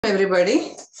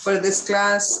Everybody for this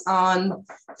class on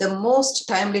the most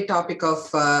timely topic of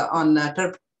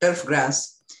turf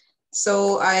grass.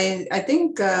 So I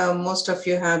think most of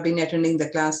you have been attending the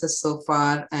classes so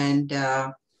far and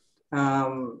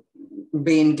um,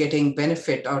 been getting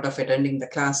benefit out of attending the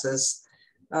classes.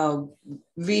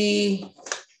 We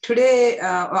today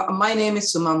my name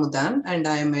is Suma Mudan and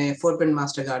I am a Fort Bend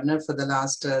Master Gardener for the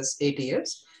last 8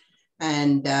 years,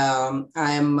 and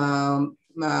I am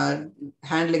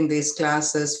handling these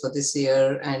classes for this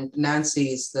year, and Nancy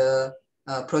is the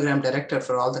program director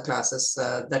for all the classes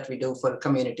that we do for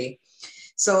community.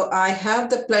 So I have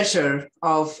the pleasure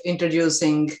of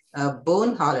introducing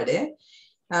Boone Holiday.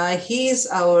 He is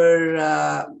our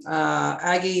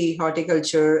Aggie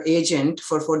horticulture agent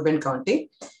for Fort Bend County,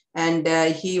 and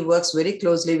he works very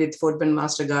closely with Fort Bend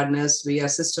Master Gardeners. We are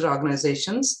sister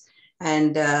organizations,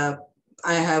 and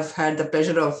I have had the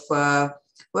pleasure of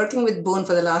working with Boone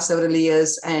for the last several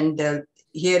years and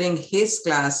hearing his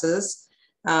classes.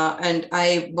 And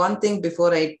one thing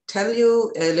before I tell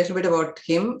you a little bit about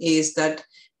him is that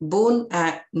Boone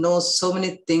knows so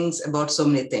many things about so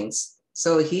many things.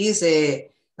 So he's a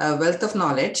wealth of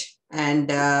knowledge,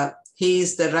 and he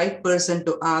is the right person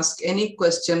to ask any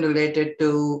question related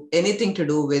to anything to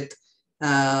do with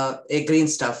a green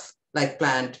stuff like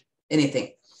plant,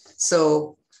 anything.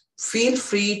 So feel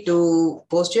free to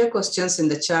post your questions in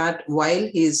the chat while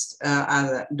he's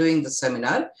doing the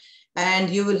seminar, and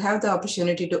you will have the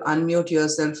opportunity to unmute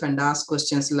yourself and ask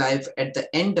questions live at the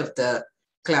end of the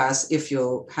class if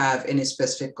you have any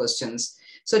specific questions.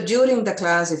 So during the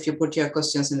class, if you put your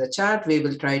questions in the chat, we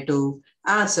will try to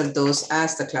answer those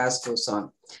as the class goes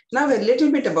on. Now a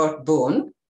little bit about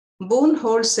Boone. Boone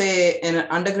holds an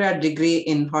undergrad degree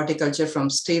in horticulture from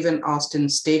Stephen Austin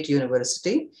State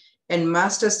University and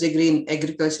master's degree in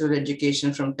agricultural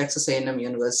education from Texas A&M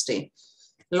University.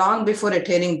 Long before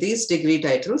attaining these degree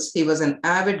titles, he was an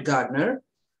avid gardener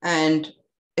and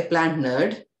a plant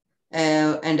nerd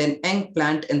and an young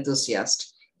plant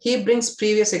enthusiast. He brings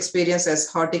previous experience as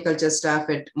horticulture staff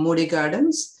at Moody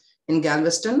Gardens in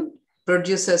Galveston,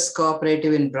 Producers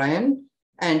Cooperative in Bryan,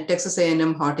 and Texas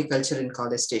A&M Horticulture in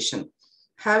College Station.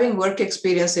 Having work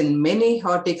experience in many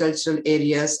horticultural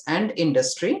areas and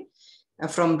industry,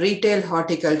 from retail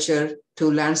horticulture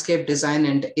to landscape design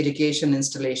and irrigation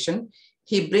installation,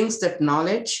 he brings that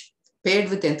knowledge, paired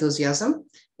with enthusiasm,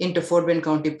 into Fort Bend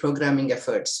County programming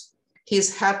efforts. He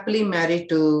is happily married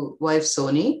to wife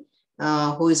Soni,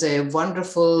 who is a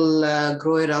wonderful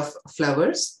grower of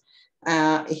flowers.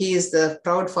 He is the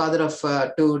proud father of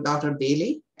to daughter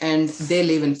Bailey, and they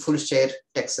live in Fulshire,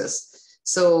 Texas.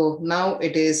 So now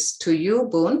it is to you,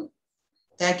 Boone.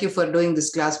 Thank you for doing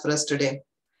this class for us today.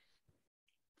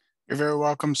 You're very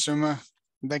welcome, Suma.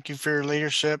 Thank you for your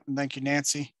leadership, and thank you,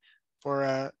 Nancy,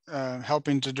 for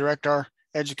helping to direct our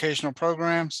educational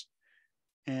programs.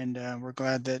 And we're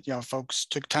glad that y'all folks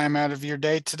took time out of your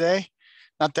day today.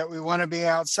 Not that we want to be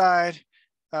outside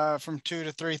from 2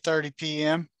 to 3:30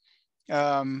 p.m.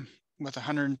 With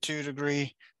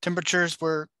 102-degree temperatures.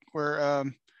 We're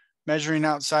measuring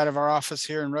outside of our office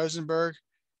here in Rosenberg.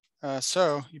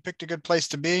 So you picked a good place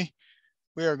to be.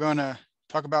 We are going to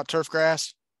talk about turf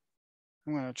grass.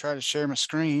 I'm going to try to share my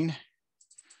screen.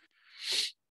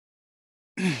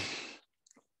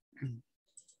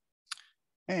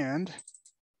 And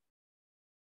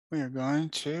we are going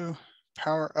to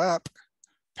power up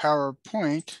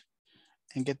PowerPoint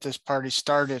and get this party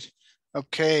started.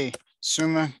 Okay,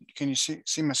 Suma, can you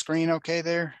see my screen okay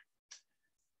there?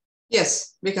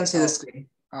 Yes, we can see the screen.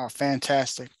 Oh,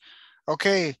 fantastic.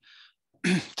 Okay,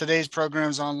 today's program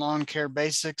is on lawn care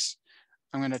basics.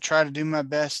 I'm going to try to do my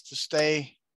best to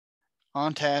stay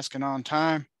on task and on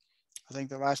time. I think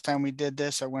the last time we did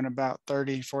this, I went about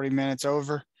 30-40 minutes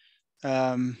over. So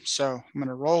I'm going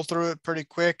to roll through it pretty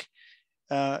quick.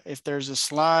 If there's a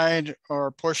slide or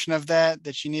a portion of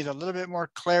that you need a little bit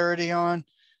more clarity on,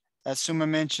 as Suma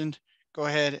mentioned, go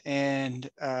ahead and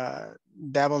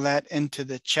dabble that into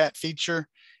the chat feature,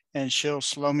 and she'll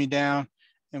slow me down,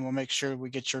 and we'll make sure we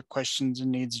get your questions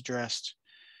and needs addressed.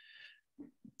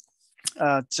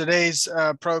 Today's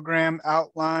program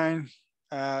outline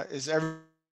is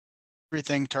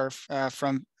everything turf,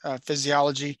 from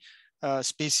physiology,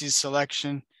 species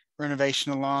selection,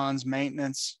 renovation of lawns,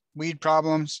 maintenance, weed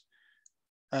problems,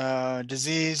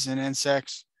 disease, and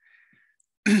insects.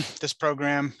 This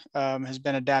program has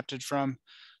been adapted from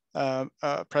a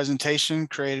presentation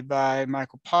created by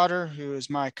Michael Potter, who is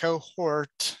my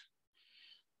cohort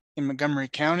in Montgomery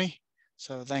County.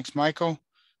 So thanks, Michael.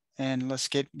 And let's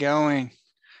get going.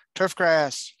 Turf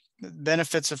grass,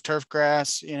 benefits of turf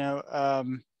grass.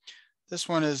 This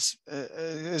one is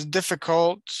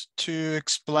difficult to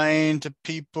explain to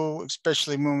people,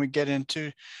 especially when we get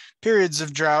into periods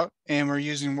of drought and we're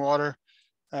using water.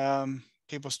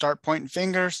 People start pointing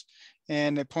fingers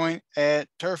and they point at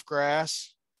turf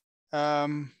grass.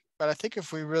 But I think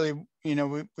if we really,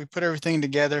 we put everything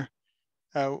together,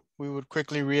 we would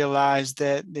quickly realize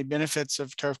that the benefits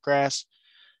of turf grass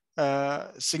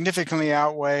significantly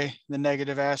outweigh the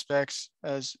negative aspects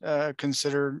as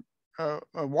considered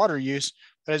water use.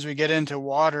 But as we get into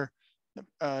water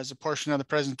as a portion of the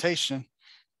presentation,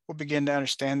 we'll begin to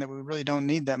understand that we really don't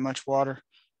need that much water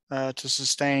to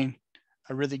sustain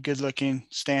a really good looking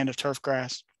stand of turf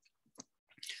grass.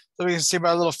 So we can see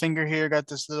my little finger here, got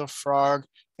this little frog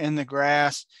in the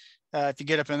grass. If you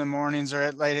get up in the mornings or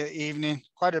at late at evening,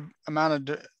 quite an amount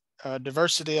of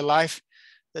diversity of life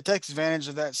that takes advantage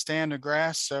of that stand of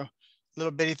grass. So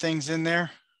little bitty things in there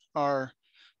are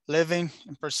living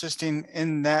and persisting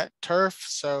in that turf.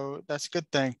 So that's a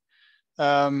good thing.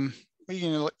 We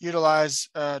can utilize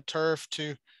turf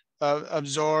to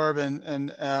absorb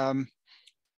and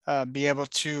be able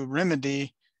to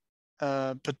remedy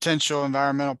potential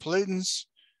environmental pollutants.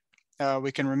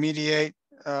 We can remediate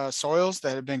soils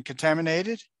that have been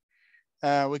contaminated.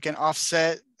 We can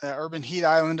offset the urban heat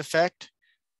island effect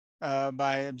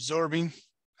by absorbing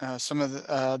some of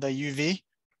the UV.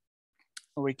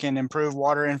 We can improve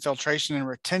water infiltration and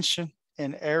retention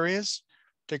in areas,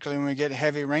 particularly when we get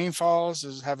heavy rainfalls,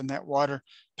 is having that water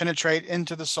penetrate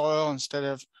into the soil instead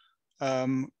of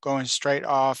going straight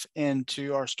off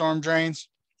into our storm drains.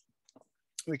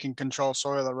 We can control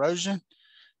soil erosion.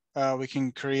 We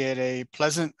can create a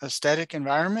pleasant aesthetic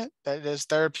environment that is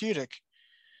therapeutic.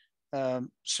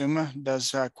 Suma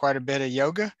does quite a bit of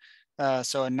yoga.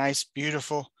 So a nice,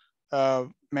 beautiful,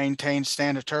 maintained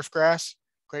stand of turf grass,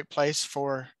 great place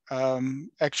for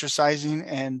exercising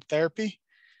and therapy,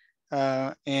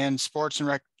 and sports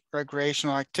and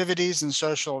recreational activities and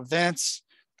social events.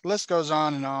 The list goes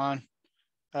on and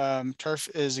on. Turf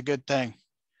is a good thing.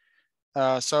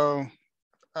 So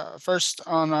first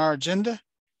on our agenda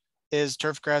is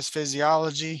turf grass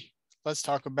physiology. Let's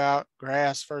talk about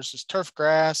grass versus turf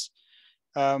grass.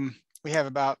 We have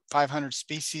about 500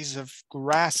 species of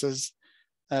grasses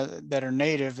that are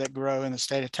native that grow in the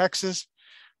state of Texas,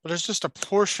 but there's just a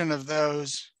portion of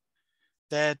those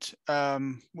that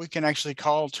we can actually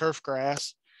call turf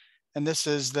grass. And this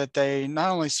is that they not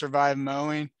only survive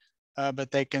mowing,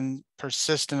 but they can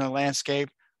persist in a landscape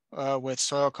with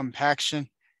soil compaction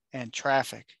and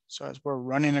traffic. So as we're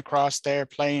running across there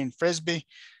playing Frisbee,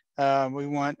 we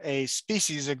want a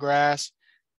species of grass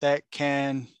that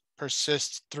can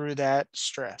persist through that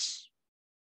stress.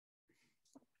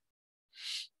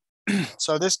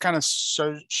 So this kind of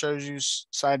shows you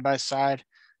side by side.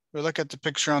 We look at the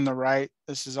picture on the right.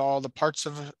 This is all the parts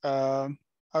of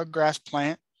a grass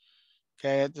plant.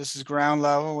 Okay, this is ground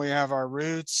level. We have our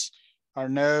roots, our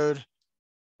node,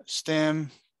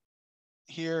 stem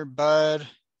here, bud,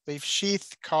 leaf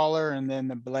sheath, collar, and then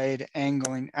the blade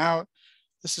angling out.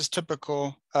 This is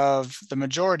typical of the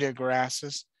majority of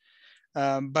grasses.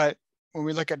 But when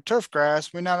we look at turf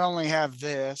grass, we not only have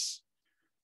this,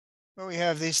 but we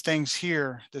have these things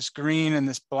here, this green and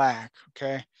this black,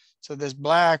 okay? So this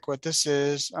black, what this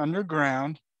is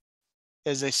underground,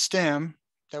 is a stem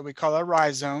that we call a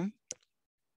rhizome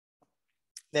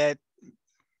that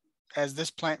as this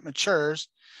plant matures,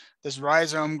 this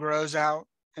rhizome grows out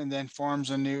and then forms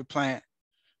a new plant,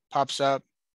 pops up,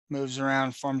 moves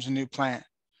around, forms a new plant.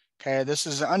 Okay, this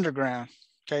is underground.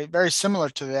 Okay, very similar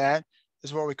to that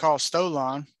is what we call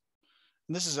stolon.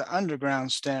 And this is an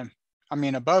underground stem,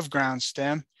 above ground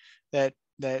stem that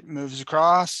moves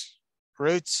across,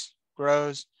 roots,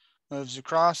 grows, moves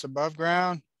across above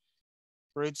ground,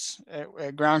 roots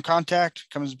at ground contact,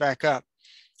 comes back up.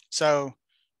 So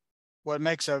what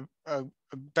makes a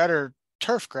better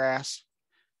turf grass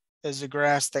is a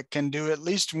grass that can do at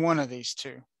least one of these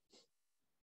two.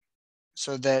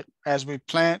 So that as we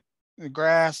plant the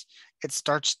grass, it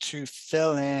starts to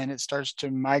fill in, it starts to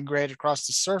migrate across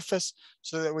the surface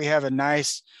so that we have a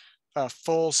nice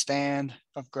full stand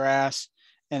of grass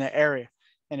in an area.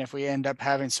 And if we end up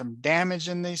having some damage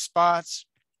in these spots,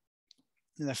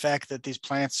 and the fact that these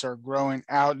plants are growing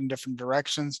out in different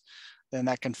directions, then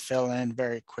that can fill in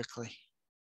very quickly.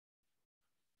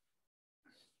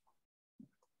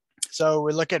 So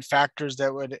we look at factors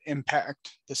that would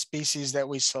impact the species that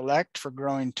we select for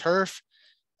growing turf.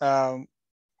 One,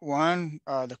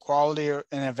 the quality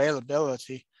and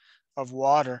availability of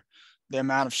water, the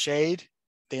amount of shade,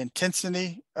 the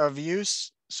intensity of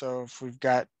use. So if we've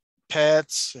got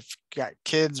pets, if we've got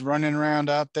kids running around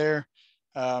out there,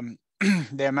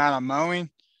 the amount of mowing,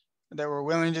 that we're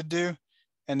willing to do,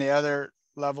 and the other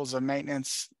levels of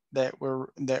maintenance that we're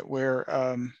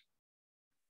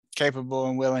capable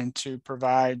and willing to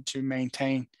provide to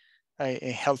maintain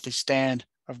a healthy stand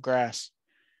of grass.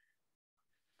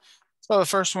 So the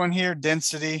first one here,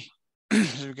 density,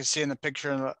 as we can see in the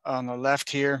picture on the left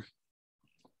here,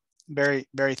 very,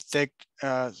 very thick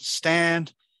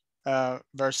stand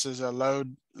versus a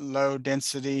low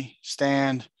density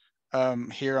stand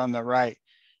here on the right.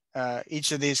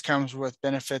 Each of these comes with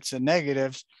benefits and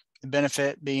negatives. The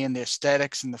benefit being the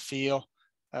aesthetics and the feel,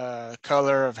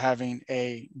 color of having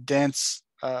a dense,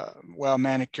 well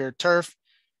manicured turf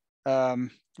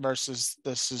versus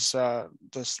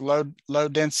this low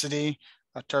density,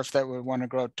 a turf that would want to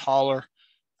grow taller.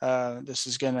 This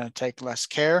is going to take less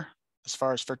care as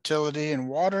far as fertility and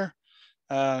water.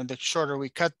 The shorter we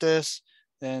cut this,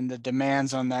 then the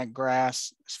demands on that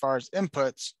grass as far as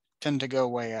inputs tend to go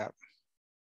way up.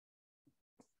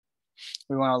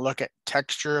 We want to look at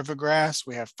texture of a grass.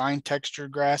 We have fine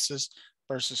textured grasses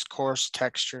versus coarse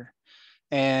texture.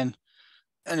 And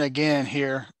again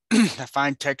here, the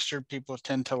fine texture, people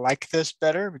tend to like this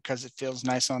better because it feels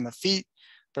nice on the feet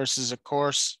versus a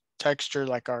coarse texture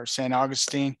like our St.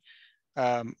 Augustine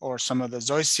or some of the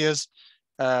zoysias.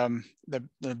 The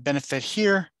benefit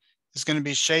here is going to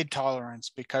be shade tolerance,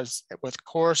 because with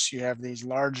coarse, you have these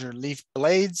larger leaf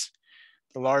blades.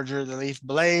 The larger the leaf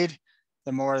blade,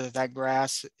 the more that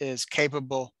grass is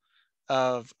capable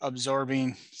of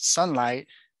absorbing sunlight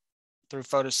through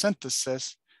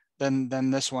photosynthesis than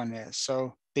this one is.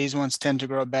 So these ones tend to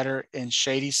grow better in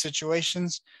shady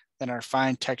situations than our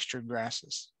fine textured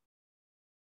grasses.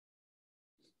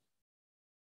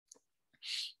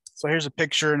 So here's a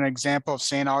picture, an example of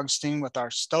St. Augustine with our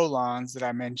stolons that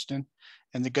I mentioned.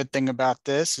 And the good thing about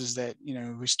this is that, you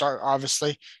know, we start,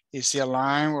 obviously, you see a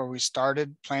line where we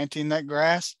started planting that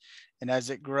grass. And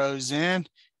as it grows in,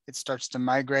 it starts to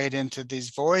migrate into these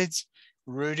voids,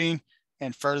 rooting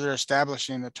and further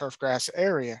establishing the turf grass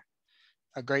area.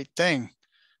 A great thing.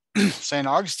 St.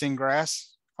 Augustine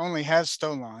grass only has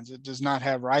stolons. It does not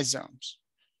have rhizomes.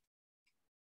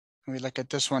 We look at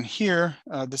this one here.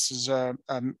 This is a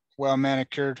well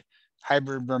manicured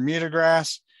hybrid Bermuda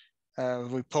grass.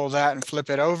 We pull that and flip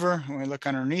it over. When we look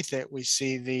underneath it, we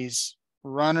see these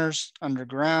runners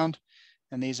underground,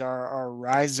 and these are our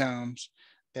rhizomes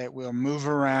that will move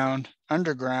around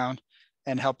underground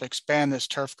and help expand this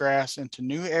turf grass into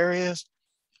new areas,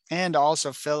 and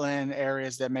also fill in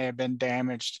areas that may have been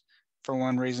damaged for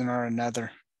one reason or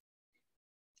another.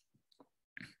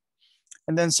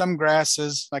 And then some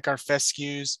grasses, like our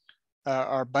fescues,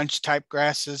 are bunch type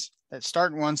grasses that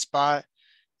start in one spot,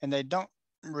 and they don't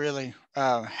really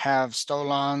have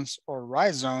stolons or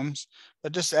rhizomes,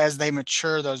 but just as they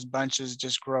mature, those bunches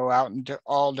just grow out into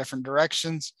all different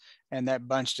directions, and that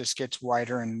bunch just gets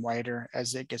wider and wider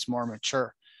as it gets more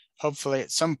mature. Hopefully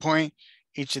at some point,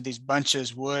 each of these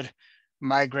bunches would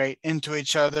migrate into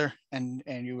each other, and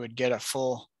you would get a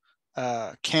full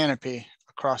canopy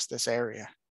across this area.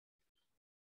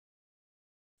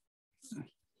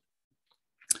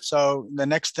 So the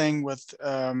next thing with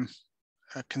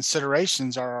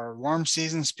considerations are our warm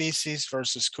season species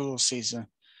versus cool season.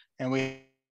 And we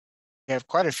have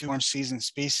quite a few warm season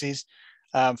species.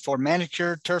 For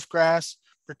manicured turf grass,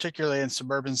 particularly in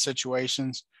suburban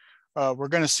situations, we're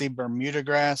going to see Bermuda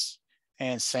grass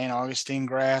and St. Augustine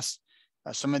grass.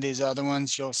 Some of these other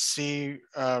ones you'll see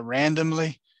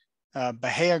randomly.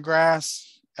 Bahia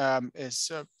grass is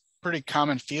a pretty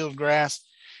common field grass.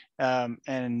 For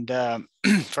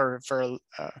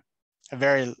a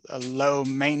very low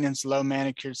maintenance, low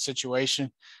manicured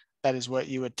situation, that is what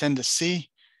you would tend to see.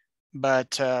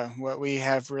 But what we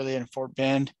have really in Fort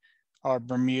Bend are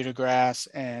Bermuda grass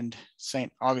and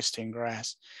St. Augustine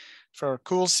grass. For a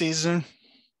cool season,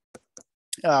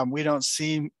 we don't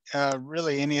see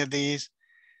really any of these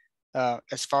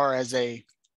as far as a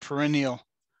perennial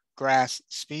grass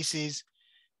species.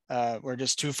 We're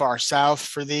just too far south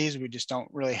for these. We just don't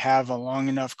really have a long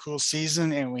enough cool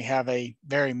season, and we have a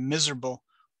very miserable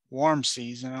warm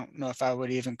season. I don't know if I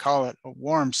would even call it a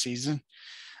warm season.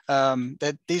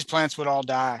 That these plants would all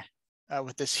die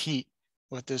with this heat,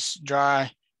 with this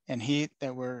dry and heat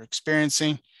that we're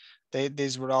experiencing.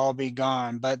 These would all be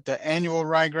gone. But the annual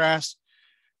ryegrass,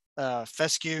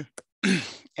 fescue,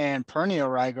 and perennial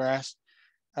ryegrass,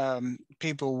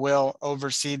 people will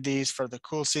overseed these for the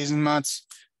cool season months.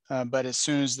 But as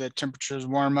soon as the temperatures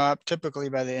warm up, typically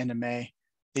by the end of May,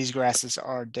 these grasses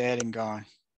are dead and gone.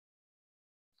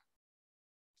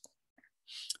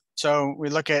 So we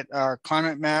look at our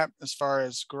climate map as far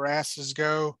as grasses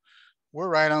go. We're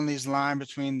right on these line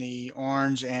between the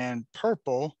orange and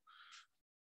purple.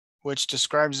 which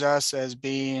describes us as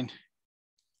being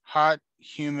hot,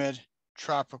 humid,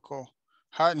 tropical,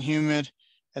 hot and humid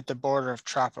at the border of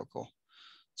tropical.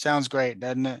 Sounds great,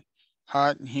 doesn't it?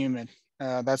 Hot and humid.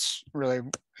 That's really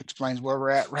explains where we're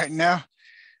at right now.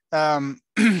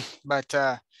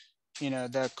 But you know,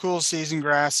 the cool season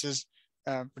grasses,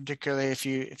 particularly if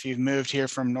you've moved here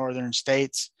from northern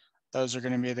states, those are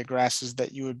going to be the grasses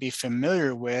that you would be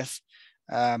familiar with.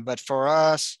 But for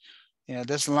us, you know,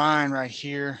 this line right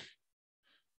here,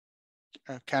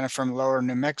 kind of from lower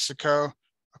New Mexico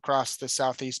across the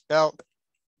southeast belt,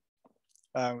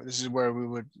 this is where we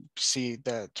would see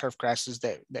the turf grasses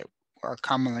that are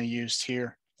commonly used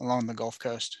here along the Gulf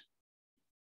Coast.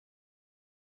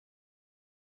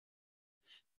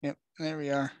 Yep, there we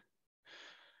are.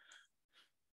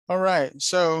 All right,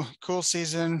 so cool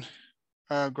season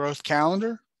growth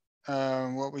calendar.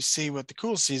 What we see with the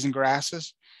cool season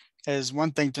grasses is,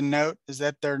 one thing to note is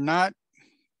that they're not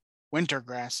winter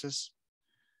grasses.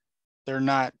 They're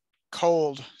not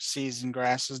cold season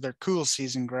grasses, they're cool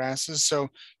season grasses. So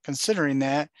considering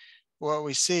that, what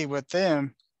we see with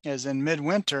them is in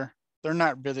midwinter, they're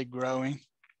not really growing.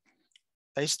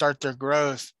 They start their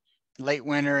growth late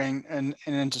winter and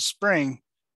into spring,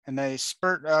 and they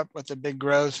spurt up with a big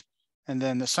growth. And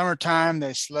then the summertime,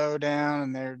 they slow down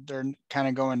and they're kind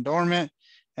of going dormant.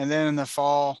 And then in the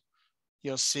fall,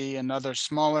 you'll see another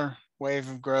smaller wave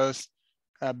of growth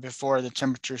before the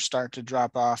temperatures start to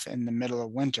drop off in the middle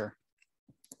of winter.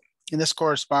 And this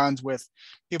corresponds with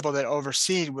people that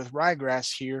overseed with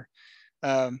ryegrass here.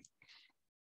 You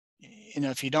know,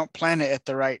 if you don't plant it at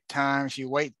the right time, if you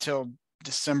wait till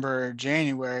December or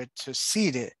January to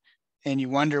seed it, and you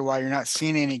wonder why you're not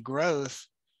seeing any growth,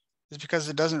 is because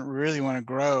it doesn't really want to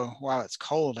grow while it's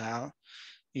cold out.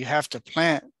 You have to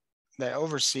plant that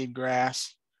overseed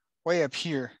grass way up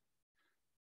here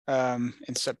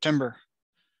in September,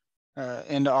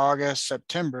 into August,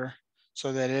 September,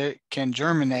 so that it can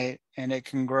germinate and it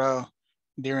can grow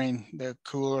during the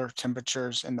cooler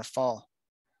temperatures in the fall,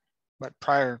 but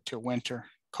prior to winter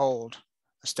cold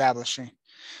establishing.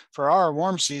 For our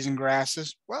warm season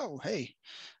grasses, for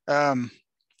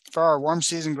our warm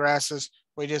season grasses,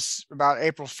 we just about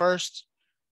April 1st,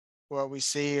 what we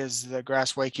see is the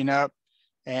grass waking up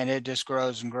and it just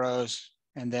grows and grows,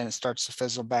 and then it starts to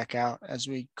fizzle back out as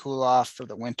we cool off for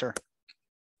the winter.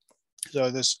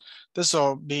 So this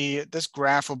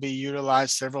graph will be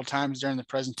utilized several times during the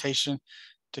presentation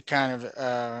to kind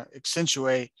of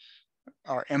accentuate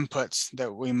our inputs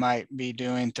that we might be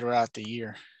doing throughout the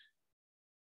year.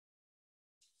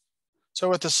 So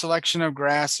with the selection of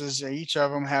grasses, each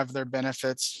of them have their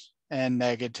benefits and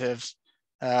negatives.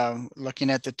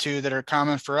 Looking at the two that are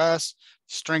common for us,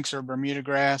 strengths are Bermuda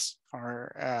grass,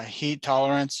 or heat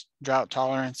tolerance, drought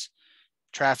tolerance,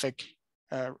 traffic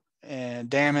and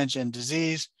damage and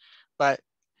disease, but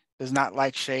does not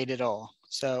like shade at all.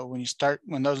 So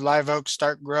when those live oaks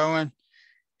start growing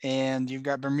and you've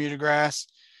got Bermuda grass,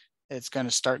 it's going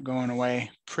to start going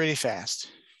away pretty fast.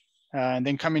 And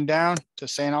then coming down to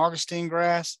St. Augustine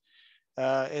grass,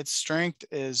 its strength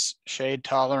is shade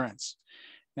tolerance.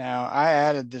 Now I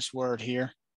added this word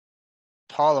here,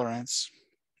 tolerance,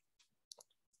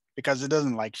 because it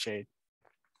doesn't like shade.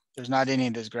 There's not any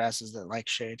of these grasses that like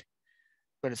shade,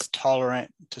 but it's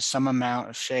tolerant to some amount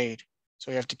of shade.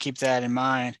 So we have to keep that in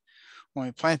mind when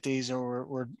we plant these,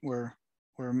 or we're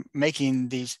making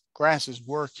these grasses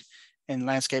work in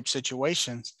landscape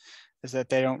situations, is that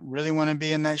they don't really want to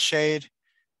be in that shade,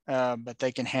 but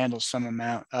they can handle some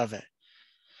amount of it.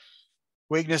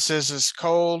 Weaknesses is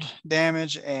cold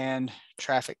damage and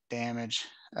traffic damage,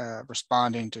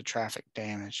 responding to traffic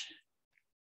damage.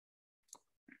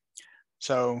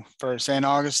 So for St.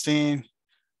 Augustine,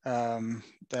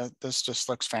 this just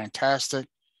looks fantastic.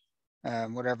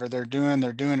 Whatever they're doing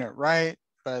it right,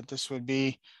 but this would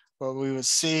be what we would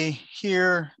see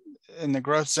here in the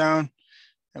growth zone.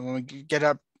 And when we get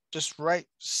up just right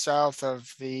south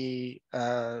of the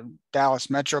Dallas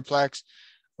Metroplex,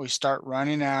 we start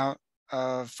running out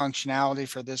of functionality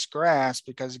for this grass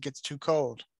because it gets too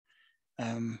cold.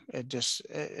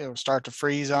 It'll start to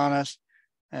freeze on us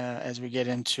as we get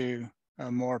into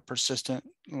more persistent,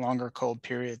 longer cold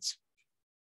periods.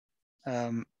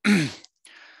 A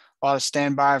lot of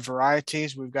standby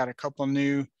varieties. We've got a couple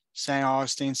new St.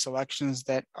 Augustine selections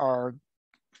that are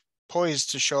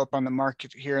poised to show up on the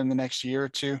market here in the next year or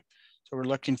two. So we're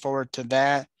looking forward to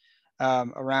that.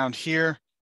 Around here,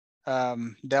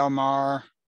 Del Mar,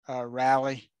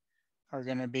 Raleigh are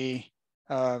going to be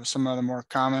some of the more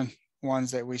common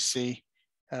ones that we see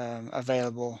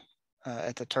available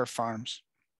at the turf farms.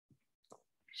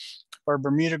 For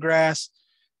Bermuda grass,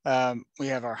 we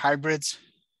have our hybrids.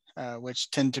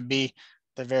 which tend to be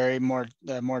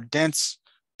the more dense,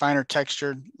 finer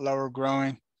textured, lower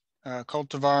growing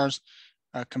cultivars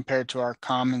compared to our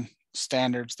common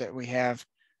standards that we have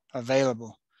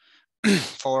available.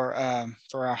 For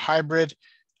our hybrid,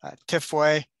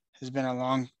 Tifway has been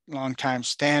a long time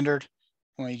standard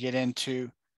when we get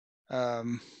into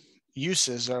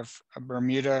uses of a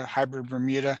Bermuda, hybrid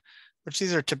Bermuda, which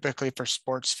these are typically for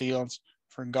sports fields,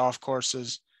 for golf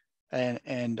courses,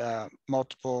 and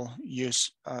multiple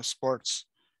use sports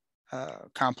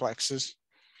complexes.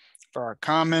 For our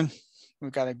common,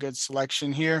 we've got a good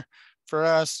selection here for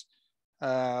us.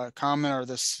 Common, or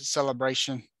this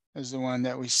Celebration, is the one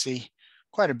that we see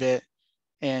quite a bit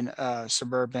in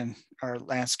suburban or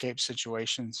landscape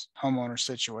situations, homeowner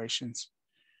situations.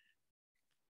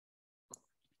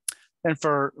 And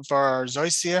for our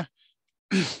Zoysia,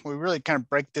 we really kind of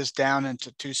break this down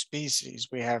into two species.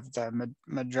 We have the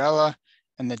Madrella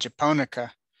and the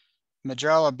Japonica.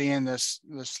 Madrella being this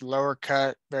lower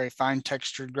cut, very fine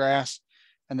textured grass,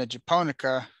 and the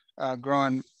Japonica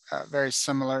growing very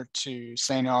similar to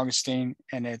St. Augustine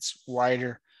in its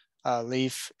wider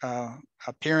leaf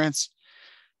appearance,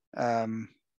 but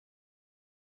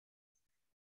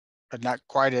not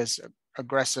quite as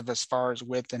aggressive as far as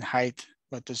width and height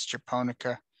with this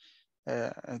Japonica.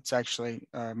 It's actually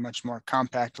much more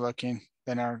compact looking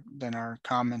than our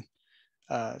common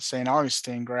St.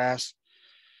 Augustine grass.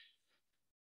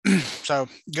 So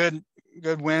good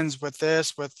wins with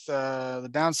this. With the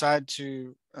downside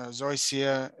to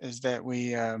Zoysia is that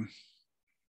we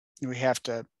have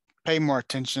to pay more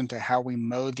attention to how we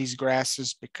mow these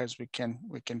grasses, because we can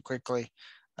quickly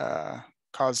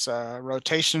cause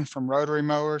rotation from rotary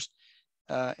mowers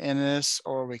in this,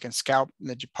 or we can scalp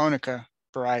the Japonica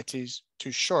varieties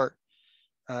too short,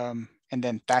 and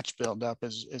then thatch buildup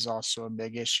is also a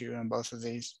big issue in both of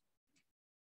these.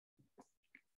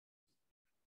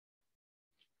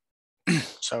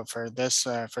 So for this,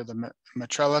 for the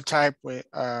Matrella type, we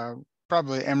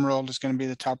probably Emerald is going to be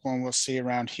the top one we'll see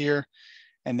around here,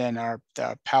 and then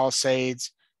the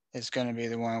Palisades is going to be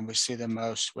the one we see the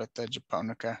most with the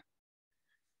Japonica.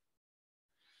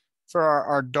 For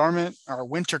our dormant, our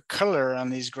winter color on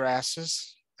these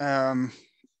grasses,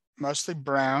 mostly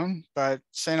brown, but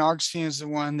St. Augustine is the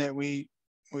one that we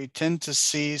tend to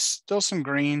see still some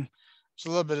green. There's a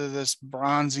little bit of this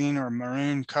bronzing or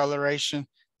maroon coloration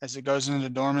as it goes into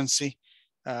dormancy.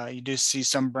 You do see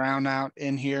some brown out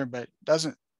in here, but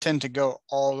doesn't tend to go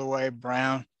all the way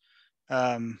brown.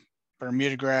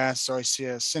 Bermuda grass,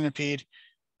 Zoysia centipede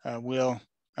will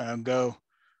go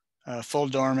full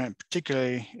dormant,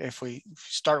 particularly if we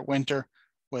start winter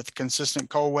with consistent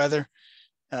cold weather.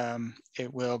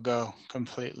 It will go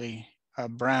completely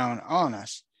brown on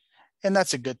us. And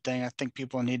that's a good thing. I think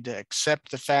people need to accept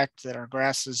the fact that our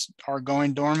grasses are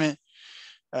going dormant,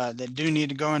 that do need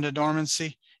to go into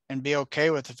dormancy, and be okay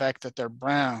with the fact that they're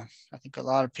brown. I think a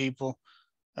lot of people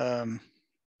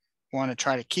want to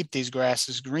try to keep these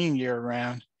grasses green year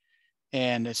round,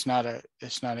 and it's not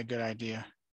a good idea.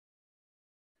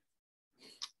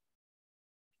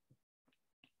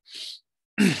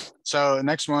 So the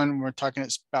next one we're talking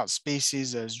about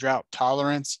species is drought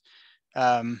tolerance.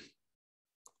 Our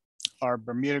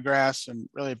Bermuda grass, and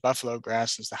really buffalo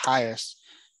grass, is the highest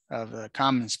of the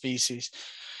common species.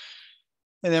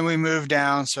 And then we move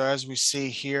down. So as we see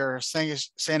here,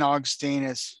 St. Augustine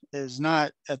is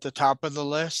not at the top of the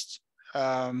list,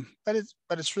 but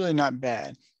it's really not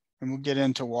bad. And we'll get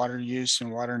into water use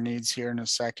and water needs here in a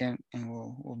second, and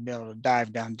we'll be able to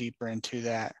dive down deeper into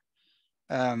that.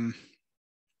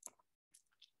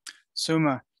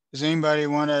 Suma, does anybody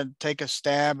want to take a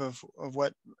stab of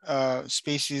what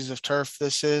species of turf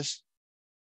this is?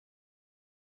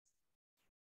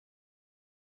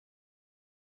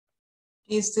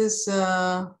 Is this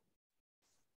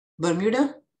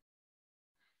Bermuda?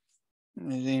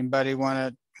 Does anybody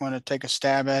want to take a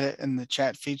stab at it in the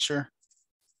chat feature?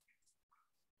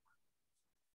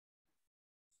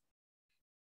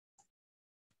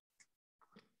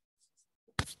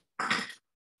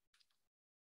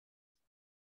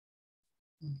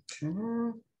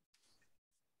 Okay.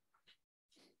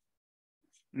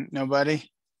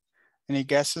 Nobody? Any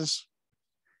guesses?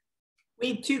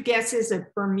 We have two guesses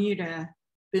of Bermuda.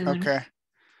 Boone. Okay.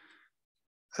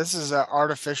 This is an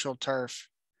artificial turf.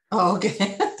 Oh,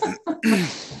 okay.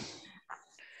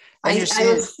 I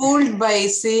was fooled by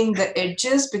seeing the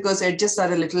edges, because edges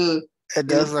are a little. It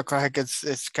does look like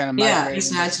it's kind of migrating. Yeah,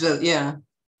 it's natural. Yeah.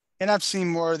 And I've seen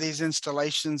more of these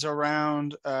installations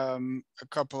around. A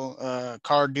couple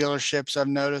car dealerships I've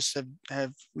noticed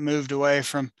have moved away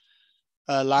from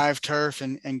live turf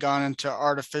and gone into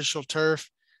artificial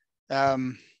turf.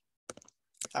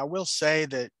 I will say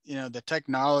that, the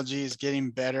technology is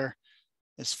getting better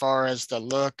as far as the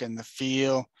look and the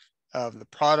feel of the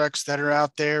products that are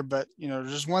out there. But,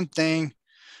 there's one thing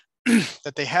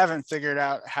that they haven't figured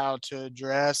out how to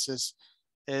address is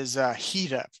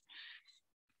heat up.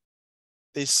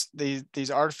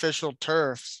 These artificial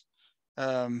turfs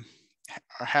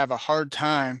have a hard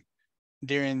time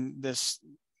during this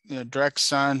direct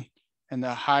sun and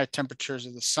the high temperatures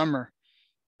of the summer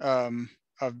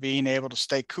of being able to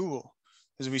stay cool.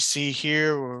 As we see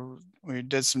here, we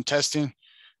did some testing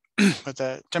with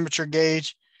a temperature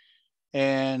gauge,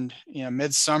 and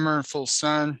midsummer, full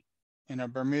sun in a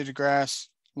Bermuda grass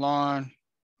lawn,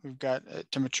 we've got a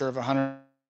temperature of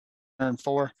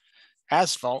 104.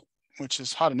 Asphalt, which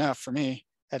is hot enough for me,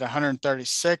 at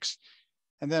 136,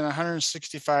 and then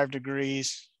 165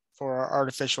 degrees for our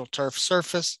artificial turf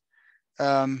surface.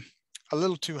 A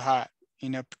little too hot,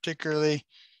 particularly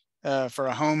for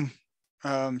a home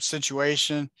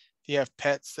situation. If you have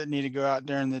pets that need to go out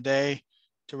during the day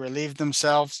to relieve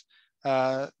themselves,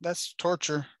 that's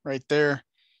torture right there.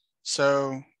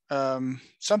 So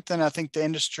something I think the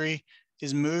industry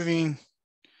is moving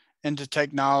into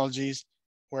technologies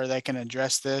where they can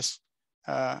address this.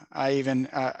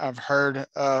 I've heard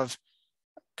of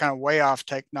kind of way off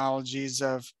technologies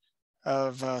of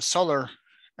solar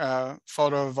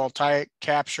photovoltaic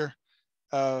capture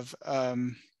of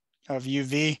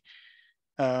UV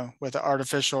with an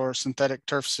artificial or synthetic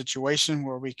turf situation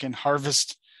where we can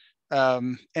harvest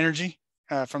energy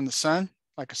from the sun,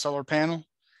 like a solar panel.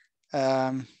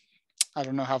 I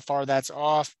don't know how far that's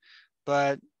off,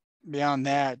 but beyond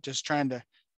that, just trying to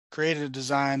create a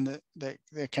design that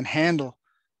can handle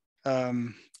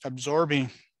absorbing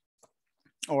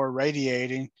or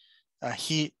radiating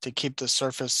heat to keep the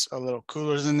surface a little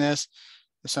cooler than this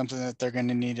is something that they're going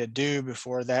to need to do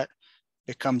before that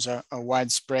becomes a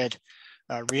widespread,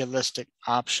 realistic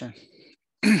option.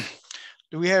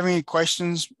 Do we have any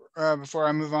questions before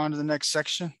I move on to the next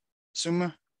section,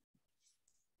 Suma?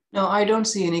 No, I don't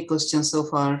see any questions so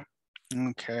far.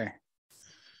 Okay.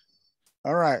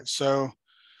 All right. So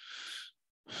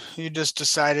you just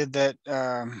decided that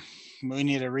we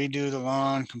need to redo the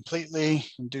lawn completely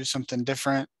and do something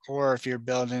different, or if you're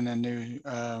building a new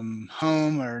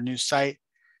home or a new site,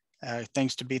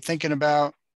 things to be thinking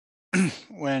about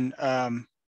when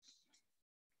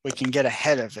we can get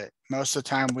ahead of it. Most of the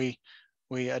time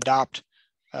we adopt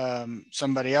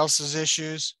somebody else's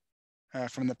issues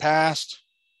from the past.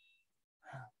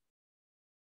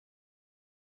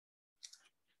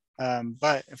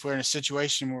 But if we're in a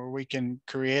situation where we can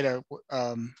create a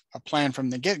plan from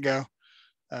the get-go,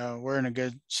 we're in a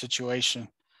good situation.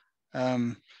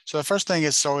 So the first thing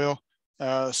is soil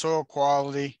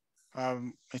quality.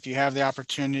 If you have the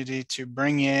opportunity to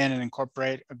bring in and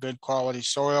incorporate a good quality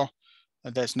soil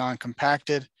that's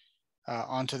non-compacted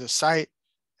onto the site,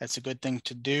 that's a good thing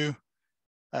to do.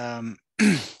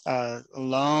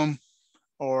 Loam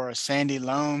or a sandy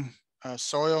loam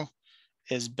soil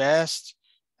is best.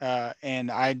 And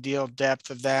the ideal depth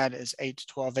of that is 8 to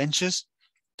 12 inches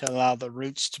to allow the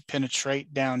roots to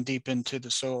penetrate down deep into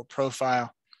the soil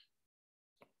profile.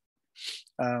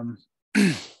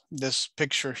 This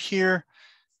picture here,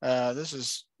 this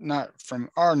is not from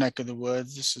our neck of the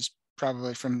woods. This is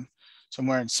probably from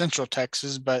somewhere in Central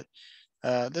Texas, but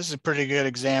this is a pretty good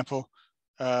example.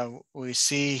 We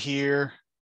see here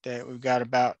that we've got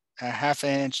about a 1/2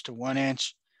 inch to 1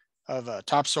 inch of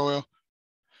topsoil,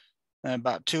 and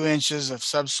about 2 inches of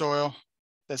subsoil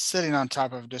that's sitting on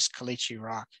top of just caliche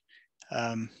rock.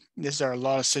 These are a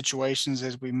lot of situations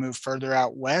as we move further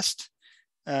out west.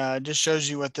 Just shows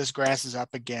you what this grass is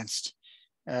up against.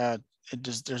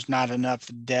 There's not enough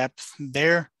depth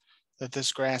there that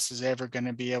this grass is ever going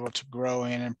to be able to grow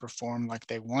in and perform like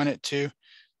they want it to.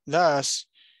 Thus,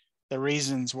 the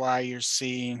reasons why you're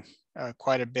seeing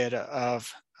quite a bit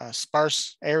of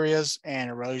sparse areas and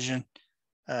erosion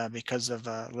because of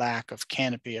a lack of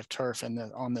canopy of turf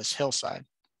on this hillside.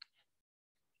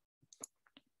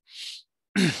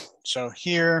 So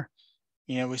here,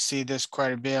 we see this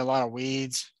quite a bit, a lot of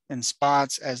weeds and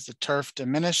spots as the turf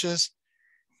diminishes,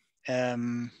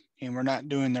 and we're not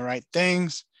doing the right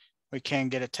things. We can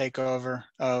get a takeover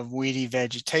of weedy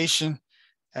vegetation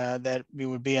that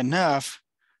would be enough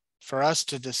for us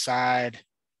to decide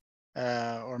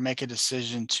or make a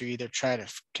decision to either try to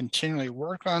continually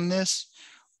work on this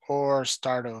or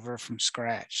start over from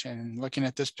scratch. And looking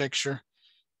at this picture,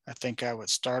 I think I would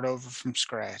start over from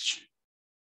scratch.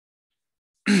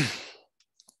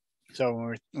 So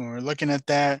when we're looking at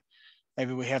that,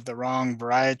 maybe we have the wrong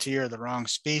variety or the wrong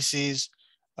species,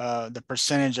 the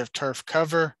percentage of turf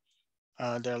cover,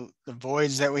 the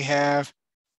voids that we have,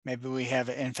 Maybe we have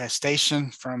an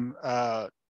infestation from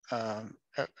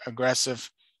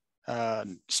aggressive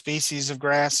species of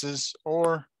grasses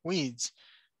or weeds.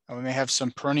 We may have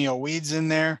some perennial weeds in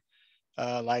there,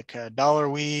 like dollar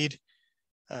weed,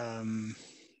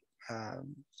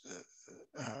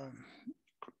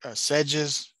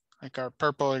 sedges, like our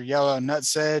purple or yellow nut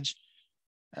sedge.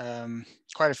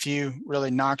 Quite a few really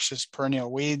noxious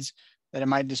perennial weeds that it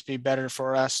might just be better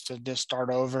for us to just start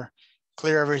over,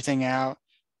 clear everything out,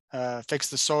 fix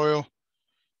the soil,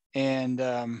 and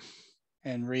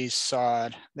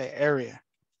resod the area.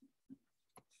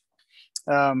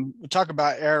 We talk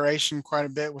about aeration quite a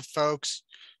bit with folks,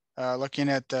 looking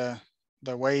at the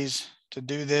ways to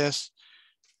do this.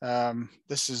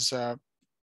 This is a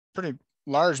pretty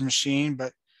large machine,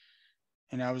 but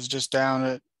I was just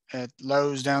down at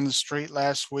Lowe's down the street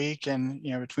last week, and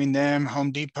between them,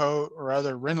 Home Depot, or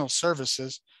other rental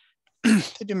services,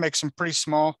 they do make some pretty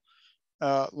small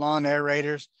lawn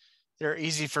aerators. They're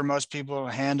easy for most people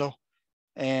to handle,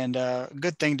 and a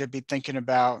good thing to be thinking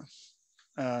about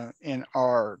in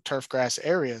our turf grass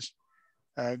areas.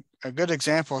 A good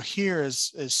example here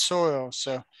is soil.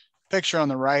 So picture on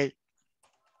the right,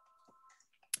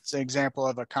 it's an example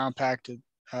of a compacted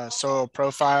soil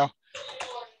profile.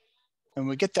 When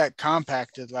we get that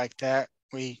compacted like that,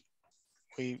 we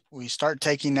start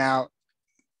taking out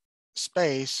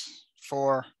space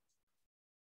for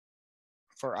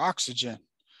oxygen.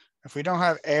 If we don't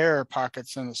have air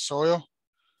pockets in the soil,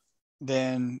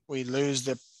 then we lose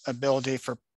the ability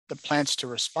for the plants to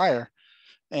respire,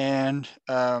 and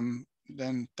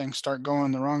then things start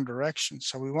going the wrong direction.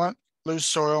 So we want loose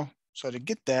soil. So to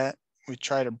get that, we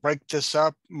try to break this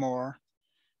up more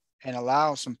and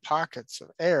allow some pockets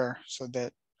of air so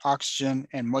that oxygen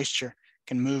and moisture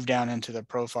can move down into the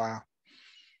profile.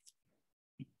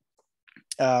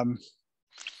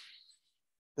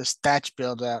 This thatch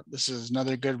buildup, this is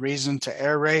another good reason to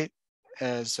aerate,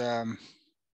 as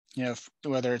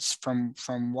whether it's from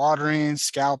watering,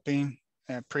 scalping,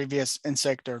 previous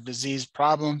insect or disease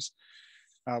problems.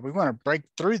 We want to break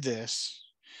through this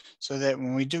so that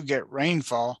when we do get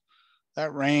rainfall,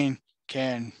 that rain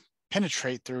can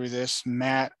penetrate through this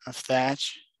mat of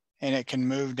thatch and it can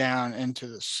move down into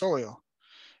the soil.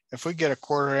 If we get a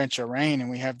 1/4 inch of rain and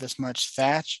we have this much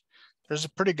thatch, there's a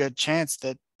pretty good chance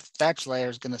that the thatch layer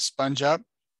is going to sponge up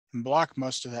and block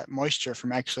most of that moisture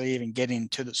from actually even getting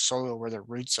to the soil where the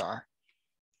roots are.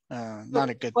 Not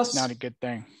a good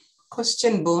thing.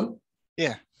 Question, Boone.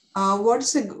 Yeah. When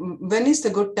is the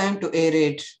good time to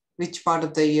aerate? Which part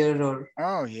of the year? Or?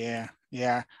 Oh yeah.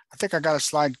 I think I got a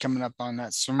slide coming up on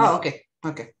that soon. Oh,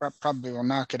 okay. Probably will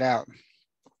knock it out.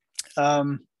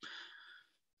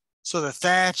 So the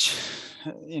thatch,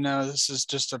 this is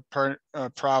just a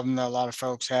problem that a lot of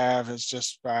folks have, is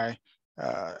just by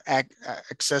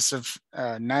excessive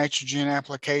nitrogen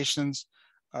applications,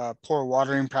 poor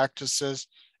watering practices,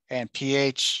 and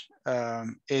pH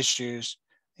issues,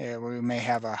 where we may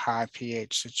have a high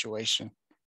pH situation.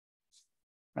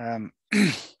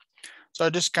 So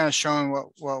just kind of showing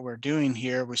what we're doing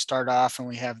here. We start off and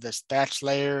we have this thatch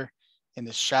layer in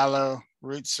this shallow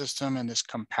root system and this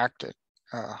compacted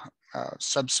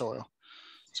subsoil.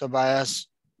 So by us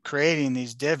creating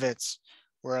these divots,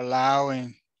 we're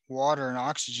allowing water and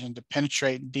oxygen to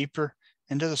penetrate deeper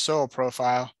into the soil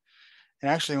profile.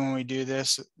 And actually, when we do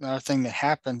this, another thing that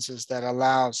happens is that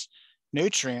allows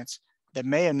nutrients that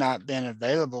may have not been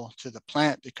available to the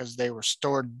plant because they were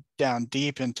stored down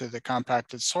deep into the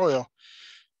compacted soil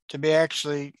to be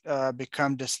actually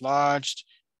become dislodged,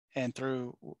 and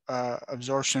through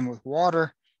absorption with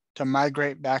water to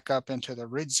migrate back up into the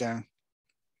root zone.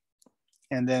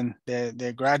 And then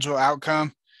the gradual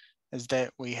outcome is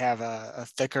that we have a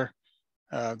thicker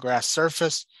grass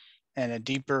surface and a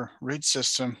deeper root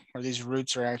system where these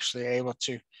roots are actually able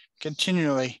to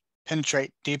continually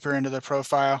penetrate deeper into the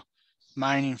profile,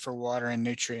 mining for water and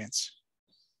nutrients.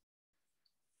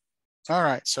 All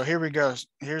right, so here we go.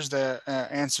 Here's the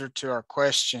answer to our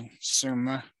question,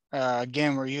 Suma.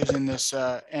 Again, we're using this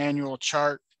annual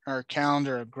chart or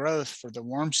calendar of growth for the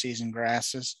warm season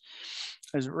grasses.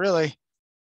 Is really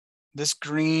this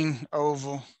green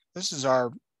oval. This is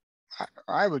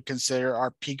I would consider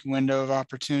our peak window of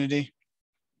opportunity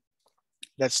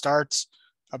that starts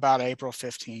about April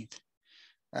 15th.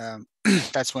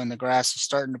 That's when the grass is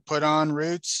starting to put on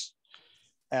roots,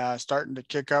 starting to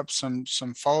kick up some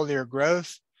foliar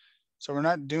growth. So we're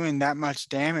not doing that much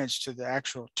damage to the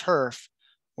actual turf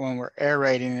when we're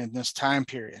aerating in this time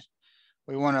period.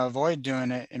 We want to avoid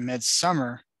doing it in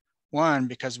midsummer, one,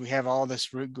 because we have all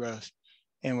this root growth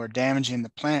and we're damaging the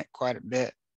plant quite a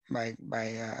bit by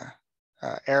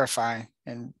aerifying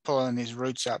and pulling these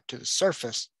roots up to the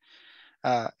surface.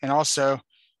 And also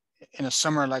in a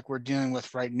summer like we're dealing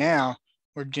with right now,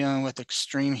 we're dealing with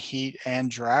extreme heat and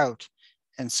drought.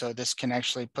 And so this can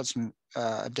actually put some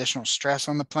additional stress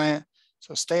on the plant.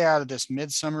 So stay out of this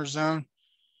midsummer zone.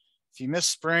 If you miss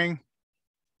spring,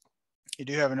 you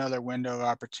do have another window of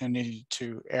opportunity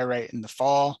to aerate in the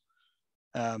fall.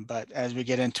 But as we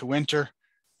get into winter,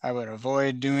 I would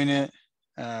avoid doing it.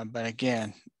 But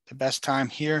again, the best time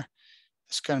here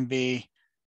is going to be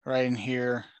right in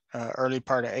here, early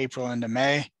part of April into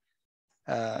May,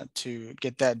 to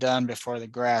get that done before the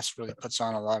grass really puts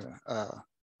on a lot of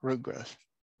root growth.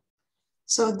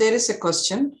 So there is a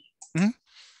question.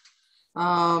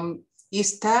 Mm-hmm.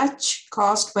 Is thatch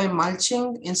caused by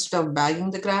mulching instead of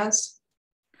bagging the grass?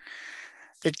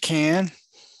 It can.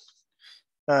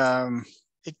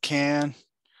 It can.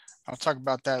 I'll talk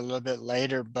about that a little bit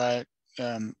later, but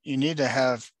you need to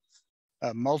have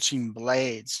mulching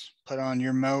blades put on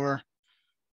your mower.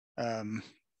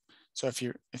 So if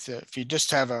you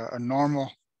just have a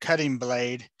normal cutting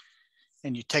blade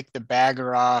and you take the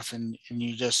bagger off and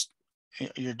you're just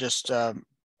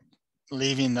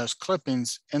leaving those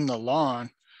clippings in the lawn,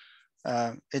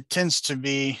 it tends to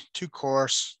be too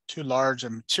coarse, too large a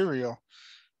material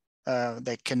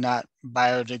that cannot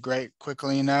biodegrade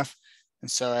quickly enough.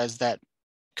 And so as that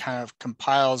kind of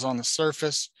compiles on the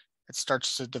surface, it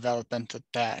starts to develop into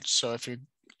thatch. So if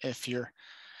you're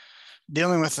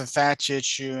dealing with a thatch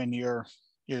issue and you're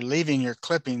leaving your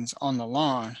clippings on the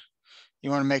lawn, you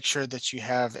want to make sure that you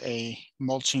have a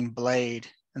mulching blade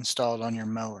installed on your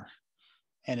mower.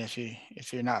 And if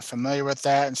you're not familiar with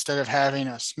that, instead of having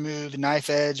a smooth knife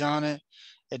edge on it,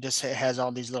 it has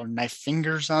all these little knife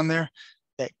fingers on there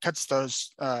that cuts those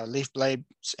leaf blades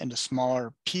into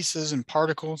smaller pieces and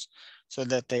particles so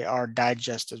that they are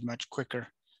digested much quicker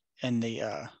in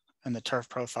the turf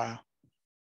profile.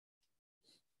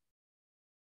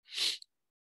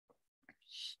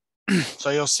 So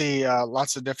you'll see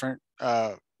lots of different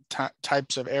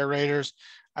types of aerators.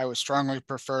 I would strongly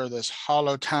prefer this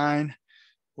hollow tine,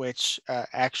 which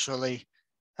actually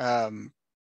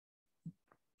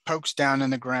pokes down in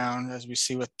the ground, as we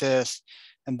see with this,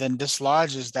 and then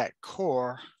dislodges that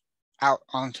core out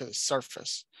onto the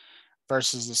surface,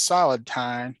 versus the solid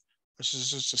tine, which is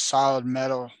just a solid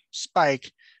metal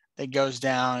spike that goes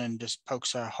down and just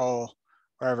pokes a hole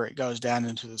wherever it goes down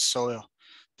into the soil.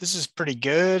 This is pretty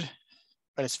good,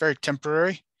 but it's very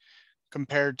temporary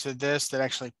compared to this that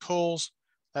actually pulls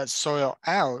that soil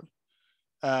out,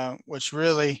 which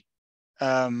really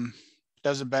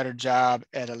does a better job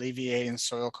at alleviating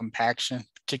soil compaction,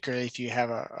 particularly if you have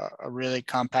a really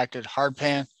compacted hard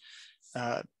pan.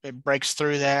 It breaks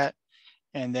through that.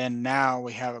 And then now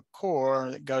we have a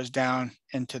core that goes down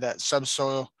into that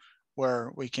subsoil where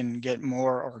we can get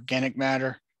more organic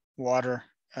matter, water,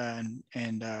 and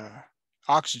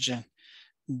oxygen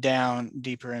down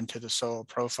deeper into the soil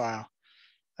profile.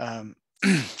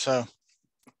 So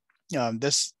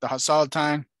the solid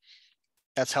tine,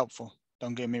 that's helpful.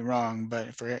 Don't get me wrong, but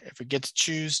if we get to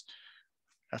choose,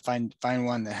 I find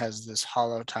one that has this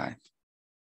hollow tine,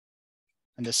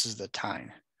 and this is the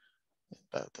tine,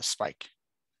 the spike.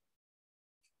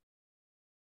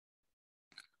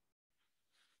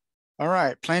 All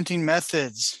right, planting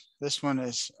methods. This one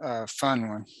is a fun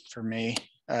one for me.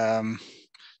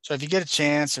 So if you get a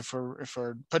chance, if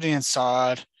we're putting in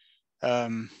sod,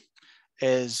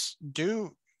 is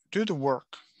do the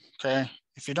work. Okay,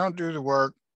 if you don't do the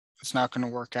work, it's not going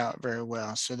to work out very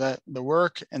well. So that the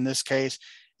work in this case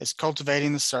is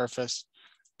cultivating the surface,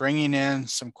 bringing in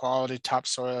some quality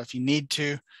topsoil if you need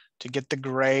to get the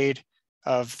grade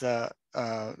of the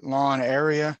lawn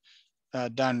area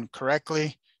done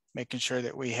correctly, making sure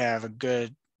that we have a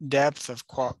good depth of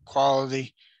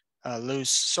quality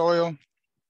loose soil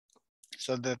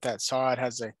so that sod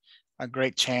has a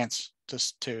great chance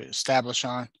to establish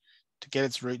on, to get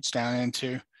its roots down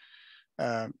into.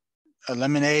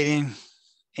 Eliminating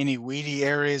any weedy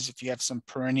areas. If you have some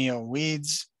perennial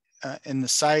weeds in the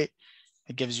site,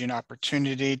 it gives you an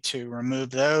opportunity to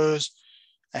remove those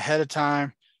ahead of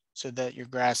time so that your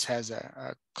grass has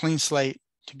a clean slate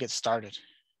to get started.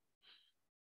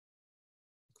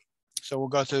 So we'll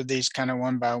go through these kind of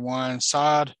one by one.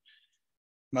 Sod,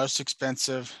 most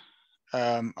expensive.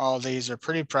 All these are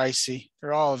pretty pricey.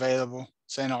 They're all available.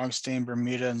 St. Augustine,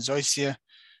 Bermuda, and Zoysia.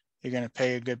 You're going to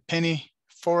pay a good penny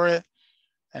for it.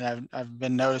 And I've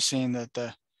been noticing that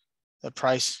the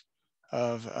price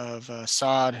of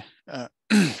sod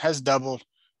has doubled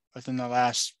within the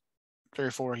last 3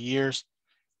 or 4 years.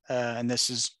 And this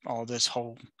is all this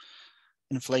whole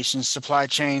inflation, supply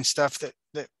chain stuff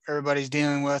that everybody's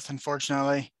dealing with,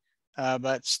 unfortunately.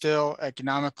 But still,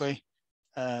 economically,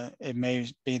 it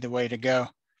may be the way to go.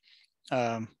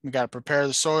 We got to prepare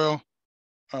the soil.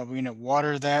 We're going to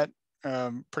water that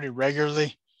pretty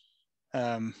regularly.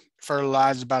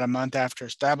 Fertilize about a month after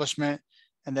establishment,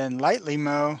 and then lightly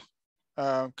mow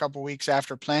a couple weeks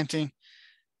after planting.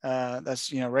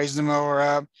 That's, raise the mower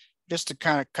up just to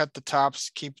kind of cut the tops,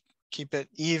 keep it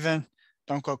even.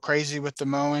 Don't go crazy with the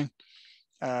mowing,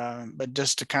 but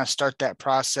just to kind of start that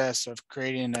process of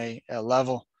creating a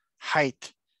level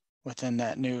height within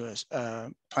that new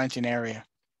planting area.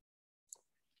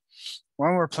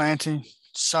 When we're planting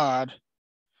sod,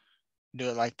 do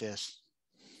it like this.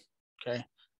 Okay,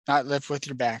 not lift with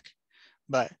your back,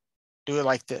 but do it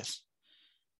like this.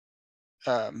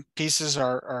 Pieces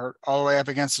are all the way up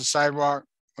against the sidewalk.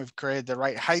 We've created the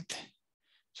right height.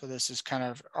 So this is kind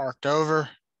of arced over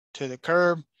to the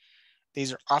curb.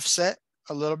 These are offset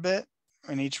a little bit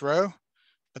in each row,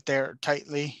 but they're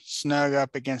tightly snug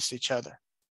up against each other.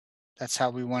 That's how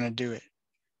we want to do it.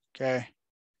 Okay,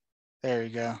 there you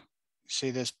go.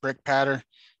 See this brick pattern,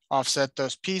 offset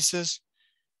those pieces,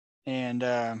 and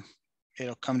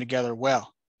it'll come together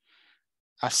well.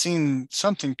 I've seen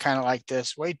something kind of like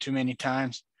this way too many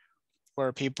times,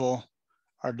 where people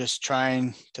are just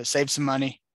trying to save some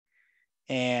money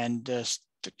and just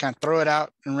to kind of throw it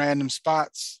out in random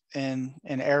spots in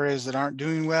areas that aren't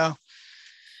doing well.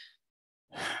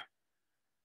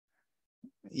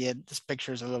 Yeah, this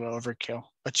picture is a little overkill,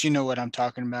 but you know what I'm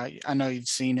talking about. I know you've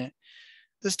seen it.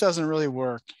 This doesn't really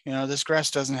work. This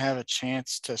grass doesn't have a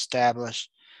chance to establish.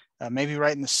 Maybe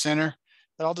right in the center,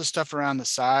 but all the stuff around the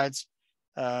sides,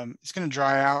 it's going to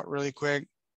dry out really quick.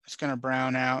 It's going to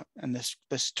brown out, and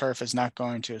this turf is not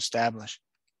going to establish.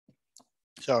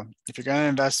 So if you're going to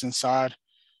invest in sod,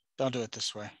 don't do it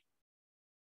this way.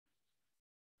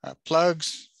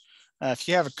 Plugs. If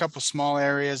you have a couple small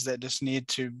areas that just need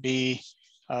to be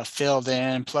filled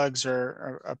in, plugs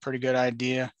are a pretty good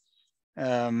idea.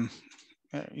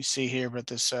 You see here with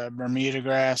this Bermuda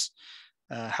grass,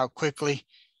 how quickly,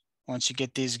 once you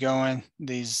get these going,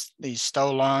 these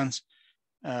stolons,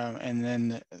 and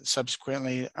then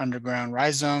subsequently underground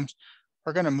rhizomes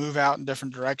are going to move out in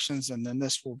different directions, and then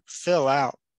this will fill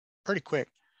out pretty quick.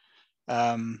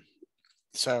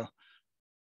 So a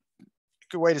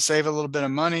good way to save a little bit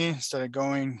of money instead of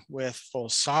going with full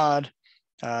sod.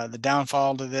 The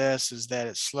downfall to this is that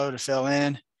it's slow to fill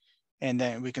in, and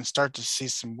then we can start to see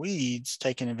some weeds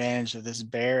taking advantage of this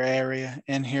bare area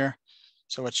in here.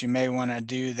 So what you may want to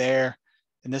do there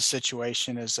in this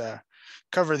situation is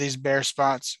cover these bare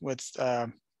spots with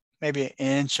maybe an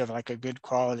inch of like a good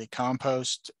quality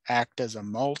compost, act as a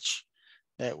mulch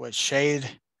that would shade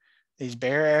these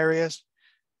bare areas,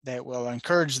 that will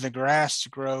encourage the grass to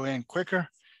grow in quicker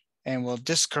and will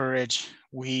discourage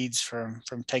weeds from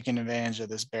taking advantage of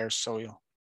this bare soil.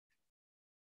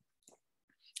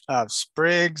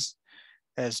 Sprigs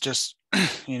as just,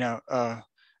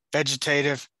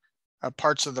 vegetative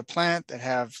parts of the plant that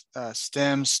have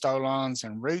stems, stolons,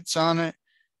 and roots on it.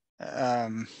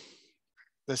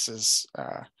 This is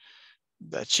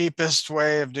the cheapest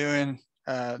way of doing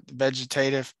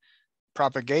vegetative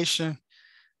propagation.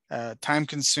 Time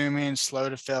consuming, slow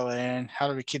to fill in. How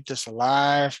do we keep this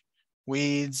alive?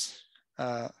 Weeds.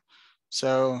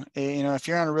 So, if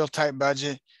you're on a real tight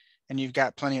budget and you've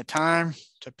got plenty of time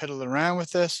to piddle around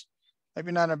with this,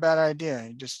 maybe not a bad idea.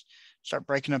 You just start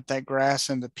breaking up that grass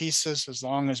into pieces. As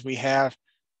long as we have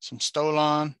some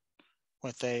stolon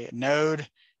with a node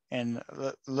and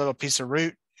a little piece of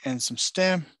root and some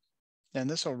stem, then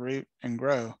this will root and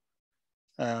grow.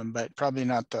 But probably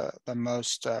not the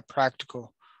most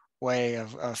practical way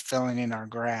of filling in our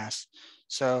grass.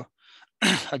 So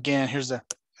again, here's a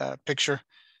picture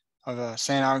of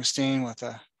St. Augustine with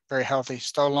a very healthy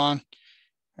stolon,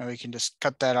 and we can just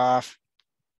cut that off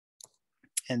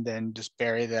and then just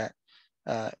bury that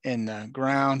in the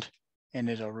ground, and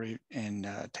it'll root and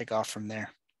take off from there.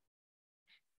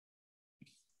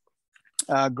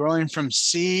 Growing from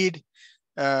seed.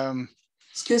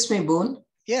 Excuse me, Boone.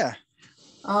 Yeah.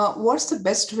 What's the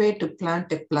best way to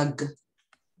plant a plug?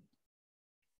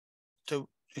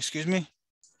 Excuse me?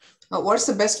 What's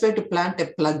the best way to plant a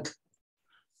plug?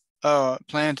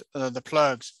 Plant the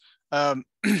plugs.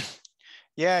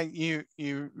 Yeah, you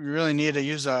really need to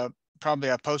use probably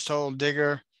a post hole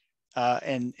digger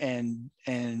and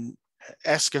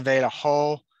excavate a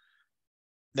hole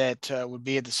that would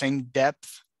be at the same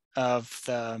depth of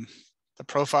the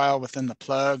profile within the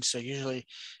plug. So usually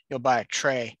you'll buy a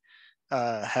tray,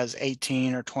 has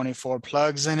 18 or 24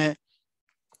 plugs in it.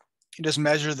 You just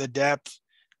measure the depth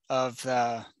of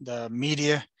the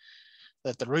media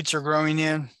that the roots are growing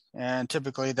in. And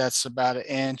typically that's about an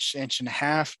inch, inch and a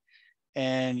half.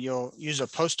 And you'll use a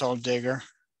post hole digger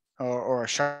or a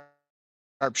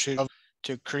sharpshooter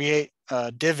to create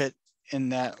a divot in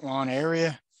that lawn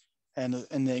area and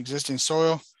in the existing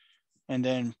soil, and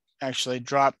then actually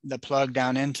drop the plug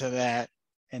down into that,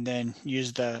 and then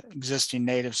use the existing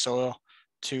native soil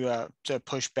to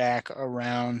push back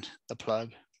around the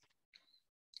plug.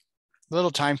 A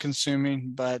little time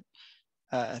consuming, but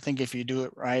I think if you do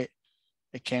it right,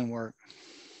 it can work.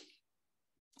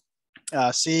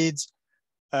 Seeds,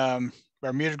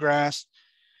 Bermuda grass,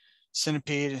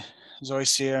 centipede,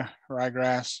 zoysia,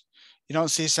 ryegrass. You don't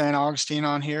see St. Augustine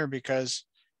on here because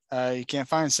you can't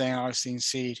find St. Augustine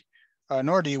seed,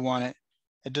 nor do you want it.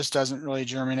 It just doesn't really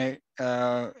germinate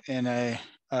in a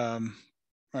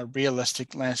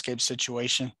realistic landscape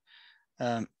situation.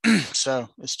 So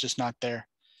it's just not there.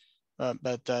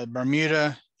 But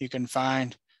Bermuda, you can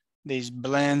find these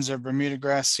blends of Bermuda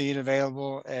grass seed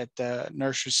available at the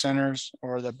nursery centers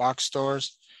or the box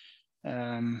stores.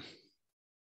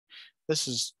 This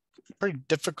is pretty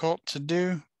difficult to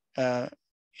do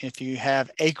if you have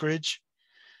acreage.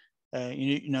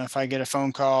 You know, if I get a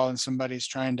phone call and somebody's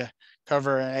trying to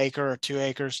cover an acre or 2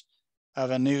 acres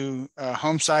of a new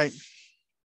home site,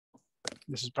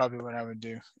 this is probably what I would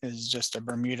do, is just a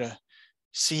Bermuda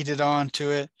seeded onto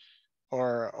it,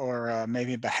 or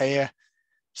maybe Bahia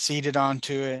seeded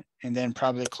onto it, and then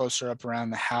probably closer up around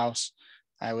the house,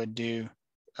 I would do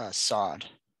sod.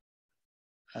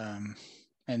 And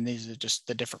these are just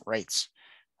the different rates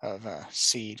of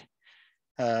seed.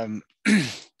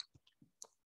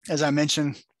 As I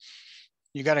mentioned,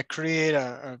 you got to create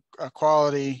a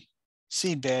quality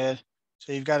seed bed.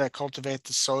 So you've got to cultivate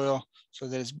the soil so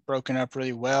that it's broken up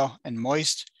really well and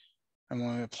moist. And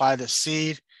when we apply the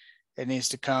seed, it needs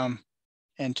to come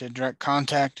into direct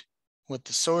contact with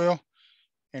the soil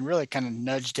and really kind of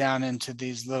nudge down into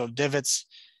these little divots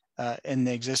in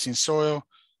the existing soil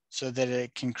so that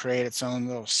it can create its own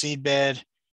little seed bed.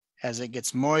 As it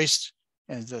gets moist,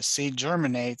 as the seed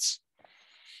germinates,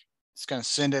 it's going to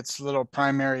send its little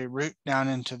primary root down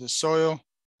into the soil.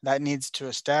 That needs to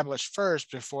establish first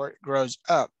before it grows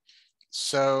up.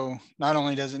 So not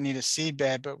only does it need a seed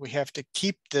bed, but we have to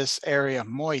keep this area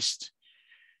moist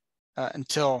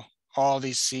until all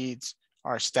these seeds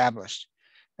are established.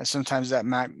 And sometimes that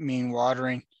might mean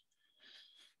watering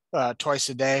twice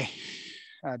a day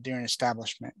during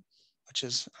establishment, which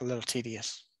is a little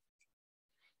tedious.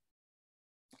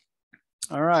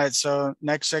 All right, so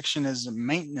next section is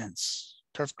maintenance,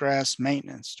 turf grass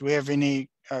maintenance. Do we have any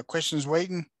questions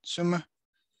waiting, Suma?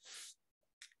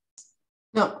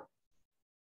 No,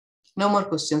 no more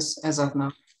questions as of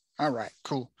now. All right,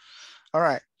 cool. All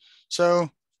right, so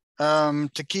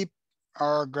to keep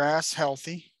our grass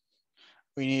healthy,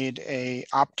 we need a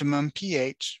optimum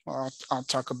pH. Well, I'll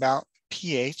talk about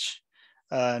pH,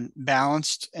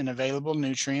 balanced and available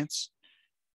nutrients,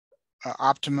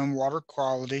 optimum water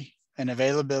quality and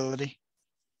availability,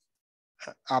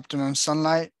 optimum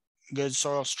sunlight, good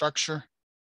soil structure,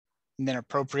 and then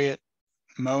appropriate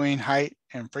mowing height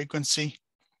and frequency,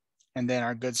 and then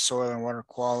our good soil and water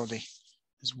quality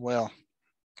as well.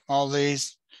 All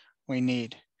these we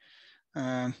need.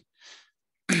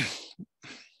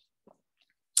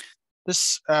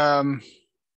 This law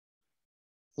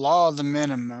of the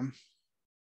minimum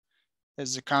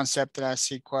is a concept that I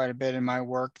see quite a bit in my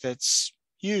work that's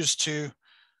used to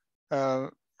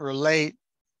relate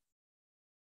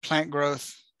plant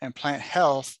growth and plant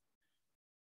health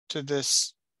to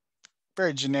this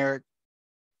very generic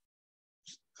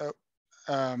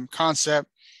concept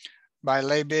by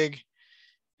Liebig,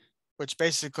 which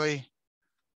basically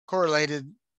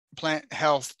correlated plant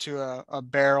health to a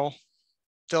barrel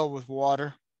filled with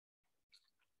water,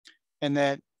 and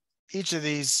that each of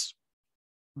these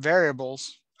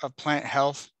variables of plant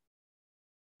health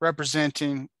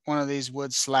representing one of these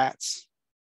wood slats,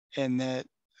 and that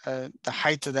the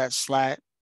height of that slat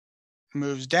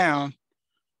moves down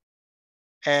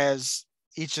as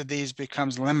each of these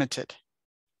becomes limited,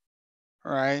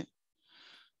 right?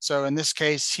 So in this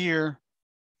case here,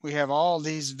 we have all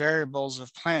these variables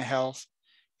of plant health,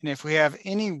 and if we have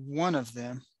any one of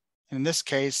them, in this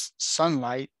case,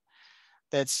 sunlight,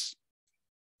 that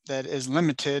is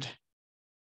limited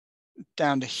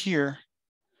down to here,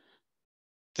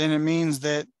 then it means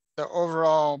that the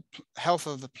overall health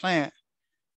of the plant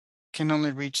can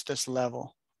only reach this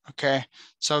level. Okay,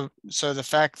 so the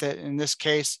fact that in this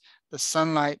case the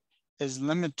sunlight is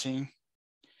limiting,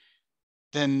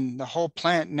 then the whole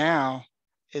plant now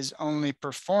is only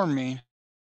performing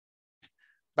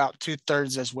about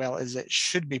 2/3 as well as it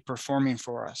should be performing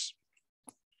for us.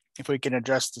 If we can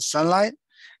address the sunlight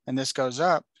and this goes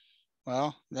up,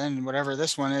 well, then whatever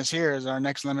this one is here is our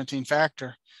next limiting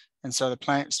factor. And so the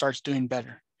plant starts doing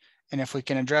better. And if we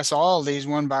can address all of these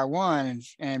one by one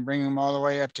and bring them all the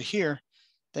way up to here,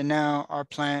 then now our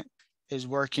plant is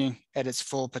working at its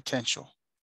full potential.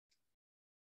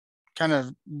 Kind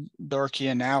of dorky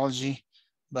analogy,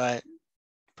 but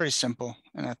pretty simple.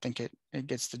 And I think it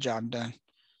gets the job done.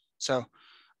 So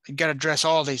you got to address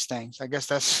all these things. I guess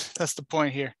that's the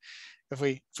point here. If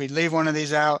we leave one of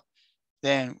these out,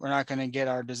 then we're not going to get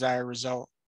our desired result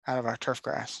out of our turf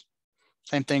grass.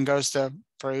 Same thing goes to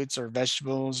fruits or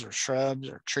vegetables or shrubs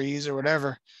or trees or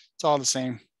whatever. It's all the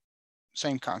same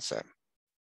concept.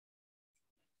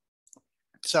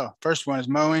 So first one is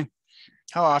mowing.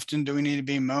 How often do we need to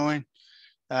be mowing?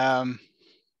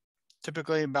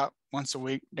 Typically about once a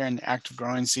week during the active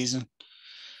growing season.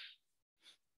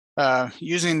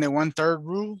 Using the 1/3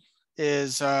 rule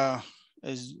is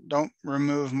don't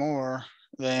remove more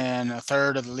than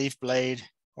 1/3 of the leaf blade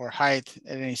or height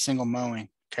at any single mowing.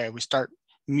 Okay, we start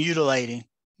mutilating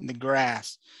the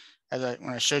grass. When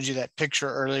I showed you that picture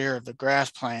earlier of the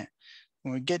grass plant,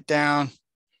 when we get down,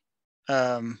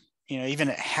 even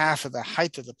at half of the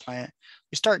height of the plant,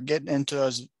 we start getting into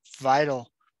those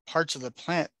vital parts of the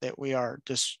plant that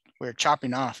we're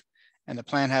chopping off, and the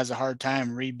plant has a hard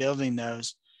time rebuilding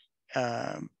those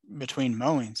between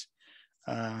mowings.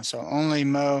 So only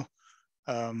mow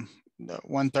the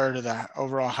 1/3 of the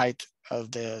overall height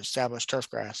of the established turf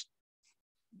grass.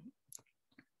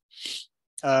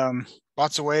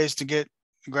 Lots of ways to get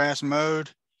grass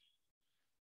mowed.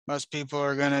 Most people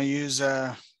are going to use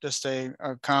just a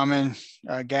common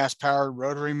gas-powered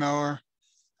rotary mower.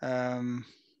 I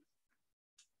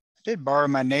did borrow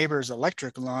my neighbor's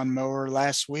electric lawn mower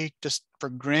last week just for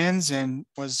grins, and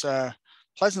was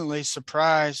pleasantly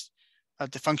surprised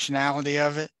at the functionality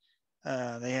of it.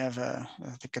 They have I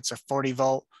think it's a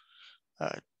 40-volt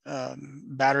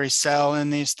battery cell in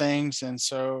these things, and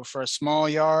so for a small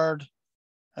yard,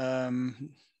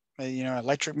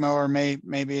 electric mower may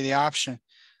be the option.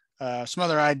 Some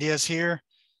other ideas here,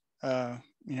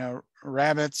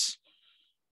 rabbits,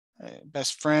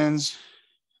 best friends,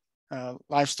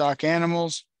 livestock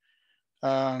animals,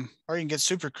 or you can get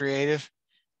super creative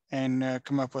and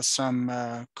come up with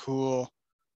some cool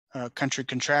country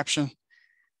contraption.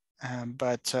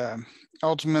 But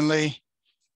ultimately,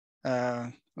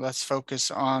 let's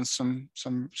focus on some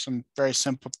very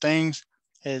simple things.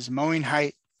 Is mowing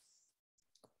height.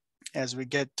 As we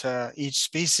get to each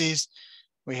species,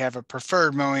 we have a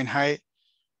preferred mowing height,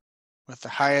 with the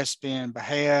highest being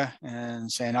Bahia and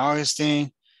St.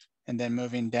 Augustine, and then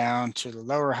moving down to the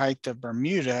lower height of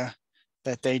Bermuda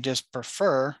that they just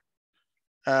prefer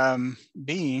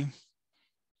being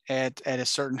at a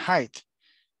certain height.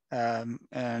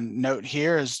 And note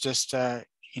here is just,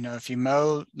 if you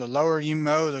mow, the lower you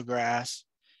mow the grass,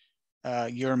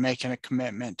 you're making a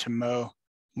commitment to mow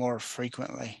more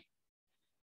frequently,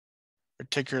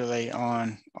 particularly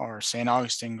on our St.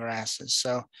 Augustine grasses.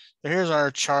 So here's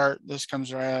our chart. This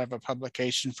comes right out of a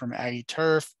publication from Aggie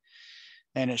Turf,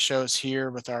 and it shows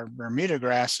here with our Bermuda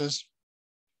grasses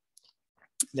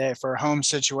that for home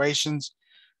situations,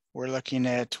 we're looking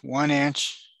at 1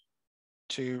 inch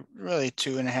to really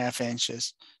 2.5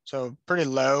 inches. So pretty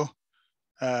low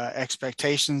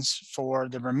expectations for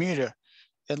the Bermuda.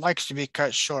 It likes to be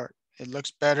cut short. It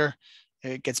looks better.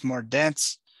 It gets more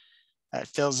dense. It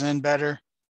fills in better.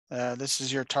 This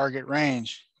is your target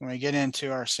range. When we get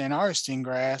into our St. Augustine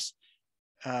grass,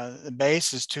 the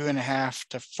base is 2.5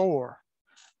 to 4.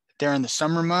 During the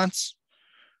summer months,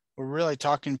 we're really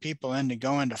talking people into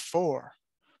going to 4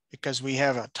 because we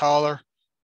have a taller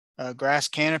grass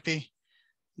canopy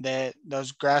that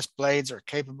those grass blades are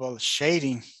capable of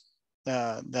shading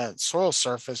the soil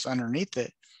surface underneath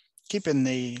it, keeping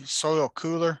the soil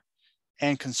cooler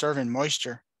and conserving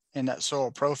moisture in that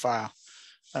soil profile.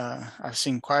 I've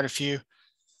seen quite a few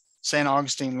St.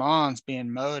 Augustine lawns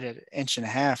being mowed at 1.5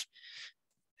 inches,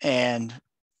 and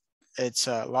it's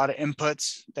a lot of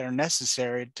inputs that are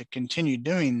necessary to continue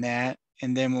doing that.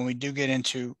 And then when we do get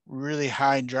into really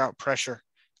high drought pressure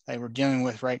like we're dealing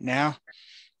with right now,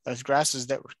 those grasses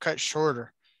that were cut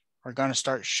shorter are going to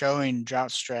start showing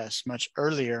drought stress much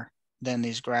earlier than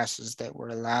these grasses that were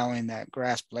allowing that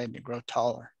grass blade to grow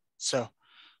taller. So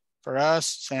for us,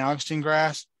 St. Augustine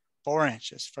grass, 4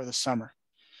 inches for the summer.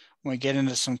 When we get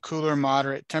into some cooler,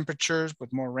 moderate temperatures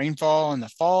with more rainfall in the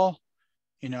fall,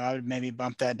 I would maybe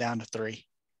bump that down to 3.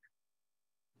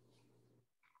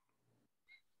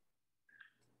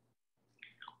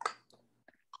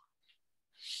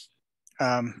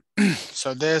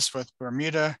 So this with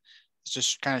Bermuda is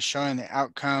just kind of showing the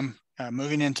outcome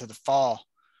moving into the fall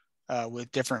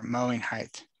with different mowing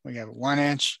height. We have 1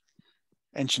 inch,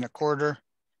 1.25 inch,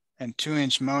 and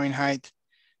 2-inch mowing height.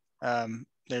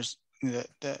 There's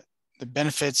the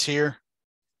benefits here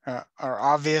are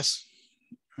obvious.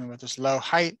 And with this low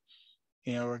height,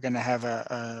 you know, we're going to have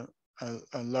a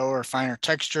lower, finer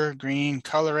texture, green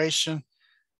coloration.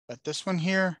 But this one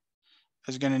here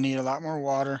is going to need a lot more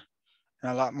water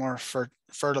and a lot more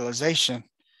fertilization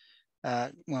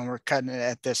when we're cutting it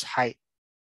at this height.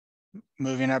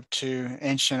 Moving up to 1.25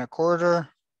 inch,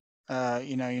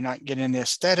 you know, you're not getting the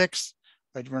aesthetics,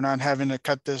 but we're not having to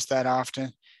cut this that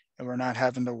often, and we're not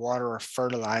having to water or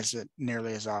fertilize it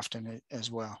nearly as often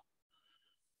as well.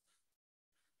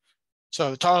 So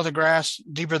the taller the grass,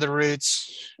 deeper the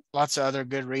roots, lots of other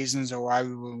good reasons of why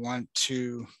we would want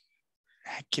to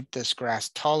keep this grass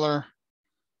taller,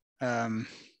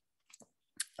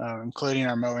 including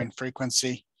our mowing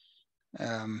frequency.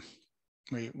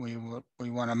 We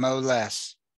want to mow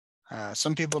less.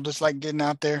 Some people just like getting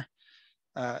out there.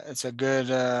 It's a good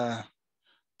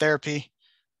therapy,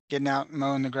 getting out and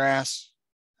mowing the grass.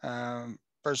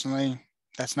 Personally,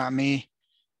 that's not me.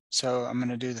 So I'm going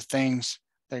to do the things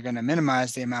that are going to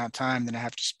minimize the amount of time that I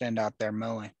have to spend out there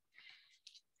mowing.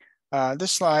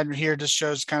 This slide here just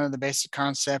shows kind of the basic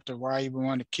concept of why you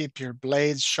want to keep your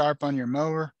blades sharp on your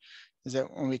mower. Is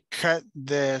that when we cut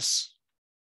this,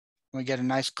 we get a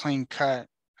nice clean cut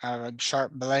out of a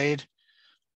sharp blade.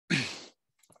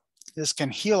 This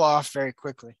can heal off very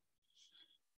quickly.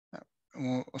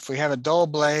 If we have a dull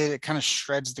blade, it kind of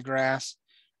shreds the grass.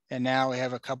 And now we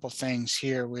have a couple things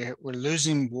here. We're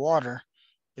losing water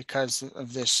because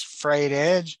of this frayed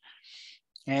edge.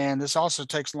 And this also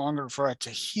takes longer for it to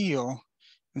heal.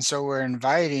 And so we're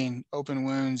inviting open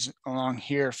wounds along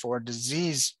here for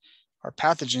disease or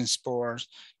pathogen spores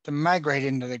to migrate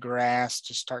into the grass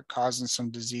to start causing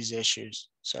some disease issues.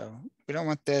 So we don't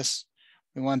want this,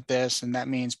 we want this. And that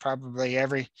means probably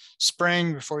every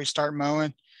spring before you start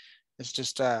mowing, it's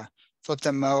just flip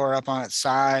the mower up on its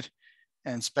side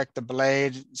and inspect the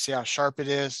blade, see how sharp it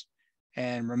is,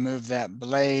 and remove that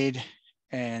blade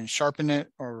and sharpen it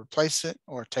or replace it,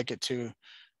 or take it to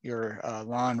your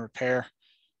lawn repair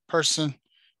person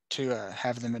to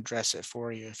have them address it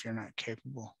for you if you're not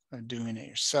capable of doing it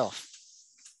yourself.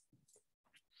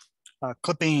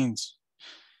 Clippings.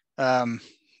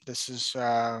 This is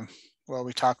what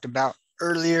we talked about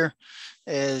earlier,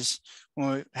 is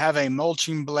when we have a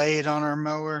mulching blade on our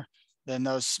mower, then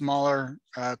those smaller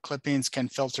clippings can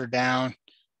filter down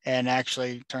and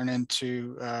actually turn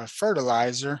into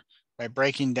fertilizer by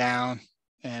breaking down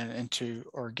and into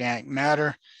organic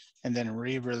matter and then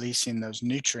re-releasing those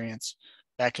nutrients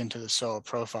back into the soil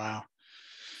profile.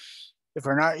 If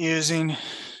we're not using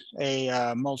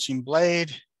a mulching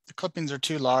blade, the clippings are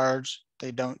too large,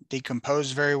 they don't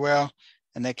decompose very well,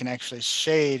 and they can actually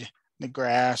shade the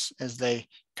grass as they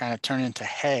kind of turn into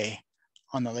hay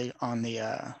on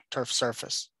the turf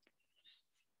surface.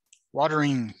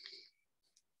 Watering.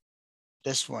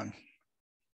 This one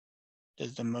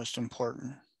is the most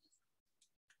important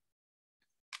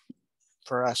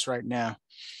for us right now.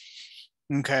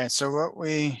 Okay, so what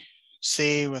we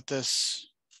see with this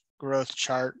growth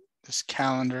chart, this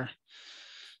calendar,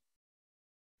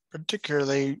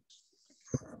 particularly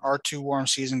our 2 warm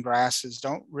season grasses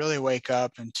don't really wake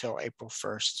up until April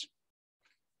 1st.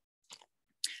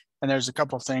 And there's a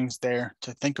couple things there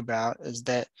to think about, is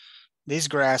that these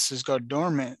grasses go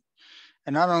dormant,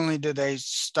 and not only do they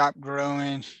stop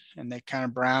growing and they kind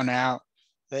of brown out,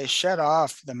 they shut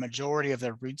off the majority of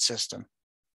their root system.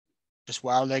 Just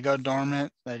while they go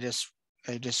dormant, they just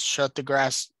shut the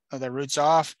grass, their roots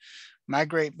off,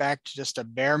 migrate back to just a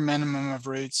bare minimum of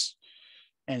roots,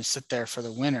 and sit there for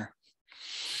the winter.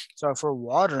 So if we're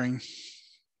watering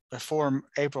before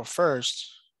April 1st,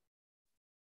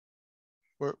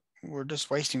 we're just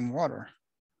wasting water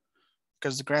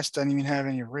because the grass doesn't even have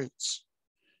any roots.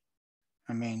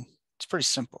 I mean, it's pretty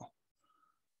simple.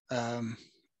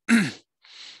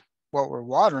 What we're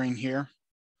watering here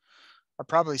are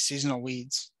probably seasonal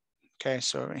weeds. Okay,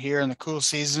 so here in the cool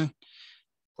season,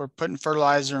 we're putting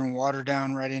fertilizer and water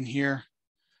down right in here.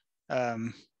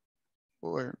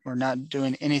 We're not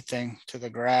doing anything to the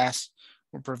grass.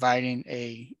 We're providing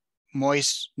a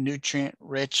moist,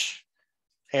 nutrient-rich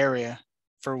area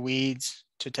for weeds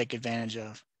to take advantage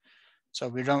of. So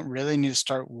we don't really need to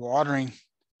start watering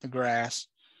the grass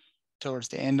towards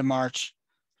the end of March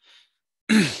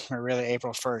or really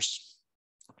April 1st.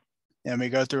 And we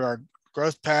go through our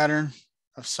growth pattern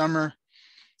of summer.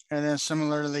 And then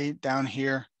similarly down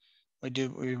here,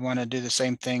 we want to do the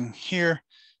same thing here.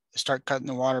 start cutting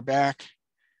the water back,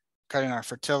 cutting our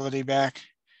fertility back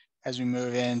as we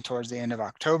move in towards the end of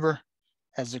October,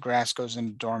 as the grass goes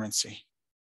into dormancy.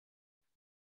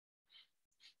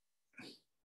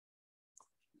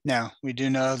 Now, we do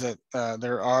know that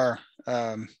there are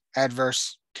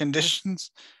adverse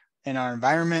conditions in our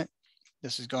environment.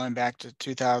 This is going back to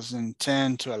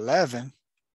 2010 to 11,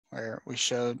 where we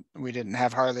showed we didn't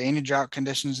have hardly any drought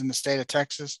conditions in the state of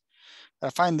Texas. I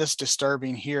find this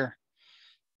disturbing here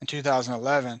in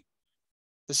 2011.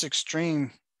 This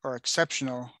extreme or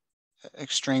exceptional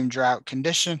extreme drought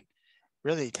condition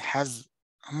really has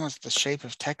almost the shape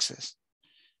of Texas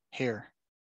here.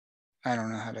 I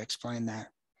don't know how to explain that,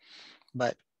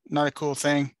 but not a cool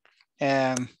thing.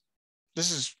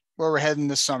 This is where we're heading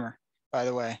this summer, by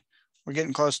the way. We're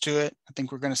getting close to it. I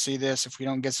think we're going to see this if we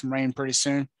don't get some rain pretty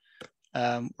soon.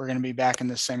 We're going to be back in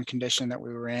the same condition that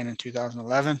we were in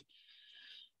 2011.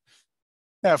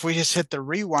 Now, if we just hit the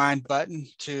rewind button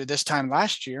to this time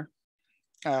last year,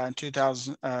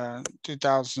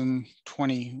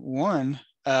 2021,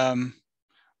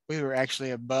 we were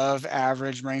actually above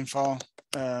average rainfall,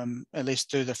 at least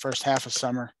through the first half of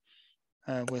summer.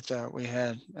 We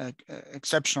had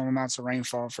exceptional amounts of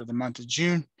rainfall for the month of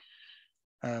June,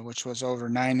 which was over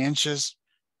 9 inches.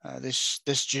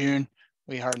 This June,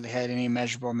 we hardly had any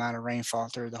measurable amount of rainfall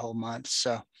through the whole month.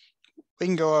 So we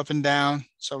can go up and down.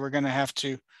 So we're going to have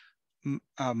to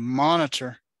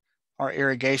monitor our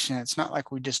irrigation. It's not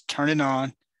like we just turn it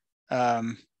on.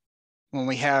 When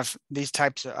we have these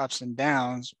types of ups and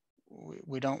downs,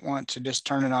 we don't want to just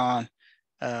turn it on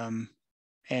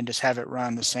and just have it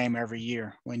run the same every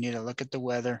year. We need to look at the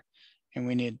weather, and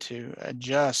we need to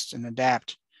adjust and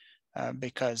adapt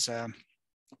because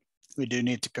we do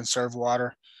need to conserve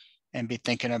water and be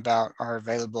thinking about our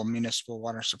available municipal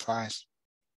water supplies.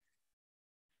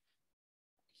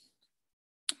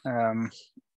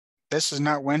 This is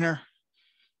not winter.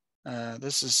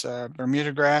 This is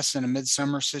Bermuda grass in a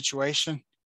midsummer situation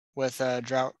with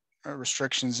drought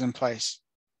restrictions in place.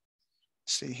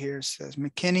 See here, it says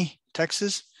McKinney,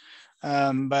 Texas.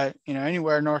 But you know,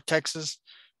 anywhere in North Texas,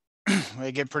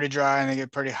 they get pretty dry and they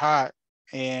get pretty hot,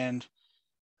 and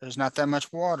there's not that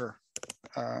much water.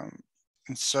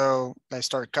 And so they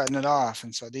start cutting it off.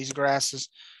 And so these grasses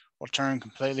will turn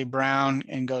completely brown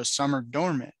and go summer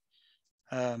dormant.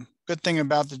 Good thing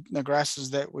about the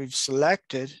grasses that we've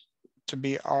selected to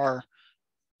be our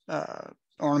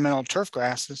ornamental turf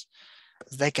grasses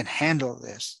is they can handle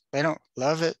this. They don't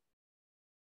love it.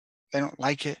 They don't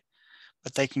like it,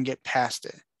 but they can get past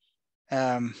it.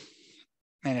 And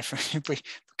if we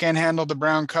can't handle the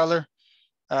brown color,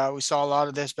 we saw a lot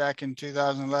of this back in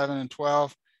 2011 and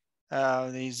 12.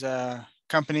 These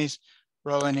companies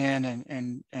rolling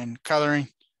in and coloring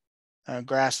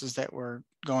grasses that were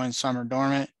going summer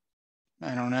dormant.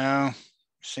 I don't know. I've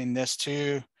seen this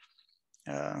too.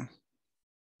 A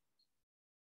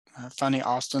funny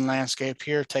Austin landscape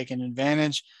here, taking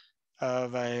advantage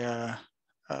of a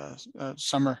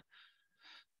summer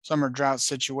drought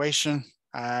situation.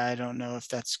 I don't know if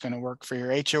that's going to work for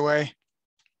your HOA,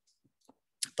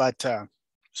 but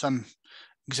some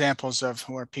examples of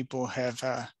where people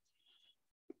have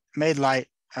made light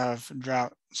of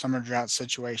summer drought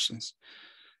situations.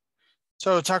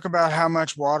 So talk about how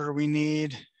much water we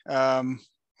need.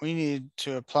 We need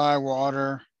to apply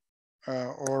water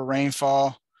or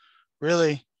rainfall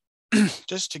really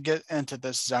just to get into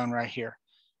this zone right here,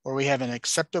 where we have an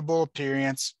acceptable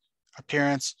appearance,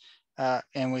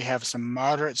 and we have some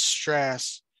moderate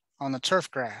stress on the turf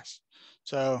grass.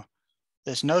 So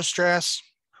there's no stress,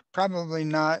 probably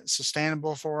not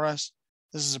sustainable for us.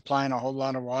 This is applying a whole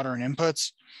lot of water and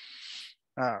inputs.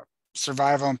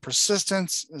 Survival and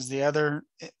persistence is the other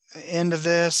end of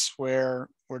this, where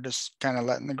we're just kind of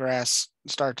letting the grass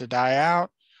start to die out,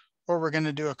 or we're going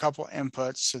to do a couple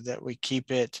inputs so that we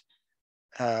keep it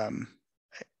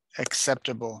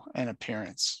acceptable in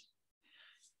appearance.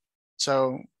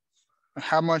 So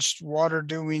how much water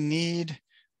do we need?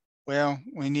 Well,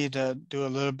 we need to do a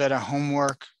little bit of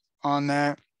homework on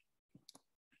that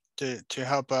to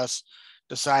help us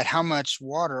decide how much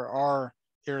water our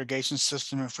irrigation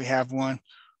system, if we have one,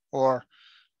 or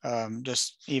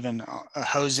just even a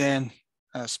hose in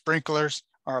sprinklers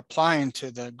are applying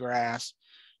to the grass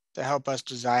to help us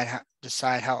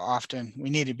decide how often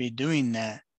we need to be doing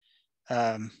that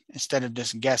instead of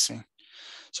just guessing.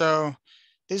 So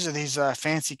these are these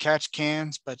fancy catch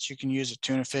cans, but you can use a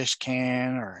tuna fish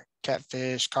can or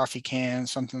catfish, coffee can,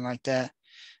 something like that.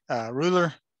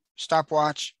 Ruler,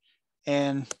 stopwatch,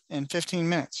 and in 15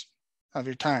 minutes of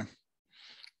your time.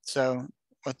 So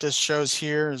what this shows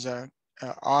here is a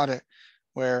audit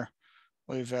where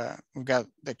we've got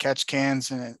the catch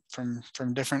cans in it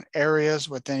from different areas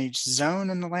within each zone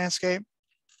in the landscape.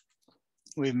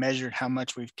 We've measured how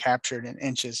much we've captured in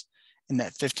inches in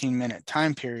that 15-minute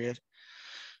time period.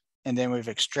 And then we've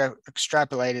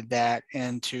extrapolated that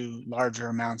into larger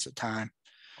amounts of time.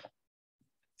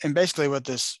 And basically what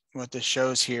this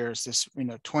shows here is this,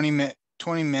 20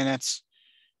 minutes.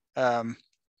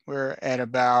 We're at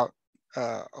about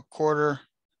a quarter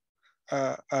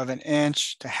of an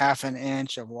inch to half an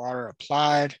inch of water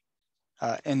applied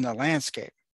in the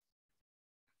landscape.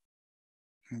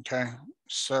 Okay,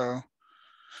 so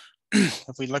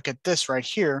if we look at this right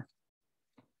here,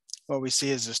 what we see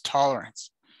is this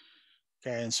tolerance.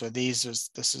 Okay, and so this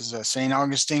is a St.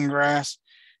 Augustine grass,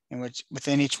 in which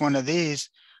within each one of these,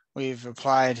 we've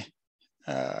applied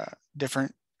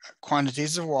different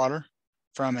quantities of water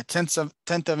from a tenth of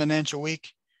an inch a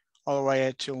week all the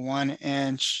way to 1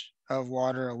 inch of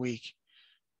water a week.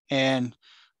 And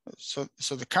so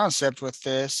the concept with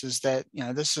this is that,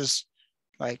 this is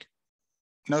like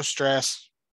no stress,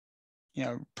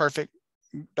 perfect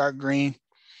dark green,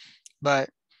 but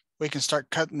we can start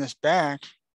cutting this back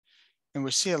and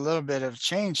we see a little bit of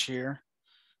change here,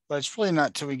 but it's really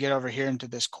not till we get over here into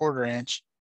this quarter inch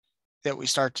that we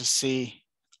start to see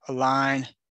a line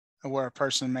where a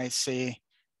person may see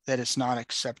that it's not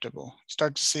acceptable.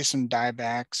 Start to see some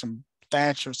dieback, some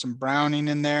thatch or some browning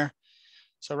in there.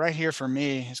 So right here for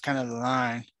me is kind of the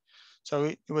line. So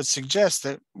it would suggest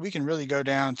that we can really go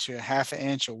down to a half an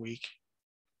inch a week.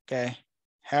 Okay,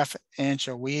 half an inch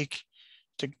a week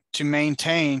to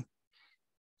maintain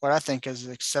what I think is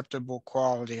acceptable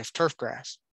quality of turf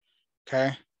grass.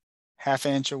 Okay, half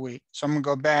an inch a week. So I'm gonna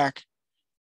go back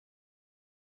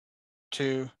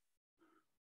to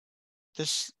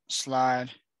this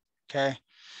slide, okay,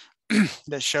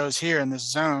 that shows here in this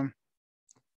zone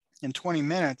in 20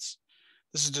 minutes,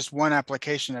 this is just one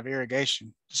application of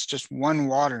irrigation. It's just one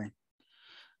watering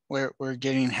where we're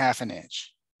getting half an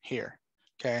inch here,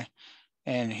 okay?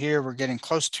 And here we're getting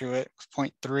close to it,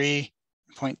 0.3,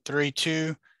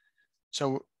 0.32.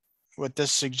 So what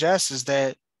this suggests is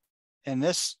that in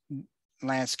this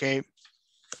landscape,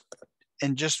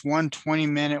 in just one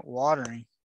 20-minute watering,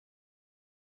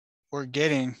 we're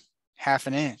getting half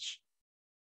an inch.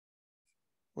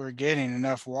 We're getting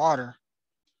enough water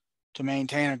to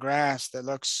maintain a grass that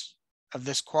looks of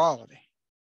this quality,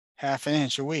 half an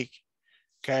inch a week.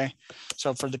 Okay,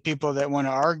 so for the people that want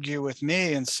to argue with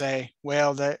me and say,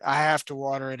 well, that I have to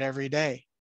water it every day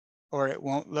or it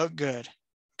won't look good,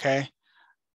 okay,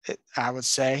 I would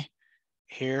say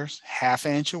here's half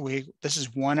an inch a week. This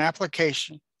is one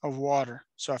application of water.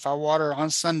 So if I water on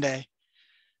Sunday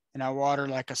and I water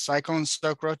like a cyclone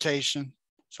soak rotation,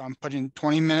 so I'm putting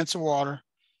 20 minutes of water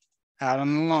out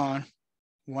on the lawn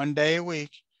 1 day a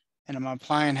week, and I'm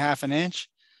applying half an inch,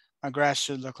 my grass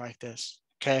should look like this,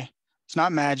 okay? It's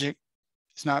not magic.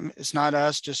 It's not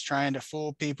us just trying to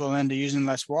fool people into using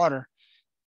less water.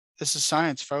 This is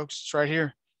science, folks. It's right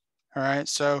here. All right.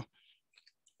 So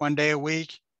 1 day a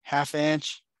week, half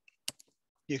inch,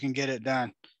 you can get it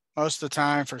done. Most of the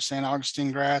time for St.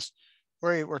 Augustine grass,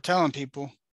 we're telling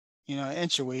people, an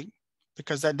inch a week,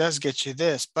 because that does get you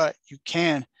this, but you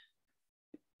can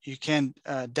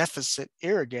deficit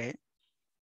irrigate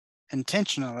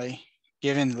intentionally,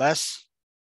 giving less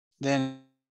than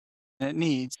it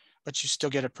needs, but you still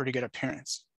get a pretty good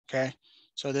appearance. Okay,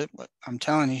 so that what I'm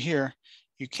telling you here,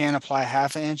 you can apply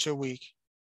half an inch a week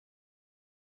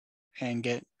and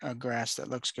get a grass that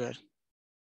looks good.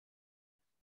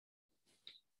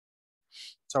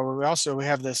 So we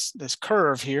have this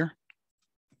curve here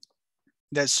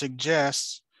that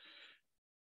suggests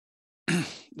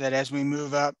that as we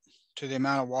move up to the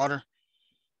amount of water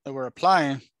that we're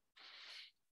applying,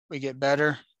 we get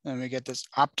better and we get this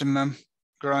optimum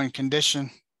growing condition.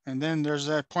 And then there's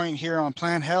that point here on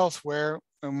plant health where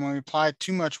when we apply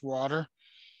too much water,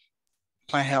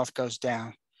 plant health goes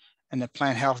down. And the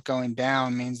plant health going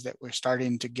down means that we're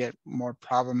starting to get more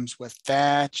problems with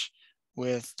thatch,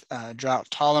 with drought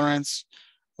tolerance,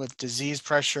 with disease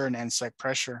pressure and insect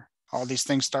pressure. All these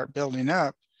things start building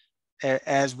up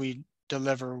as we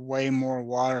deliver way more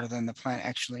water than the plant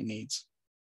actually needs.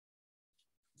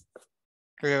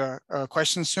 Do you have a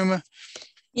question, Suma?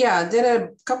 Yeah, there are a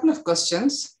couple of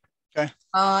questions. Okay.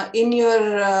 In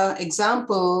your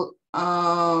example,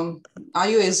 are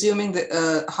you assuming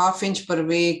the half inch per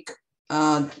week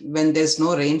when there's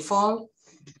no rainfall?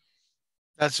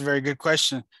 That's a very good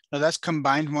question. No, that's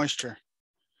combined moisture.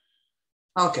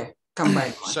 Okay,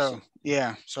 combined moisture. So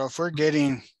yeah, so if we're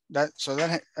getting that, so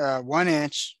that 1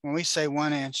 inch, when we say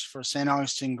 1 inch for St.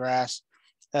 Augustine grass,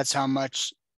 that's how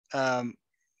much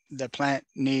the plant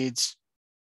needs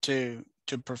to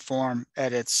perform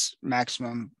at its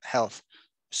maximum health.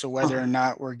 So whether or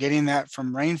not we're getting that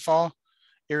from rainfall,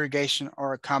 irrigation,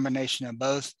 or a combination of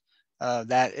both,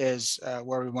 that is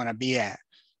where we want to be at.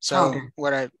 So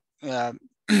what I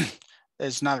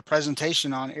it's not a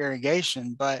presentation on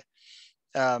irrigation, but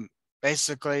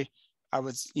basically I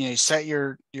would set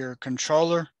your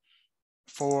controller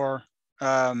for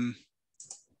a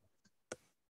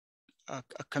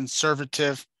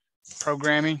conservative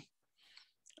programming,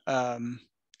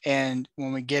 and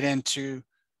when we get into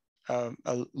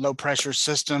a low pressure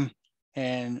system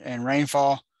and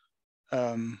rainfall,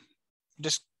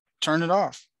 just turn it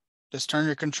off. Just turn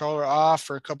your controller off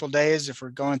for a couple of days if we're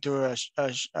going through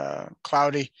a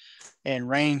cloudy and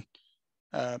rain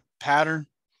pattern.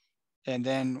 And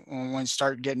then when we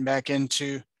start getting back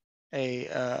into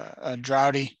a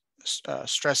droughty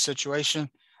stress situation,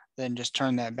 then just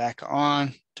turn that back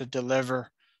on to deliver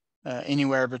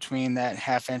anywhere between that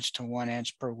 1/2 inch to 1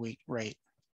 inch per week rate.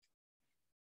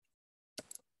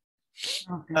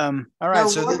 Okay. All right. Now,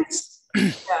 So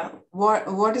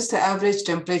what is the average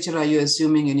temperature are you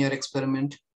assuming in your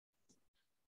experiment?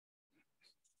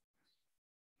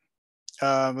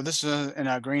 Well, this is in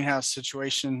a greenhouse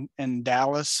situation in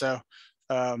Dallas, so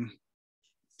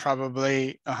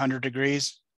probably 100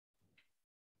 degrees.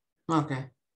 Okay,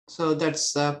 so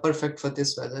that's perfect for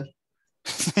this weather.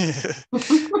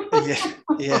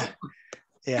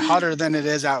 yeah, hotter than it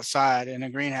is outside. In a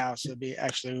greenhouse, it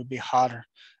would be hotter.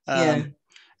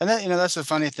 And that, that's a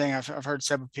funny thing. I've heard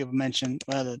several people mention,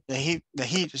 well, the heat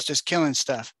is just killing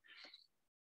stuff.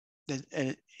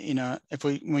 If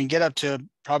when we get up to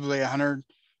probably 100,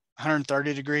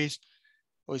 130 degrees,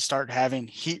 we start having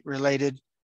heat related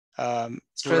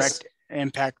direct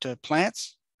impact to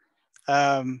plants.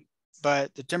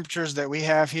 But the temperatures that we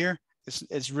have here,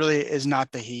 it's really is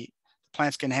not the heat.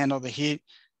 Plants can handle the heat.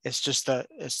 It's just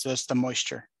the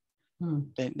moisture.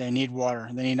 They need water.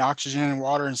 They need oxygen and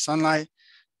water and sunlight.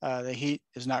 The heat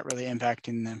is not really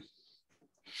impacting them.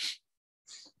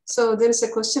 So there is a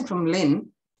question from Lynn.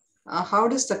 How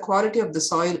does the quality of the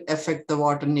soil affect the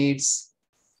water needs?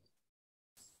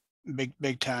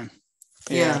 Big time.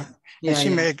 Yeah.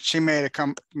 She may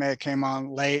have came on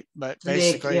late, but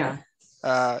basically,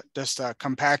 just a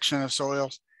compaction of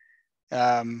soils.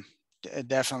 It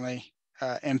definitely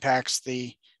impacts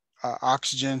the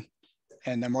oxygen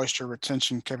and the moisture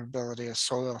retention capability of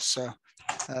soil. So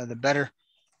the better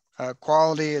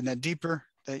quality and the deeper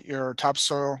that your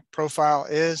topsoil profile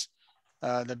is,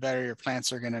 the better your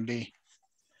plants are going to be.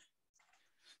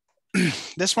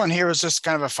 This one here was just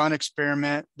kind of a fun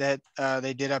experiment that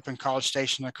they did up in College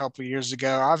Station a couple of years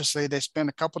ago. Obviously, they spent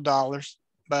a couple dollars,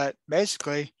 but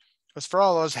basically it was for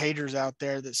all those haters out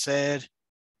there that said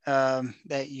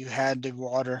that you had to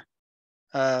water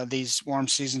these warm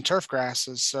season turf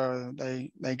grasses. So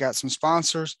they got some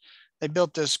sponsors. They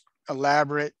built this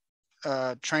elaborate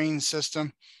train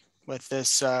system with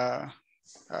this kind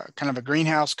of a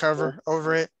greenhouse cover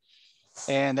over it.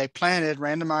 And they planted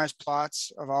randomized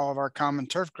plots of all of our common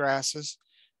turf grasses,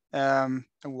 and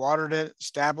watered it,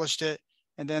 established it,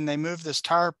 and then they moved this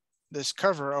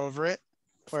cover over it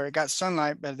where it got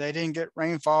sunlight, but they didn't get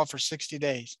rainfall for 60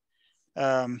 days.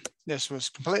 This was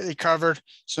completely covered,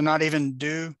 so not even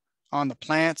dew on the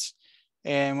plants.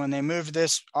 And when they moved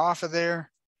this off of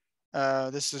there,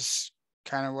 this is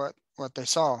kind of what they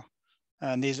saw.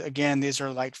 And these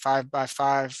are like 5 by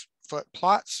 5 foot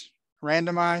plots,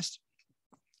 randomized.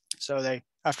 So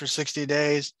after 60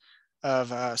 days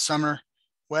of summer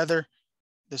weather,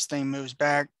 this thing moves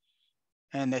back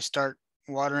and they start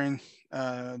watering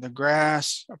the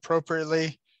grass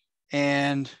appropriately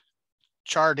and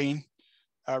charting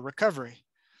recovery.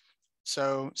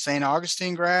 So St.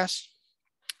 Augustine grass.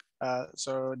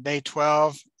 So day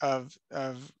 12 of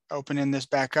opening this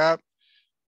back up,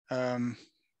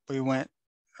 we went,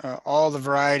 all the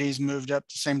varieties moved up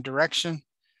the same direction.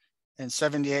 And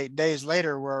 78 days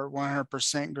later, we're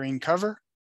 100% green cover.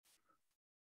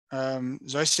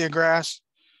 Zoysia grass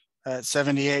at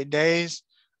 78 days,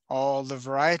 all the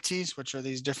varieties, which are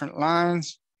these different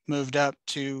lines, moved up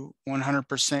to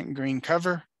 100% green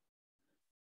cover.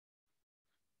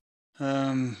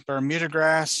 Bermuda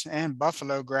grass and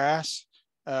buffalo grass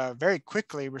very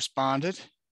quickly responded.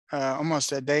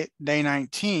 Almost at day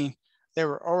 19, they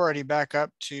were already back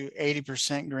up to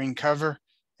 80% green cover,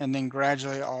 and then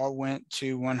gradually all went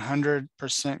to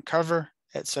 100% cover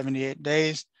at 78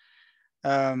 days.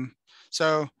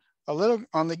 So a little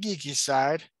on the geeky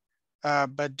side,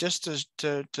 but just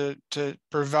to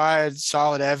provide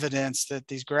solid evidence that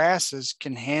these grasses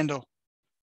can handle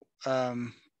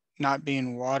not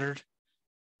being watered.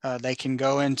 They can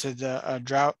go into the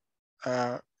drought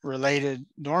related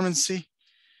dormancy.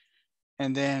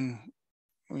 And then,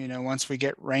 once we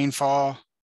get rainfall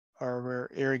or we're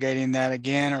irrigating that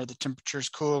again, or the temperatures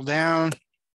cool down,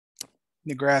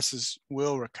 the grasses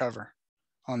will recover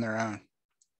on their own.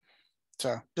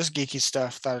 So just geeky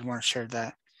stuff. Thought I'd want to share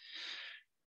that.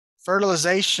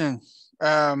 Fertilization.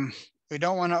 We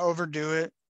don't want to overdo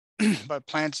it, but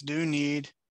plants do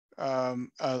need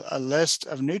a list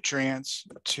of nutrients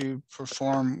to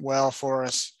perform well for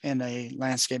us in a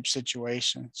landscape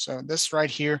situation. So this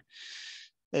right here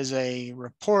is a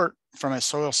report from a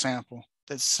soil sample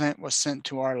that was sent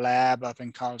to our lab up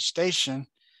in College Station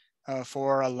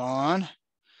for a lawn.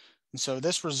 And so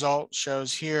this result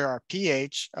shows here our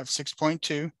pH of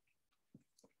 6.2.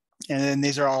 And then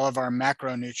these are all of our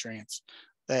macronutrients.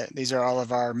 These are all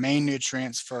of our main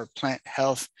nutrients for plant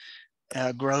health,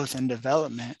 growth, and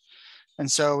development. And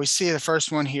so we see the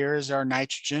first one here is our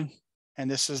nitrogen,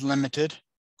 and this is limited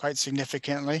quite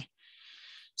significantly.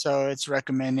 So it's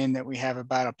recommending that we have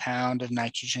about a pound of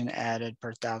nitrogen added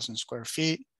per 1,000 square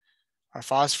feet. Our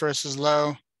phosphorus is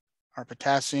low, our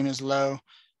potassium is low,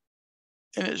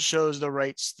 and it shows the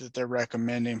rates that they're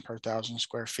recommending per 1,000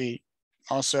 square feet.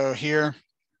 Also here,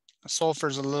 sulfur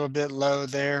is a little bit low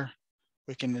there.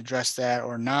 We can address that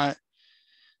or not.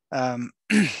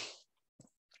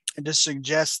 It just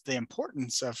suggests the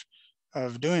importance of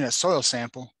doing a soil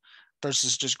sample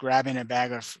versus just grabbing a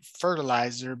bag of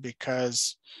fertilizer,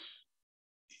 because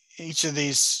each of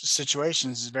these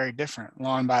situations is very different,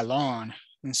 lawn by lawn.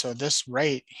 And so this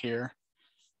rate here,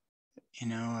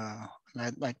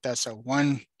 like that's a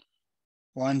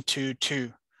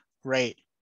 1-1-2-2 rate.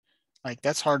 Like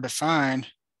that's hard to find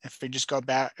if we just go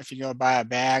back. If you go buy a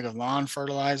bag of lawn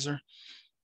fertilizer,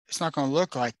 it's not going to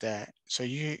look like that. So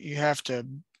you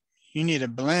need a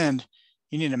blend.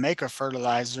 You need to make a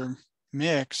fertilizer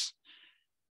mix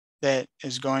that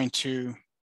is going to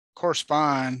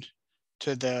correspond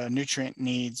to the nutrient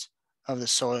needs of the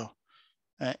soil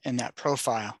in that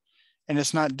profile. And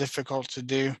it's not difficult to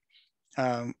do.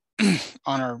 On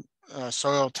our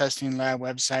soil testing lab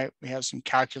website, we have some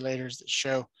calculators that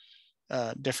show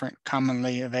different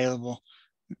commonly available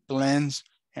blends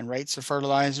and rates of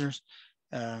fertilizers.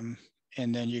 And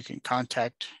then you can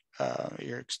contact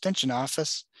your extension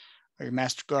office or your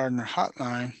Master Gardener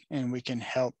hotline, and we can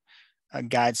help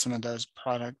guide some of those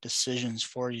product decisions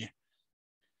for you.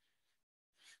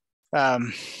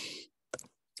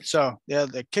 So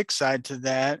the kick side to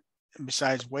that,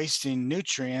 besides wasting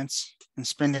nutrients and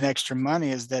spending extra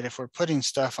money, is that if we're putting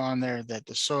stuff on there that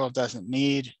the soil doesn't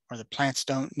need or the plants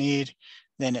don't need,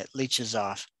 then it leaches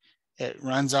off. It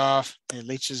runs off, it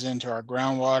leaches into our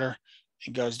groundwater,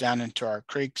 it goes down into our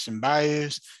creeks and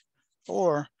bayous,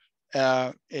 or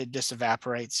it just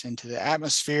evaporates into the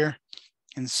atmosphere.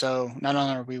 And so not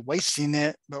only are we wasting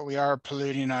it, but we are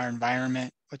polluting our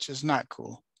environment, which is not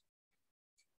cool.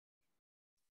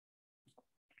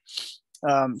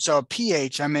 So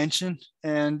pH I mentioned,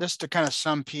 and just to kind of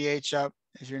sum pH up,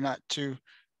 if you're not too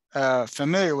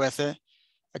familiar with it,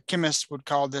 a chemist would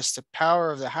call this the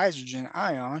power of the hydrogen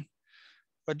ion,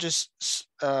 but just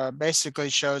basically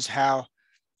shows how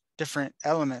different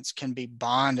elements can be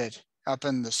bonded up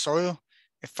in the soil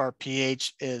if our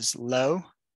pH is low,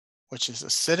 which is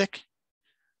acidic,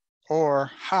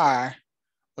 or high,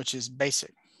 which is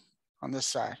basic on this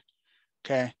side.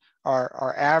 Okay,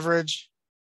 our average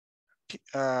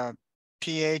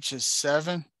pH is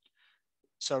 7.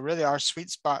 So really our sweet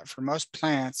spot for most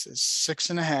plants is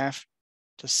 6.5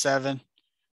 to 7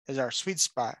 is our sweet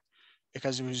spot,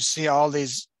 because we see all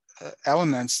these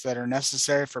elements that are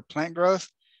necessary for plant growth,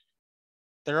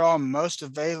 they're all most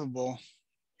available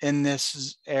in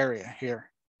this area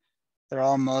here. They're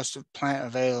all most plant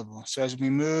available. So as we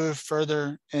move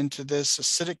further into this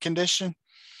acidic condition,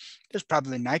 there's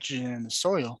probably nitrogen in the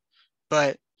soil,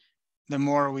 but the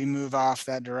more we move off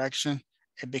that direction,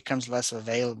 it becomes less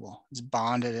available. It's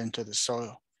bonded into the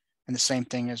soil. And the same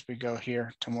thing as we go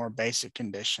here to more basic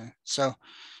condition. So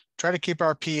try to keep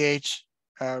our pH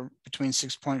between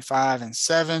 6.5 and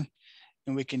 7.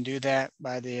 And we can do that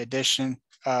by the addition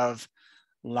of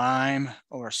lime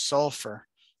or sulfur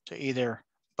to either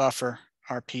buffer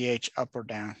our pH up or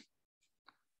down.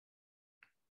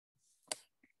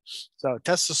 So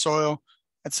test the soil.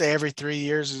 I'd say every 3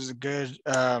 years is a good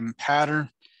pattern,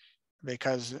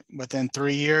 because within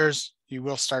 3 years, you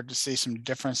will start to see some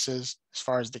differences as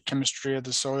far as the chemistry of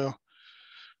the soil.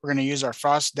 We're going to use our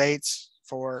frost dates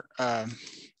for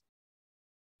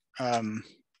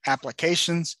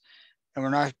applications, and we're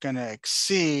not going to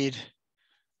exceed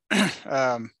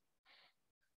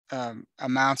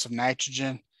amounts of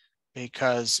nitrogen,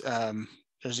 because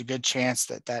there's a good chance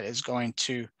that that is going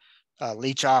to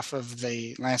leach off of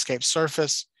the landscape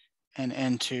surface and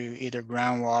into either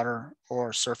groundwater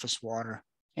or surface water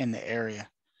in the area.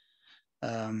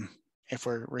 If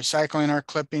we're recycling our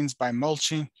clippings by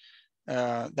mulching,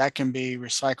 that can be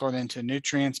recycled into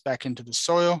nutrients back into the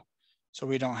soil, so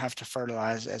we don't have to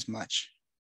fertilize as much.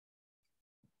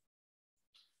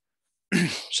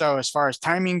 So as far as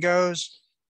timing goes,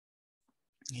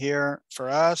 here for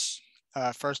us,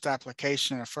 first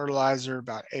application of fertilizer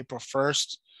about April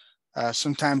 1st.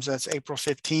 Sometimes that's April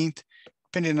 15th,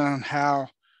 depending on how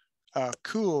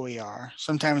cool we are.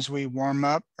 Sometimes we warm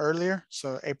up earlier,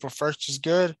 so April 1st is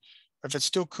good. If it's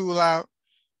still cool out,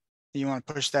 you want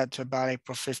to push that to about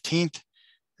April 15th.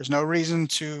 There's no reason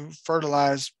to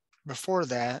fertilize before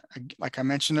that. Like I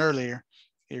mentioned earlier,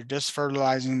 you're just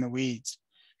fertilizing the weeds.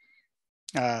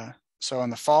 So in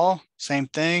the fall, same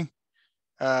thing.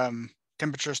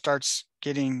 Temperature starts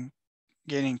getting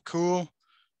cool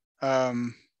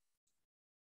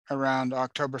around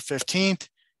October 15th.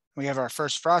 We have our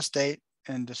first frost date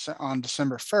on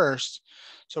December 1st.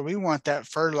 So we want that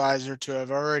fertilizer to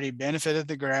have already benefited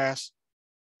the grass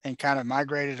and kind of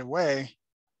migrated away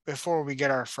before we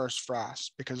get our first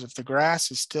frost. Because if the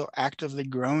grass is still actively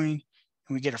growing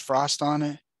and we get a frost on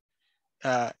it,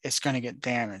 it's going to get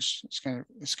damaged. It's going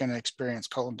to experience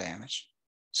cold damage.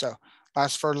 So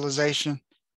last fertilization,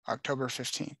 October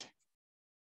 15th.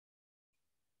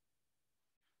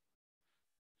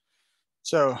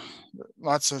 So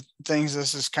lots of things.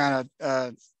 This is kind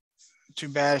of too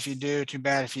bad if you do, too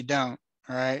bad if you don't.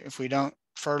 All right. If we don't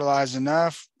fertilize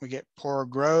enough, we get poor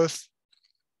growth.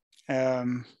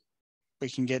 We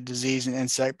can get disease and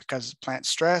insect because of plant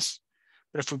stress.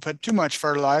 But if we put too much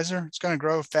fertilizer, it's going to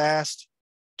grow fast,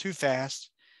 too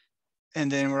fast.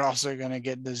 And then we're also going to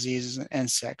get diseases and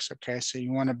insects. Okay. So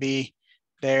you want to be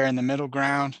there in the middle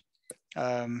ground,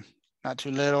 not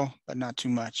too little, but not too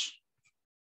much.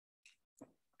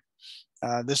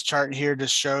 This chart here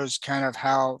just shows kind of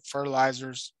how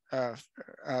fertilizers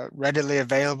readily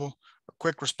available or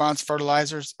quick response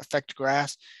fertilizers affect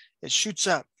grass. It shoots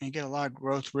up and you get a lot of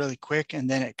growth really quick, and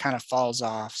then it kind of falls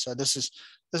off. So this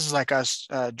is like us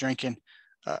drinking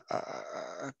a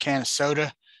can of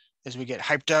soda as we get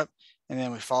hyped up and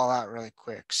then we fall out really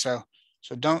quick. So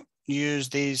don't use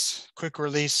these quick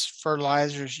release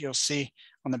fertilizers. You'll see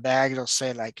on the bag, it'll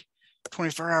say like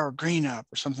 24-hour green up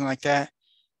or something like that.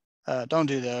 Don't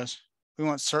do those. We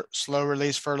want slow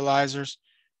release fertilizers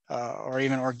or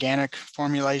even organic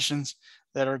formulations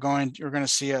that are you're going to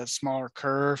see a smaller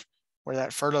curve where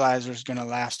that fertilizer is going to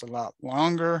last a lot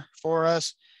longer for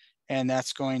us. And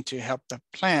that's going to help the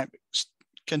plant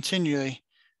continually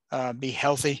be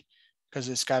healthy because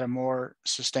it's got a more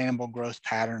sustainable growth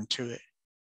pattern to it.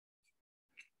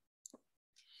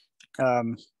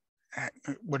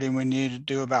 What do we need to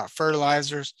do about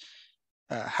fertilizers?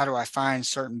 How do I find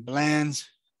certain blends?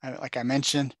 Like I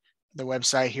mentioned, the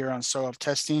website here on soil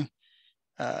testing,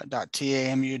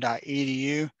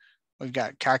 .tamu.edu. We've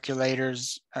got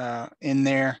calculators in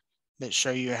there that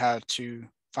show you how to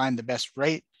find the best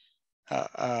rate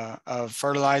of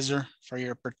fertilizer for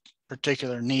your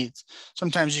particular needs.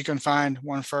 Sometimes you can find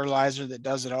one fertilizer that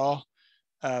does it all.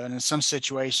 And in some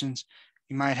situations,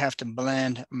 you might have to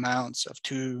blend amounts of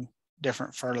 2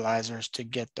 different fertilizers to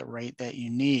get the rate that you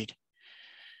need.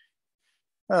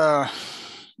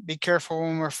 Be careful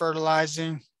when we're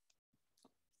fertilizing.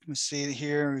 You see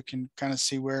here, we can kind of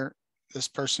see where this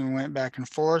person went back and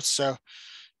forth. So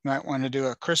you might want to do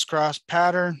a crisscross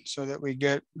pattern so that we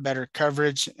get better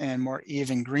coverage and more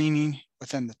even greening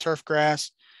within the turf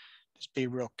grass. Just be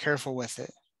real careful with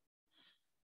it.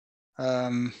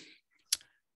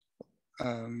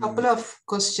 Couple of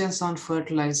questions on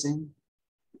fertilizing.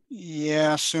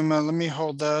 Yeah, Suma, let me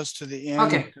hold those to the end.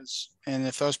 Okay. And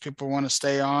if those people want to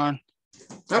stay on,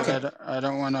 okay. I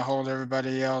don't want to hold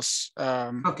everybody else.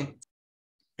 Okay.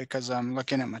 Because I'm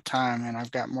looking at my time and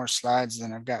I've got more slides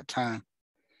than I've got time.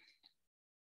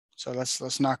 So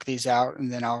let's knock these out, and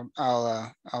then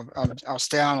I'll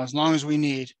stay on as long as we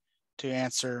need to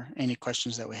answer any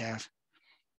questions that we have.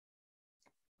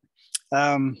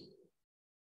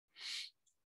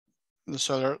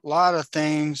 So there are a lot of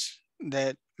things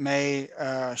that may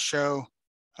show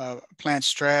plant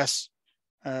stress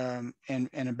in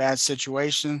a bad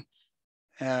situation.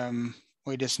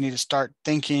 We just need to start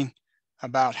thinking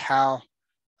about how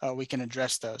we can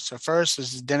address those. So first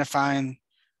is identifying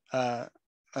the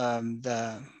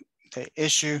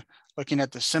issue, looking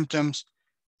at the symptoms,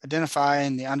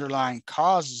 identifying the underlying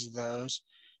causes of those,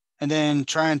 and then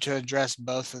trying to address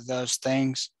both of those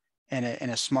things in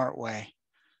a smart way.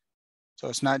 So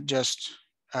it's not just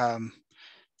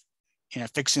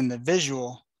fixing the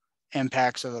visual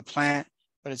impacts of the plant,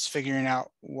 but it's figuring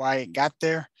out why it got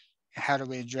there and how do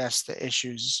we address the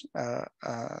issues,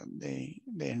 the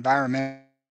environmental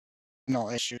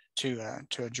issue to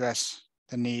address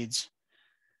the needs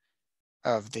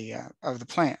of the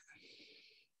plant.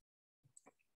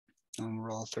 I'll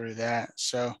roll through that.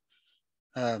 So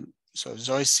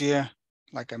zoysia,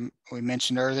 like we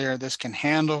mentioned earlier, this can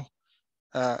handle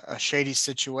a shady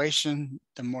situation.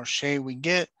 The more shade we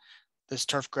get, this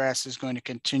turf grass is going to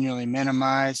continually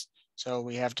minimize. So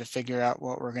we have to figure out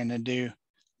what we're going to do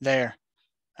there.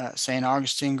 St.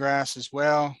 Augustine grass as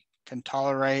well can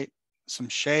tolerate some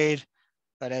shade,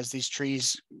 but as these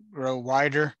trees grow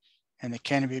wider and the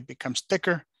canopy becomes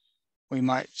thicker, we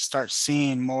might start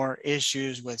seeing more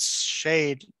issues with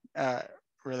shade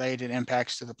related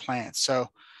impacts to the plant. So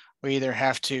we either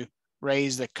have to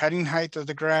raise the cutting height of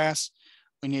the grass,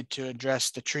 we need to address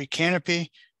the tree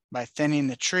canopy by thinning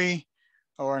the tree,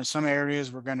 or in some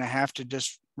areas we're going to have to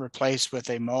just replace with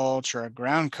a mulch or a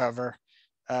ground cover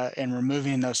and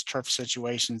removing those turf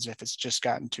situations if it's just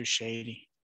gotten too shady.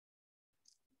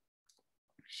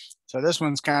 So this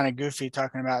one's kind of goofy,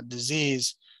 talking about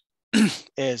disease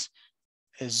is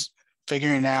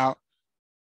figuring out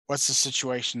what's the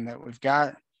situation that we've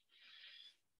got.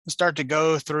 We'll start to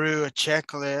go through a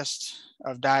checklist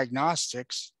of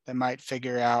diagnostics that might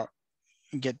figure out,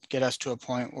 get us to a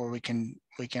point where we can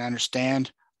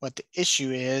understand what the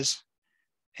issue is,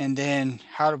 and then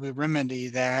how do we remedy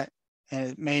that. And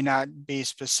it may not be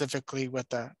specifically with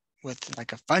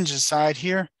like a fungicide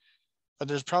here, but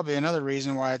there's probably another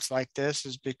reason why it's like this,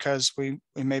 is because we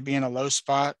may be in a low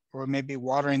spot, or we may be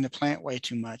watering the plant way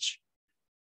too much.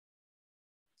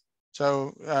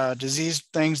 So disease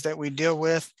things that we deal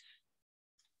with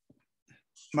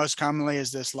most commonly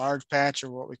is this large patch,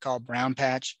 or what we call brown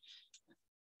patch.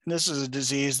 And this is a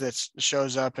disease that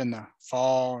shows up in the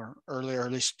fall or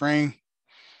early spring,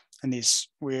 and these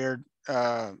weird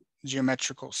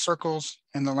geometrical circles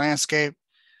in the landscape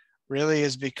really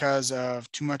is because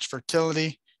of too much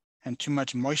fertility and too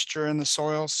much moisture in the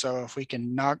soil. So if we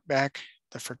can knock back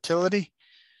the fertility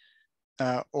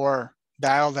or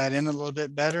dial that in a little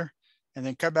bit better and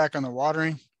then cut back on the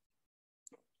watering,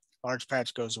 large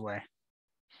patch goes away.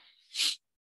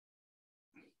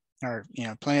 Or,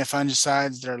 plenty of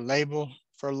fungicides that are labeled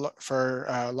for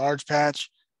large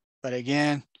patch. But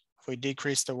again, if we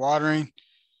decrease the watering,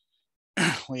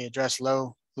 we address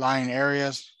low lying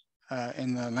areas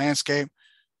in the landscape,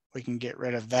 we can get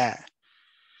rid of that.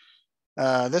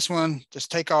 This one, just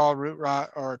take all root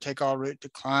rot or take all root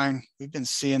decline. We've been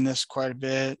seeing this quite a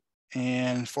bit,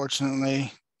 and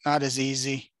unfortunately not as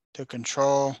easy to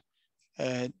control.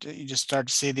 You just start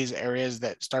to see these areas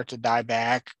that start to die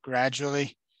back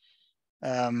gradually,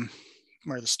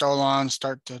 where the stolons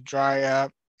start to dry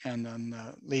up and then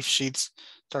the leaf sheaths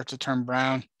start to turn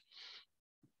brown.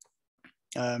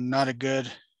 Not a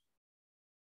good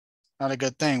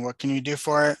thing. What can you do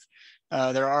for it?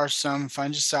 There are some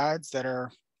fungicides that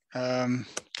are kind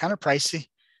of pricey,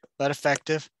 but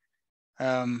effective.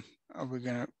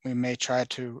 We may try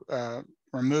to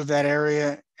remove that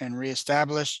area and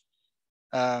reestablish,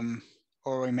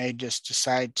 or we may just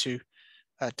decide to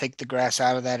take the grass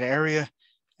out of that area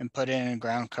and put in a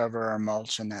ground cover or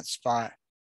mulch in that spot.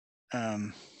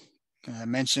 As I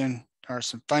mentioned, there are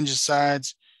some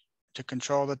fungicides to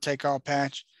control the take-all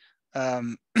patch.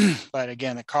 But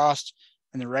again, the cost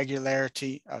and the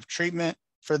regularity of treatment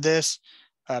for this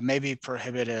may be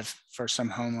prohibitive for some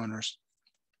homeowners.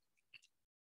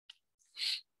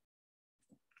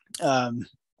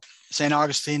 St.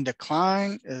 Augustine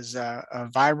decline is a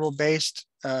viral-based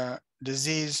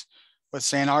disease with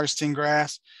St. Augustine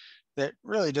grass that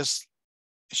really just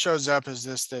shows up as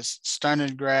this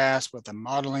stunted grass with a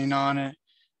mottling on it.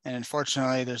 And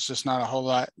unfortunately, there's just not a whole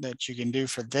lot that you can do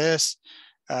for this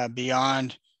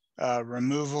beyond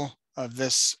removal of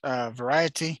this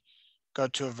variety. Go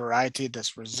to a variety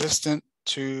that's resistant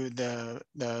to the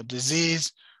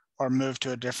disease, or move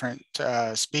to a different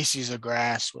species of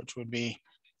grass, which would be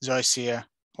zoysia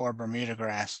or Bermuda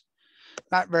grass.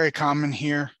 Not very common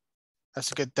here.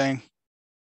 That's a good thing.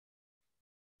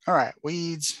 All right,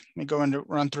 weeds. Let me go into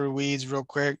run through weeds real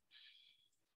quick.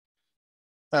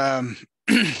 The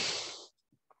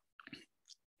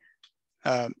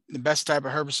best type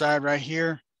of herbicide right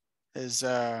here is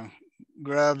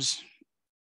grubs,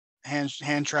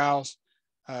 hand trowels.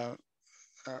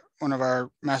 One of our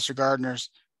master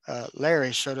gardeners,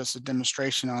 Larry, showed us a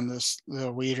demonstration on this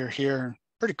little weeder here.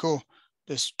 Pretty cool.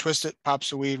 Just twist it,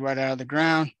 pops the weed right out of the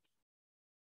ground.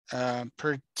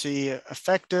 Pretty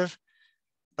effective,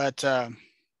 but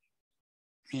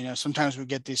sometimes we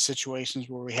get these situations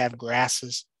where we have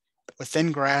grasses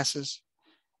within grasses,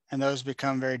 and those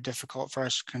become very difficult for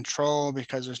us to control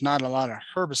because there's not a lot of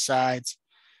herbicides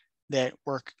that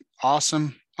work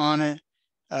awesome on it.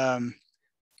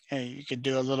 You could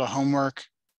do a little homework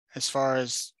as far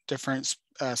as different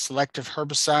selective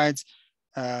herbicides.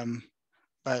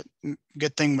 But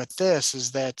good thing with this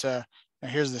is that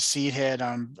here's the seed head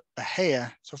on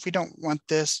Bahia. So if we don't want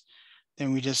this,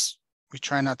 then we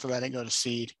try not to let it go to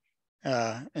seed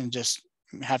and just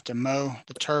have to mow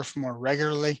the turf more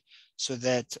regularly so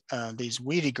that these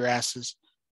weedy grasses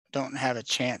don't have a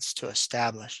chance to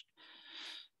establish.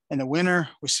 In the winter,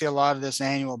 we see a lot of this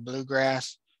annual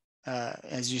bluegrass.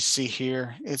 As you see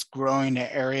here, it's growing in an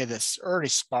area that's already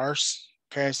sparse.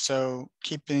 Okay, so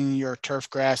keeping your turf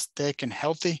grass thick and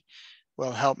healthy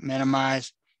will help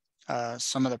minimize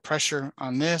some of the pressure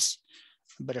on this.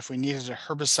 But if we needed a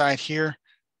herbicide here,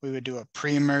 we would do a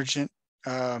pre-emergent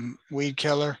weed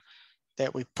killer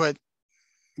that we put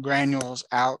granules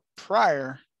out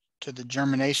prior to the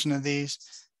germination of these,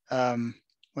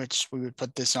 which we would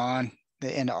put this on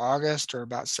the end of August or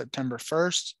about September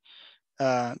 1st.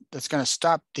 That's going to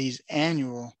stop these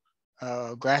annual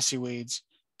grassy weeds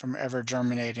from ever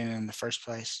germinating in the first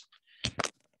place.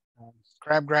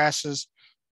 Crabgrasses,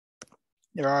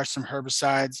 there are some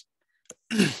herbicides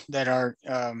that are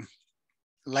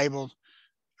labeled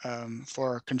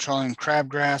for controlling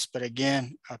crabgrass, but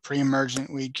again, a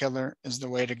pre-emergent weed killer is the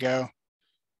way to go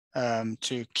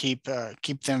to keep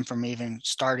them from even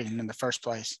starting in the first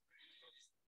place.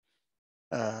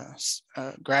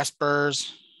 Grass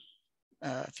burrs,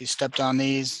 if you stepped on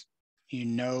these, you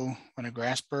know what a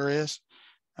grass burr is.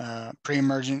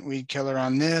 Pre-emergent weed killer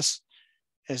on this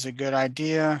is a good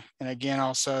idea. And again,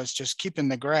 also it's just keeping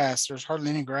the grass. There's hardly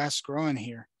any grass growing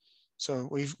here. So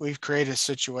we've created a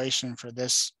situation for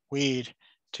this weed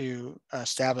to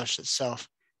establish itself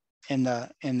in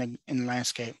the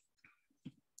landscape.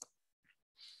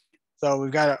 So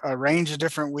we've got a range of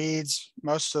different weeds.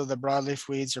 Most of the broadleaf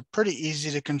weeds are pretty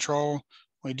easy to control.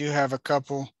 We do have a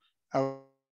couple. I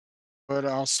would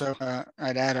also,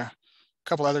 I'd add a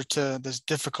couple other to this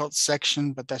difficult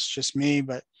section, but that's just me.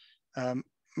 But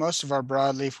most of our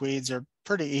broadleaf weeds are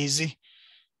pretty easy.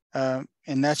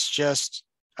 And that's just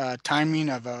timing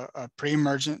of a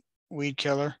pre-emergent weed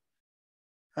killer.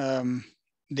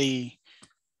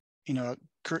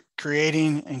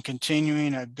 Creating and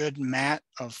continuing a good mat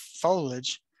of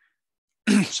foliage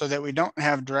so that we don't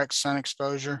have direct sun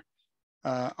exposure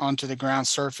onto the ground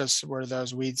surface where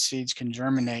those weed seeds can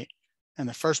germinate in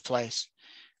the first place.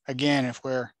 Again, if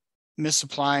we're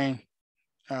misapplying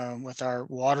with our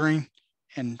watering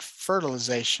and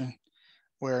fertilization,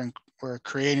 we're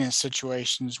creating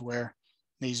situations where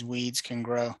these weeds can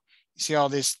grow. You see all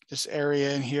this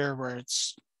area in here where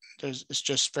it's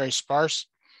just very sparse.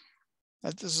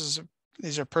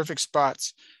 These are perfect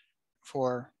spots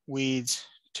for weeds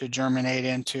to germinate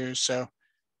into. So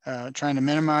trying to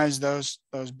minimize those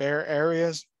bare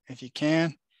areas if you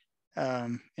can.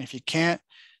 If you can't,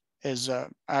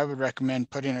 I would recommend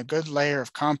putting a good layer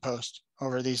of compost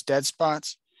over these dead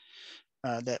spots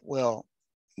that will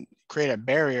create a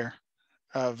barrier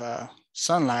of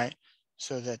sunlight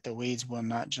so that the weeds will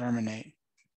not germinate.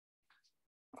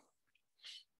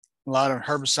 A lot of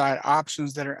herbicide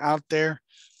options that are out there.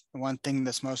 The one thing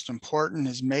that's most important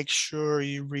is make sure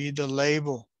you read the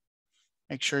label.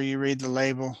 Make sure you read the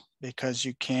label because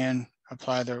you can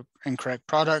apply the incorrect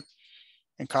product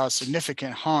and cause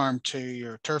significant harm to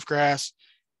your turf grass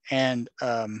and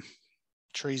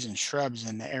trees and shrubs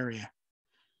in the area.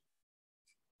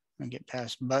 I'm gonna get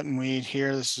past buttonweed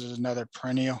here. This is another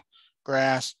perennial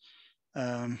grass.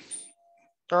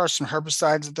 There are some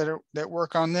herbicides that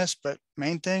work on this, but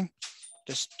main thing,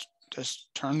 just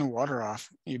turn the water off.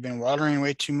 You've been watering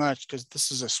way too much because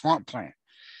this is a swamp plant.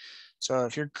 So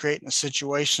if you're creating a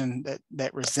situation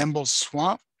that resembles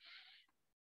swamp,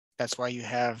 that's why you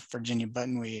have Virginia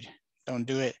buttonweed. Don't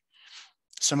do it.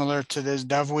 Similar to this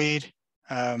doveweed,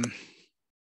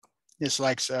 this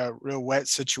likes real wet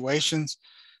situations.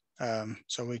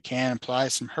 So we can apply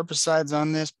some herbicides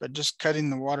on this, but just cutting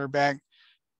the water back,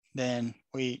 then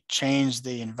we change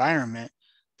the environment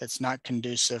that's not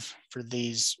conducive for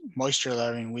these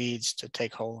moisture-loving weeds to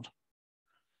take hold,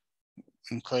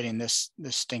 including this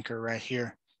stinker right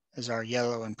here is our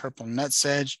yellow and purple nut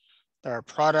sedge. There are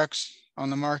products on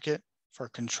the market for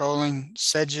controlling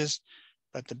sedges,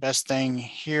 but the best thing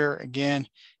here, again,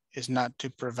 is not to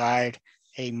provide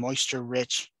a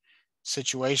moisture-rich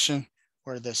situation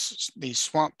where these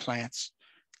swamp plants,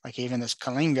 like even this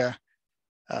Kalinga,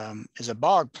 is a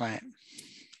bog plant.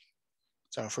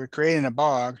 So if we're creating a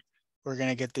bog, we're going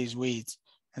to get these weeds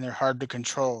and they're hard to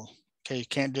control Okay, you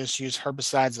can't just use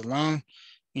herbicides alone.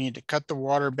 You need to cut the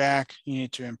water back. You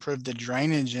need to improve the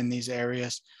drainage in these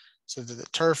areas so that the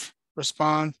turf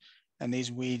responds and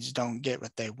these weeds don't get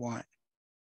what they want.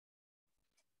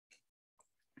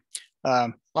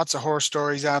 Lots of horror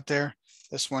stories out there.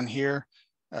 This one here,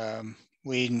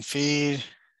 weed and feed,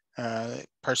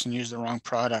 person used the wrong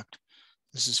product.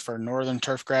 This is for northern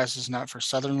turf grasses, not for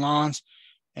southern lawns,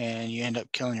 and you end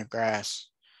up killing your grass.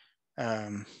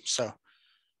 So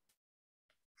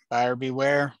buyer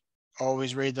beware,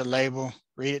 always read the label,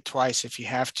 read it twice if you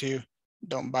have to.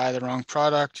 Don't buy the wrong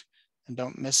product and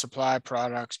don't misapply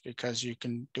products because you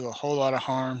can do a whole lot of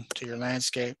harm to your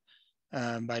landscape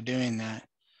by doing that.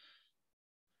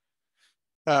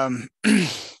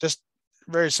 Just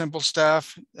very simple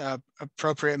stuff,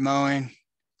 appropriate mowing,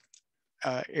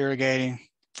 irrigating,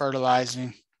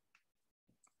 fertilizing,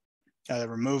 the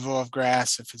removal of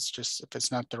grass if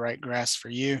it's not the right grass for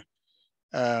you.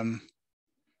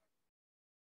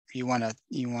 You want a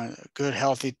good,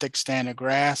 healthy, thick stand of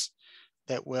grass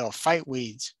that will fight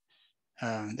weeds,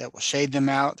 that will shade them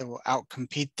out, that will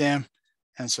outcompete them.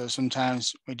 And so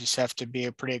sometimes we just have to be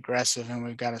pretty aggressive and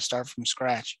we've got to start from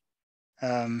scratch.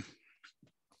 And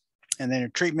then your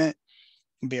treatment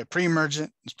will be a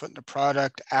pre-emergent. It's putting a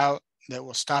product out that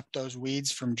will stop those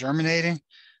weeds from germinating,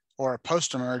 or a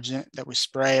post-emergent that we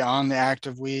spray on the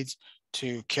active weeds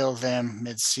to kill them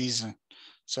mid-season.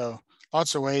 So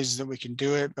lots of ways that we can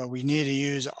do it, but we need to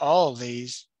use all of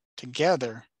these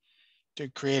together to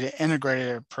create an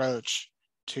integrated approach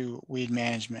to weed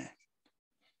management.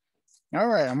 All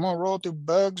right, I'm gonna roll through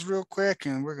bugs real quick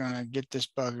and we're gonna get this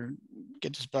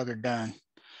bugger done.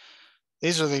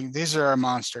 These are our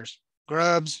monsters.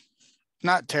 Grubs,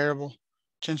 not terrible.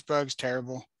 Chinch bugs,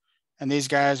 terrible. And these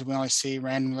guys we only see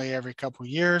randomly every couple of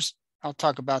years. I'll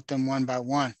talk about them one by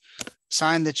one.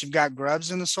 Sign that you've got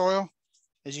grubs in the soil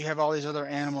is you have all these other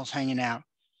animals hanging out.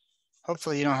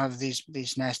 Hopefully you don't have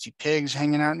these nasty pigs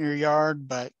hanging out in your yard,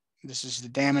 but this is the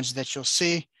damage that you'll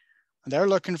see. They're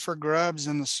looking for grubs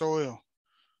in the soil.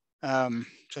 So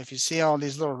if you see all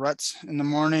these little ruts in the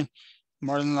morning,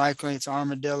 more than likely it's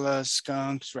armadillos,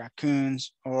 skunks,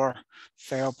 raccoons, or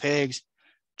feral pigs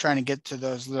trying to get to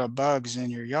those little bugs in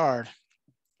your yard.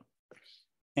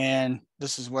 And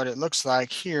this is what it looks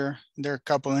like here. They're a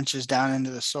couple inches down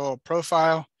into the soil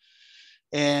profile.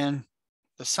 And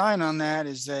the sign on that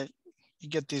is that you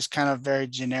get these kind of very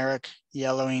generic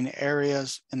yellowing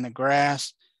areas in the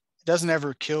grass. It doesn't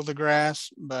ever kill the grass,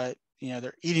 but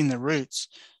they're eating the roots.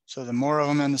 So the more of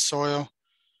them in the soil,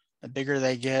 the bigger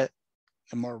they get,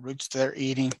 the more roots they're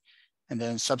eating, and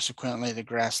then subsequently the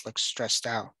grass looks stressed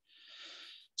out.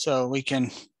 So we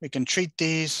can treat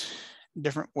these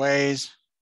different ways.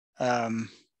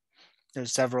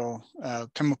 There's several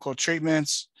chemical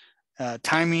treatments.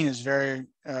 Timing is very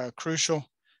crucial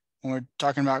when we're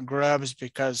talking about grubs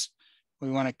because we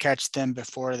want to catch them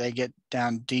before they get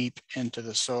down deep into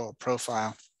the soil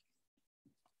profile.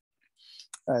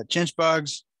 Chinch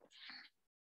bugs,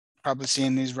 probably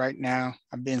seeing these right now.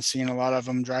 I've been seeing a lot of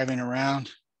them driving around.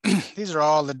 These are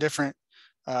all the different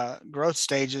growth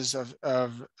stages of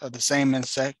the same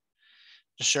insect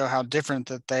to show how different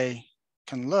that they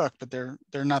can look, but they're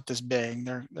not this big.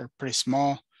 They're pretty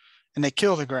small, and they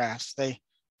kill the grass. They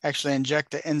actually inject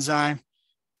the enzyme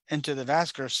into the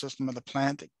vascular system of the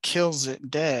plant that kills it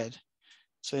dead.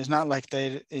 So it's not like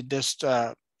it just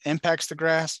impacts the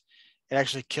grass. It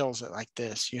actually kills it like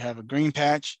this. You have a green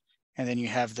patch, and then you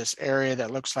have this area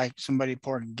that looks like somebody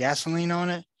poured gasoline on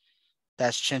it.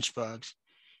 That's chinch bugs.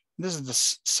 This is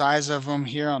the size of them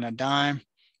here on a dime,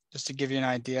 just to give you an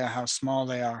idea how small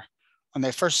they are. When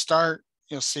they first start,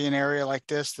 you'll see an area like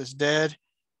this that's dead,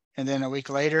 and then a week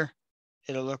later,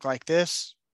 it'll look like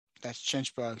this. That's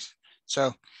chinch bugs.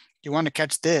 So you want to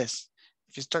catch this.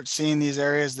 If you start seeing these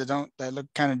areas that look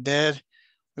kind of dead,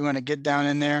 we want to get down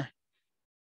in there.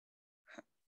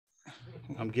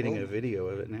 I'm getting a video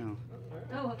of it now.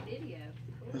 Oh, a video.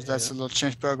 That's a little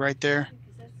chinch bug right there.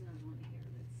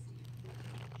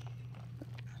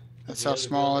 That's how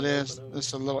small it is. This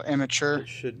is a little immature. It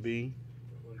should be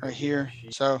right here.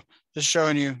 So just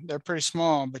showing you, they're pretty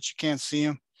small, but you can't see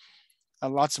them.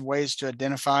 Lots of ways to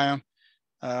identify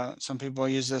them. Some people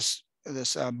use this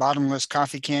bottomless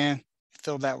coffee can,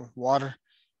 fill that with water,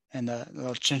 and the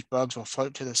little chinch bugs will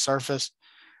float to the surface.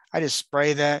 I just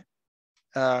spray that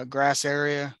grass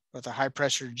area with a high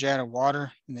pressure jet of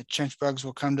water, and the chinch bugs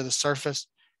will come to the surface.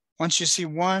 Once you see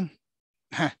one,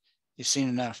 you've seen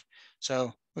enough.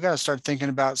 So we got to start thinking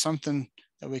about something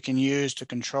that we can use to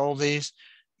control these,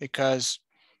 because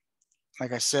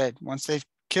like I said, once they've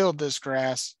killed this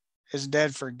grass, it's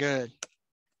dead for good.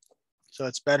 So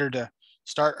it's better to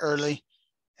start early.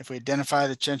 If we identify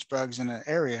the chinch bugs in an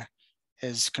area,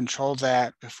 is control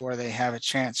that before they have a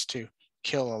chance to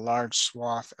kill a large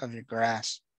swath of your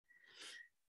grass.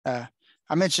 I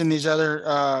mentioned these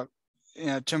other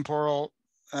temporal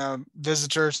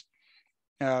visitors.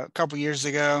 A couple years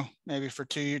ago, maybe for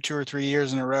two or 3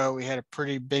 years in a row, we had a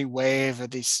pretty big wave of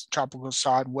these tropical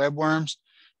sod webworms.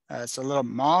 It's a little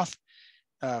moth,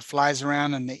 flies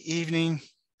around in the evening,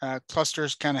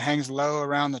 clusters kind of hangs low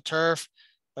around the turf,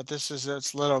 but this is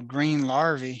its little green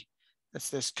larvae. It's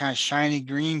this kind of shiny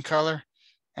green color,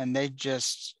 and they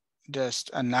just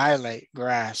annihilate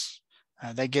grass.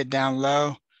 They get down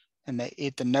low and they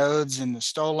eat the nodes and the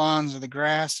stolons of the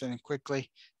grass, and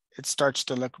quickly it starts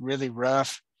to look really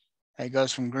rough. It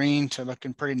goes from green to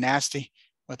looking pretty nasty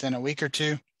within a week or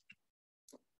two.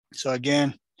 So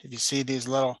again, if you see these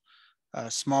little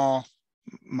small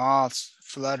moths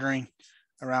fluttering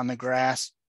around the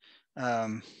grass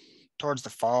towards the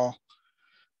fall,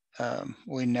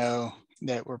 we know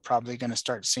that we're probably going to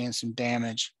start seeing some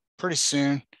damage pretty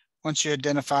soon. Once you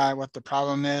identify what the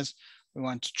problem is, we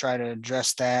want to try to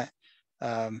address that.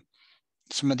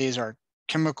 Some of these are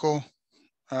chemical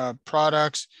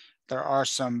products. There are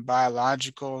some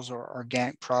biologicals or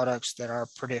organic products that are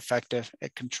pretty effective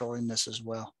at controlling this as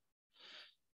well.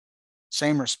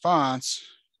 Same response.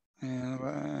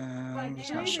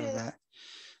 Let's not show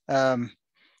that.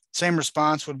 Same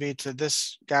response would be to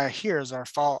this guy here is our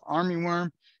fall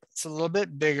armyworm. It's a little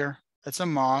bit bigger. It's a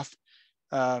moth,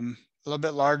 a little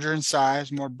bit larger in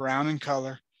size, more brown in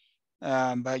color.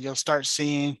 But you'll start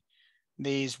seeing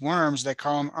these worms. They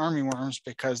call them armyworms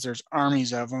because there's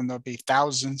armies of them. There'll be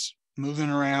thousands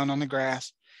moving around on the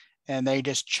grass, and they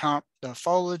just chomp the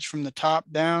foliage from the top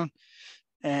down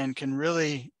and can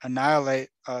really annihilate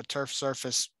a turf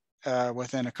surface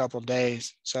within a couple of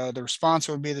days. So the response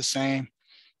would be the same.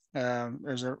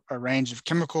 There's a range of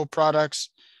chemical products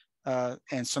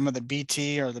and some of the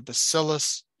BT or the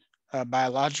Bacillus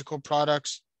biological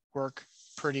products work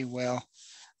pretty well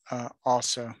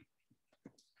also.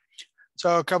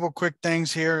 So a couple quick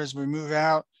things here as we move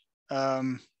out.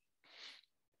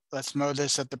 Let's mow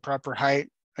this at the proper height.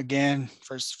 Again,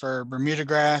 for Bermuda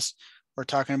grass, we're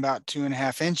talking about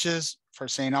 2.5 inches. For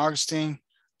St. Augustine,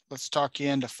 let's talk you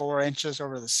into 4 inches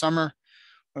over the summer.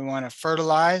 We want to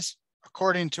fertilize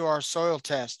according to our soil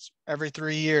tests every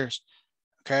 3 years.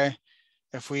 Okay,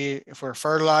 if we're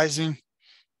fertilizing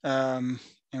and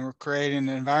we're creating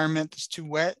an environment that's too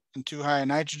wet and too high in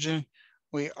nitrogen,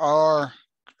 we are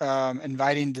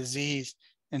inviting disease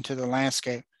into the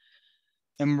landscape.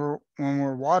 And when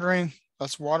we're watering,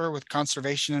 let's water with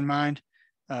conservation in mind.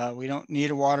 We don't need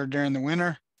to water during the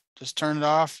winter. Just turn it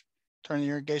off, turn the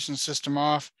irrigation system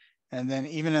off. And then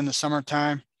even in the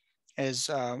summertime is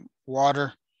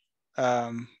water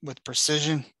with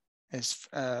precision, is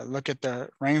look at the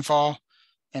rainfall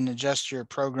and adjust your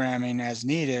programming as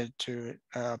needed to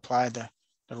apply the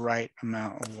right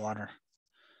amount of water.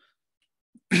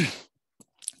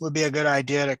 Would be a good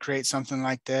idea to create something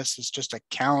like this. It's just a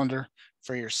calendar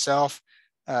for yourself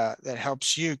that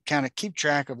helps you kind of keep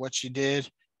track of what you did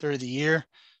through the year.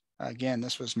 Again,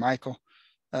 this was Michael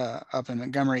up in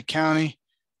Montgomery County,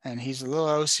 and he's a little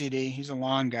OCD. He's a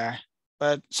lawn guy,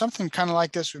 but something kind of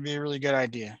like this would be a really good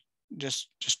idea. Just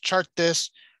chart this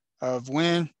of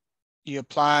when you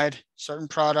applied certain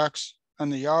products on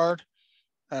the yard,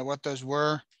 what those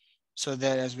were, so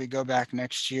that as we go back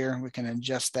next year, we can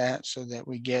adjust that so that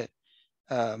we get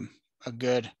a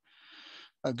good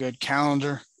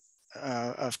calendar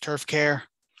of turf care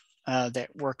that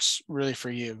works really for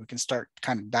you. We can start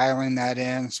kind of dialing that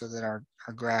in so that our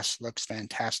grass looks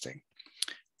fantastic.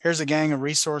 Here's a gang of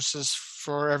resources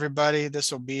for everybody.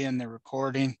 This will be in the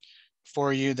recording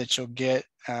for you that you'll get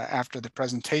after the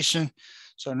presentation.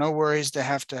 So no worries to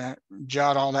have to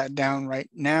jot all that down right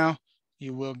now.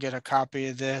 You will get a copy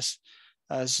of this.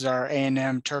 This is our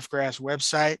A&M Turfgrass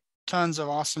website. Tons of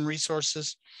awesome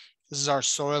resources. This is our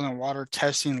soil and water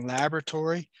testing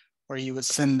laboratory where you would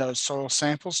send those soil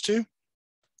samples to.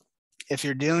 If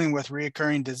you're dealing with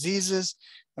reoccurring diseases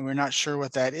and we're not sure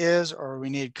what that is, or we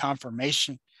need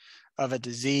confirmation of a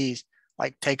disease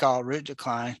like take-all root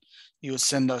decline, you would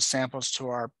send those samples to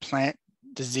our plant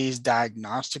disease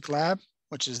diagnostic lab,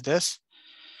 which is this.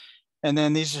 And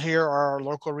then these here are our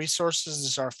local resources.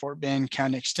 This is our Fort Bend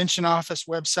County Extension Office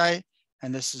website.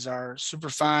 And this is our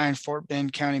Superfine Fort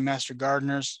Bend County Master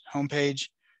Gardeners homepage.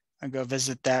 And go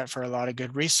visit that for a lot of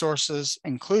good resources,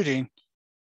 including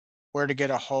where to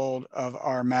get a hold of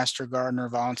our Master Gardener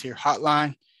volunteer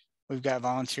hotline. We've got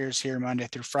volunteers here Monday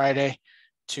through Friday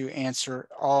to answer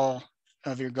all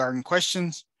of your garden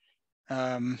questions.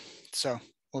 So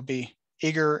we'll be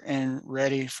eager and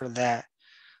ready for that.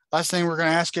 Last thing we're going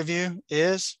to ask of you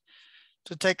is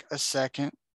to take a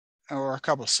second or a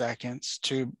couple seconds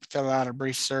to fill out a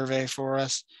brief survey for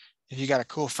us. If you got a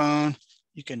cool phone,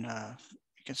 you can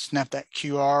snap that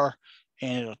QR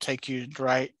and it'll take you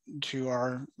right to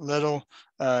our little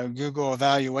Google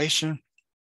evaluation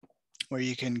where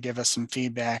you can give us some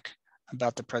feedback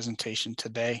about the presentation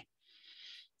today.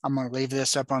 I'm going to leave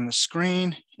this up on the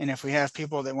screen, and if we have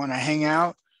people that want to hang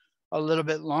out a little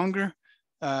bit longer,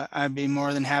 I'd be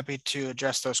more than happy to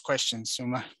address those questions,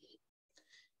 Suma.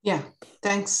 Yeah,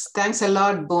 thanks a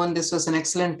lot, Boone. This was an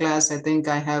excellent class. I think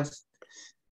I have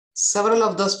several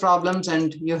of those problems,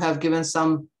 and you have given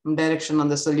some direction on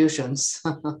the solutions.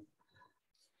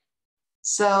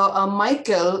 So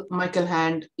Michael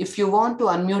Hand, if you want to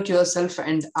unmute yourself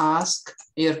and ask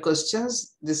your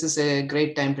questions, this is a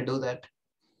great time to do that.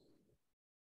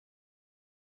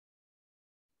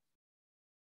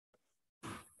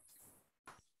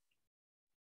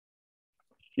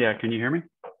 Yeah, can you hear me?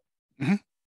 Mm-hmm.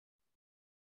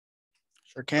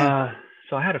 Sure can.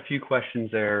 So I had a few questions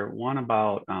there. One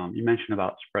about, you mentioned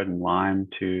about spreading lime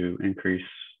to increase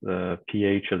the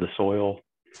pH of the soil.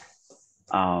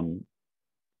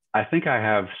 I think I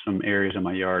have some areas in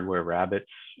my yard where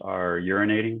rabbits are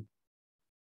urinating,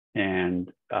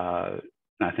 and I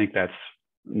think that's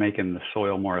making the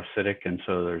soil more acidic, and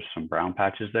so there's some brown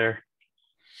patches there.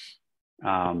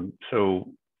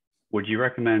 So would you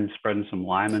recommend spreading some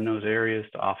lime in those areas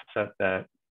to offset that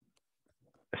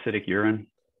acidic urine?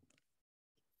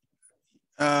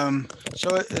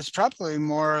 So it's probably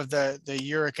more of the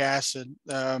uric acid.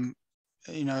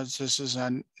 This is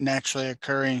a naturally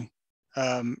occurring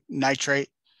nitrate,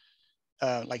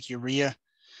 like urea,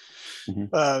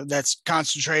 that's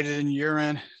concentrated in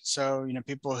urine. So,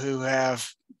 people who have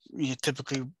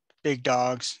typically big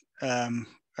dogs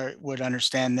would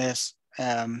understand this.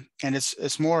 And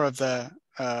it's more of the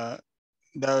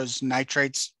those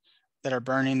nitrates that are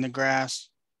burning the grass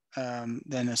than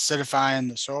acidifying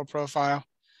the soil profile.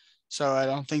 So I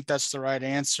don't think that's the right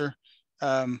answer.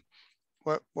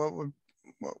 What would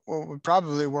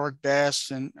probably work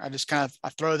best, and I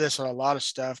throw this at a lot of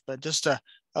stuff, but just a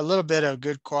little bit of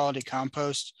good quality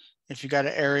compost. If you got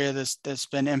an area that's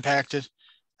been impacted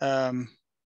by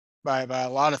a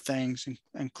lot of things,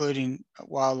 including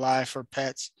wildlife or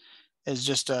pets, is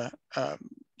just a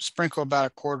sprinkle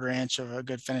about 1/4 inch of a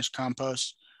good finished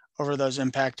compost over those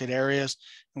impacted areas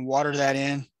and water that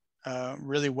in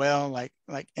really well, like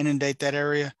inundate that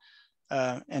area.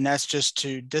 And that's just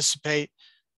to dissipate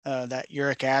that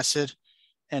uric acid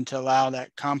and to allow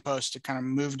that compost to kind of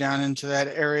move down into that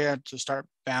area to start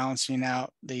balancing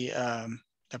out the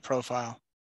profile.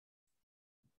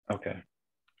 Okay.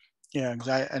 Yeah, because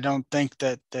I don't think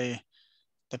that the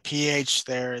pH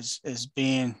there is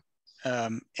being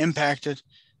impacted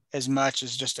as much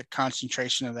as just a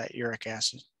concentration of that uric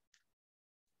acid.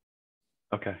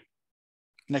 Okay.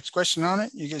 Next question on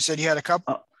it. You said you had a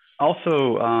couple.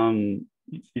 Also,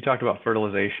 you talked about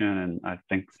fertilization, and I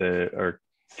think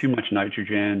too much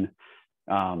nitrogen.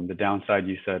 The downside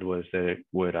you said was that it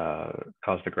would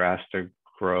cause the grass to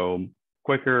grow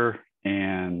quicker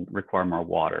and require more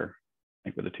water. I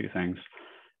think were the two things.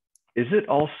 Is it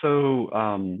also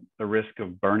a risk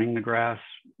of burning the grass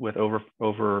with over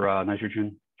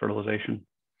nitrogen fertilization?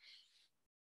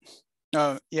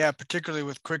 Yeah, particularly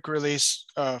with quick release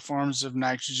forms of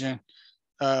nitrogen.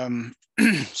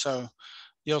 So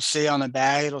you'll see on the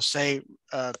bag, it'll say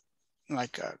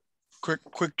like a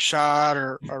quick shot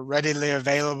or readily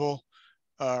available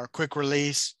or quick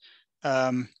release.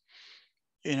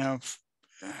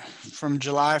 From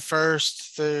July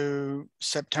 1st through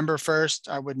September 1st,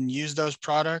 I wouldn't use those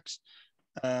products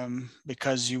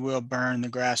because you will burn the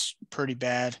grass pretty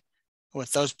bad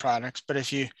with those products. But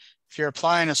if you're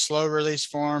applying a slow release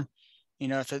form,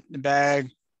 if the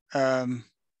bag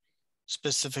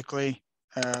specifically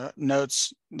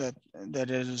notes that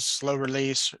it is slow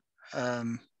release,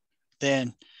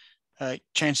 then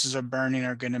chances of burning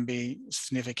are going to be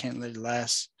significantly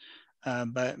less.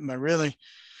 But really,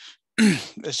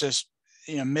 it's just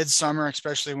midsummer,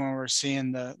 especially when we're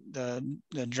seeing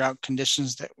the drought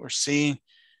conditions that we're seeing.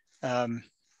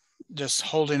 Just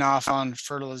holding off on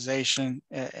fertilization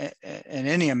in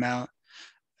any amount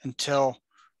until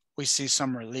we see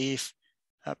some relief,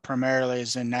 primarily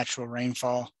as in natural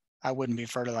rainfall. I wouldn't be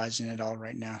fertilizing at all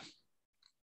right now.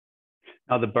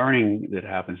 Now, the burning that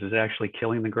happens, is it actually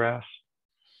killing the grass?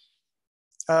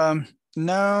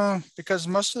 No, because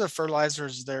most of the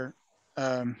fertilizers, they're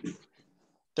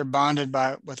bonded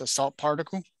with a salt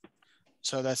particle.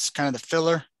 So that's kind of the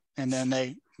filler. And then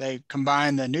they they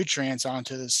combine the nutrients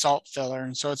onto the salt filler.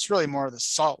 And so it's really more of the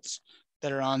salts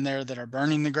that are on there that are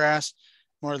burning the grass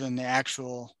more than the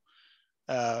actual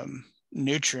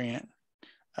nutrient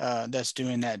that's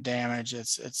doing that damage.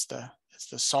 It's the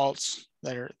salts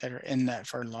that are in that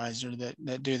fertilizer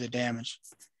that do the damage.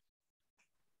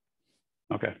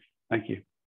 Okay, thank you.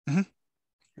 Mm-hmm.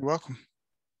 You're welcome.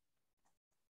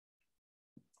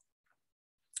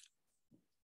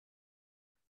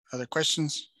 Other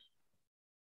questions?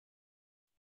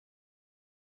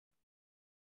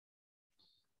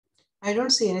 I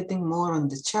don't see anything more on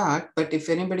the chat, but if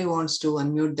anybody wants to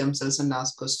unmute themselves and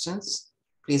ask questions,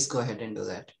 please go ahead and do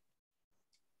that.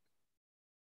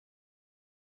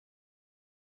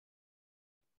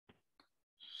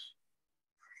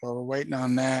 Well, we're waiting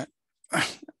on that.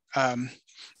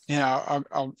 You know,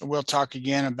 we'll talk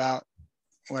again about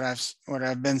what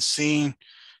I've been seeing,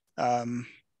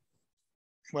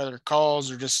 whether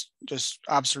calls or just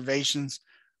observations.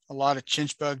 A lot of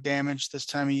chinch bug damage this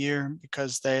time of year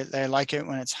because they like it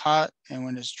when it's hot and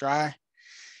when it's dry.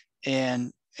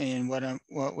 And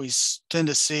what we tend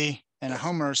to see in a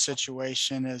homeowner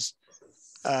situation is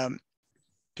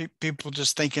people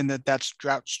just thinking that that's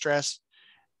drought stress,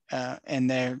 and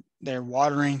they're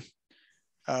watering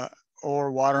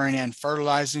or watering and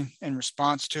fertilizing in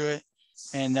response to it,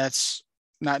 and that's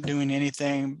not doing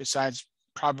anything besides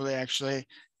probably actually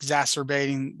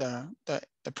exacerbating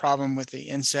the problem with the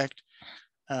insect.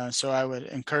 So I would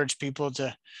encourage people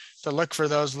to look for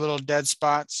those little dead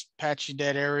spots, patchy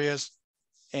dead areas,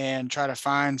 and try to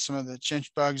find some of the chinch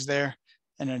bugs there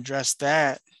and address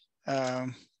that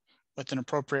with an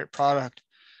appropriate product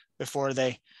before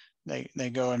they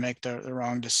go and make the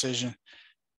wrong decision.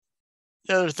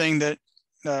 The other thing that,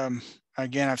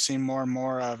 again, I've seen more and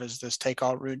more of is this take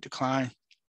all root decline.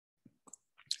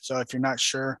 So if you're not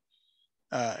sure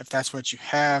if that's what you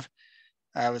have,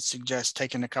 I would suggest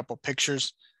taking a couple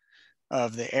pictures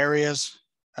of the areas,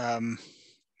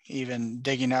 even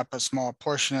digging up a small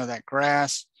portion of that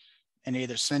grass and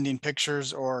either sending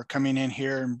pictures or coming in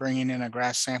here and bringing in a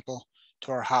grass sample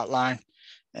to our hotline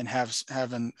and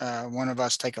having one of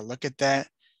us take a look at that.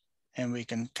 And we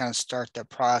can kind of start the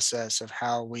process of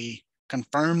how we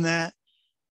confirm that.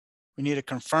 We need to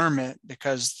confirm it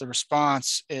because the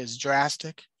response is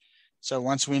drastic. So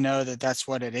once we know that that's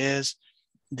what it is,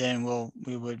 then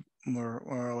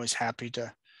we're always happy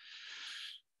to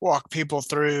walk people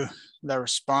through the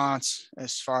response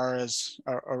as far as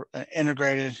an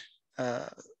integrated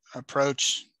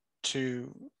approach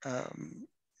to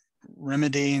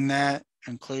remedying that,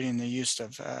 including the use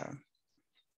of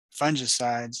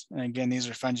fungicides. And again, these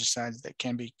are fungicides that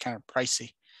can be kind of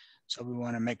pricey. So we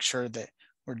want to make sure that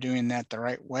we're doing that the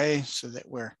right way so that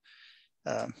we're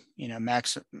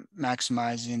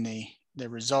maximizing the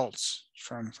results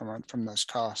from those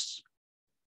costs.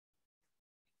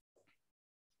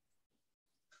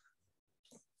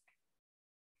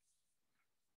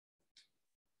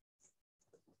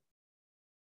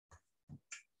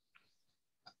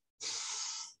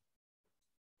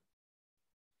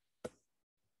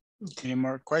 Any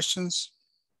more questions?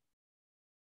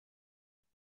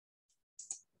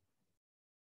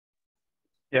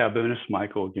 Yeah, Bonus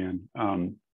Michael again.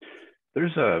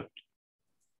 There's I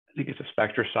think it's a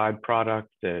Spectracide product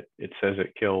that it says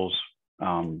it kills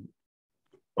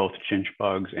both chinch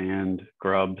bugs and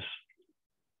grubs.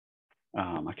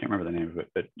 I can't remember the name of it,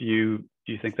 but do you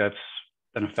think that's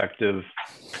an effective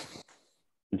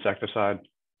insecticide?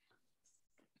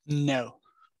 No.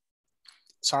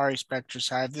 Sorry,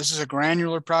 Spectracide. This is a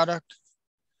granular product?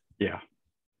 Yeah.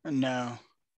 No.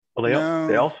 Well,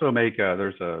 they also make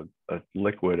there's a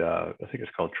liquid. I think it's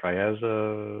called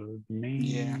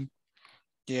triazomine.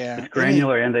 Yeah. It's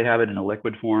granular, and they have it in a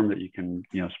liquid form that you can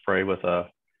spray with a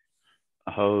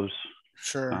hose.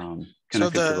 Sure. So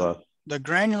the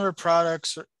granular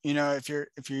products, if you're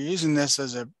using this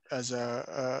as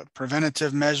a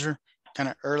preventative measure, kind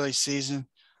of early season,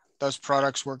 those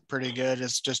products work pretty good.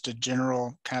 It's just a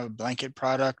general kind of a blanket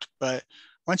product. But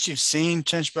once you've seen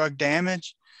chinch bug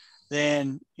damage,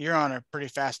 then you're on a pretty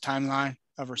fast timeline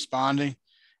of responding.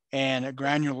 And a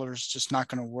granular is just not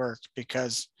going to work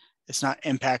because it's not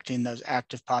impacting those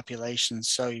active populations.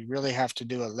 So you really have to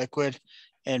do a liquid,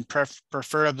 and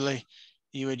preferably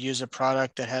you would use a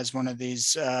product that has one of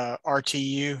these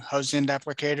RTU hose end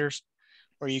applicators,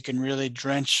 where you can really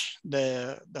drench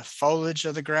the foliage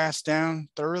of the grass down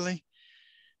thoroughly,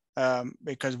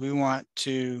 because we want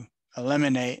to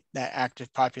eliminate that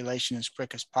active population as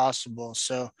quick as possible.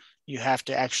 So you have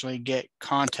to actually get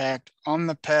contact on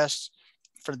the pests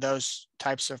for those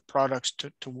types of products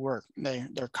to work.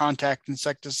 They're contact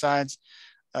insecticides.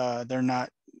 They're not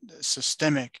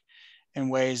systemic in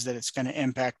ways that it's going to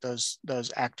impact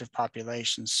those active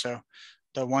populations. So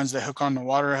the ones that hook on the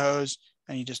water hose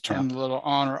and you just turn the little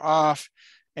on or off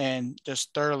and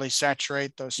just thoroughly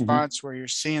saturate those spots where you're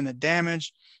seeing the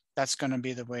damage, that's going to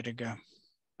be the way to go.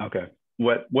 Okay.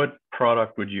 What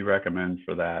product would you recommend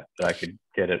for that I could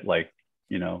get it, like,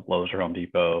 you know, Lowe's or Home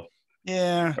Depot?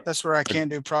 Yeah, that's where I can't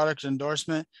do product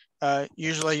endorsement.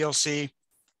 Usually you'll see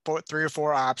 3 or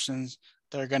 4 options.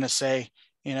 They're going to say,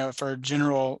 you know, for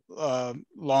general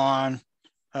lawn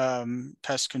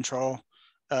pest control.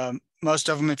 Most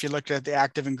of them, if you look at the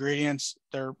active ingredients,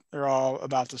 they're all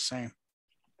about the same.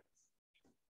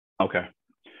 Okay.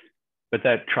 But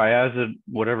that triazid,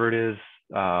 whatever it is,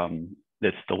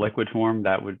 it's the liquid form,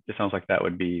 it sounds like that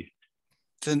would be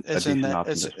it's in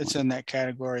that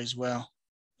category as well.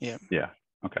 Yeah. Yeah.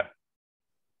 Okay.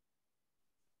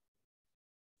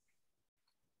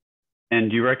 And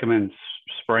do you recommend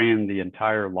spraying the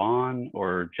entire lawn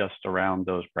or just around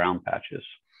those brown patches?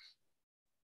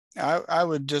 I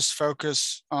would just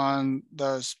focus on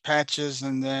those patches,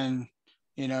 and then,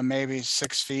 you know, maybe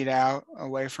 6 feet out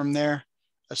away from there,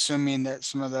 assuming that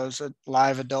some of those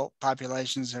live adult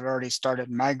populations have already started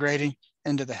migrating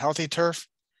into the healthy turf.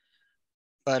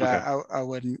 But okay. I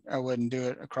wouldn't do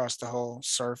it across the whole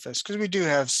surface, because we do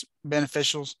have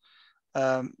beneficials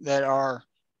that are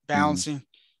balancing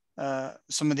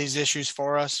some of these issues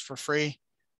for us for free.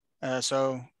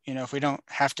 So, you know, if we don't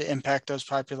have to impact those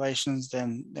populations,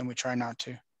 then we try not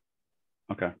to.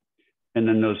 Okay. And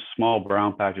then those small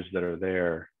brown patches that are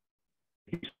there,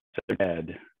 they're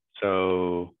dead.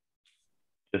 So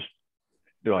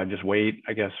do I just wait,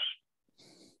 I guess,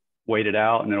 wait it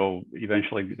out, and it'll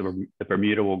eventually, the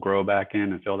Bermuda will grow back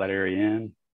in and fill that area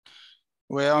in?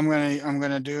 Well, I'm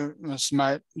gonna do this.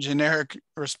 My generic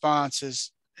response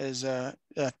is a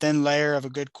thin layer of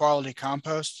a good quality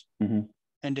compost,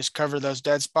 and just cover those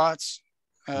dead spots.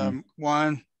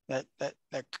 One that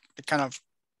kind of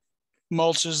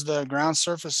mulches the ground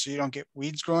surface so you don't get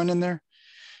weeds growing in there,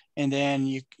 and then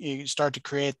you start to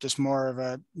create this more of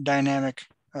a dynamic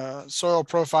soil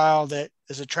profile that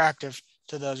is attractive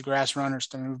to those grass runners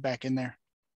to move back in there.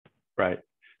 Right.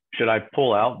 Should I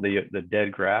pull out the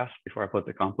dead grass before I put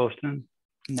the compost in?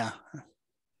 No,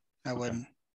 I wouldn't.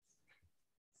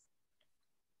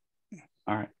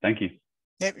 All right. Thank you.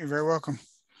 Yep, you're very welcome.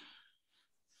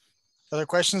 Other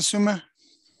questions, Suma?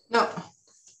 No.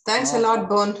 Thanks a lot,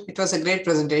 Boone. It was a great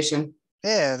presentation.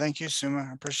 Yeah, thank you, Suma.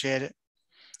 I appreciate it.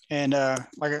 And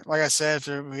like I said,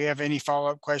 if we have any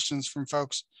follow-up questions from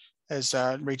folks,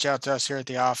 reach out to us here at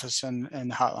the office and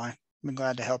the hotline. I'm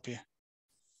glad to help you.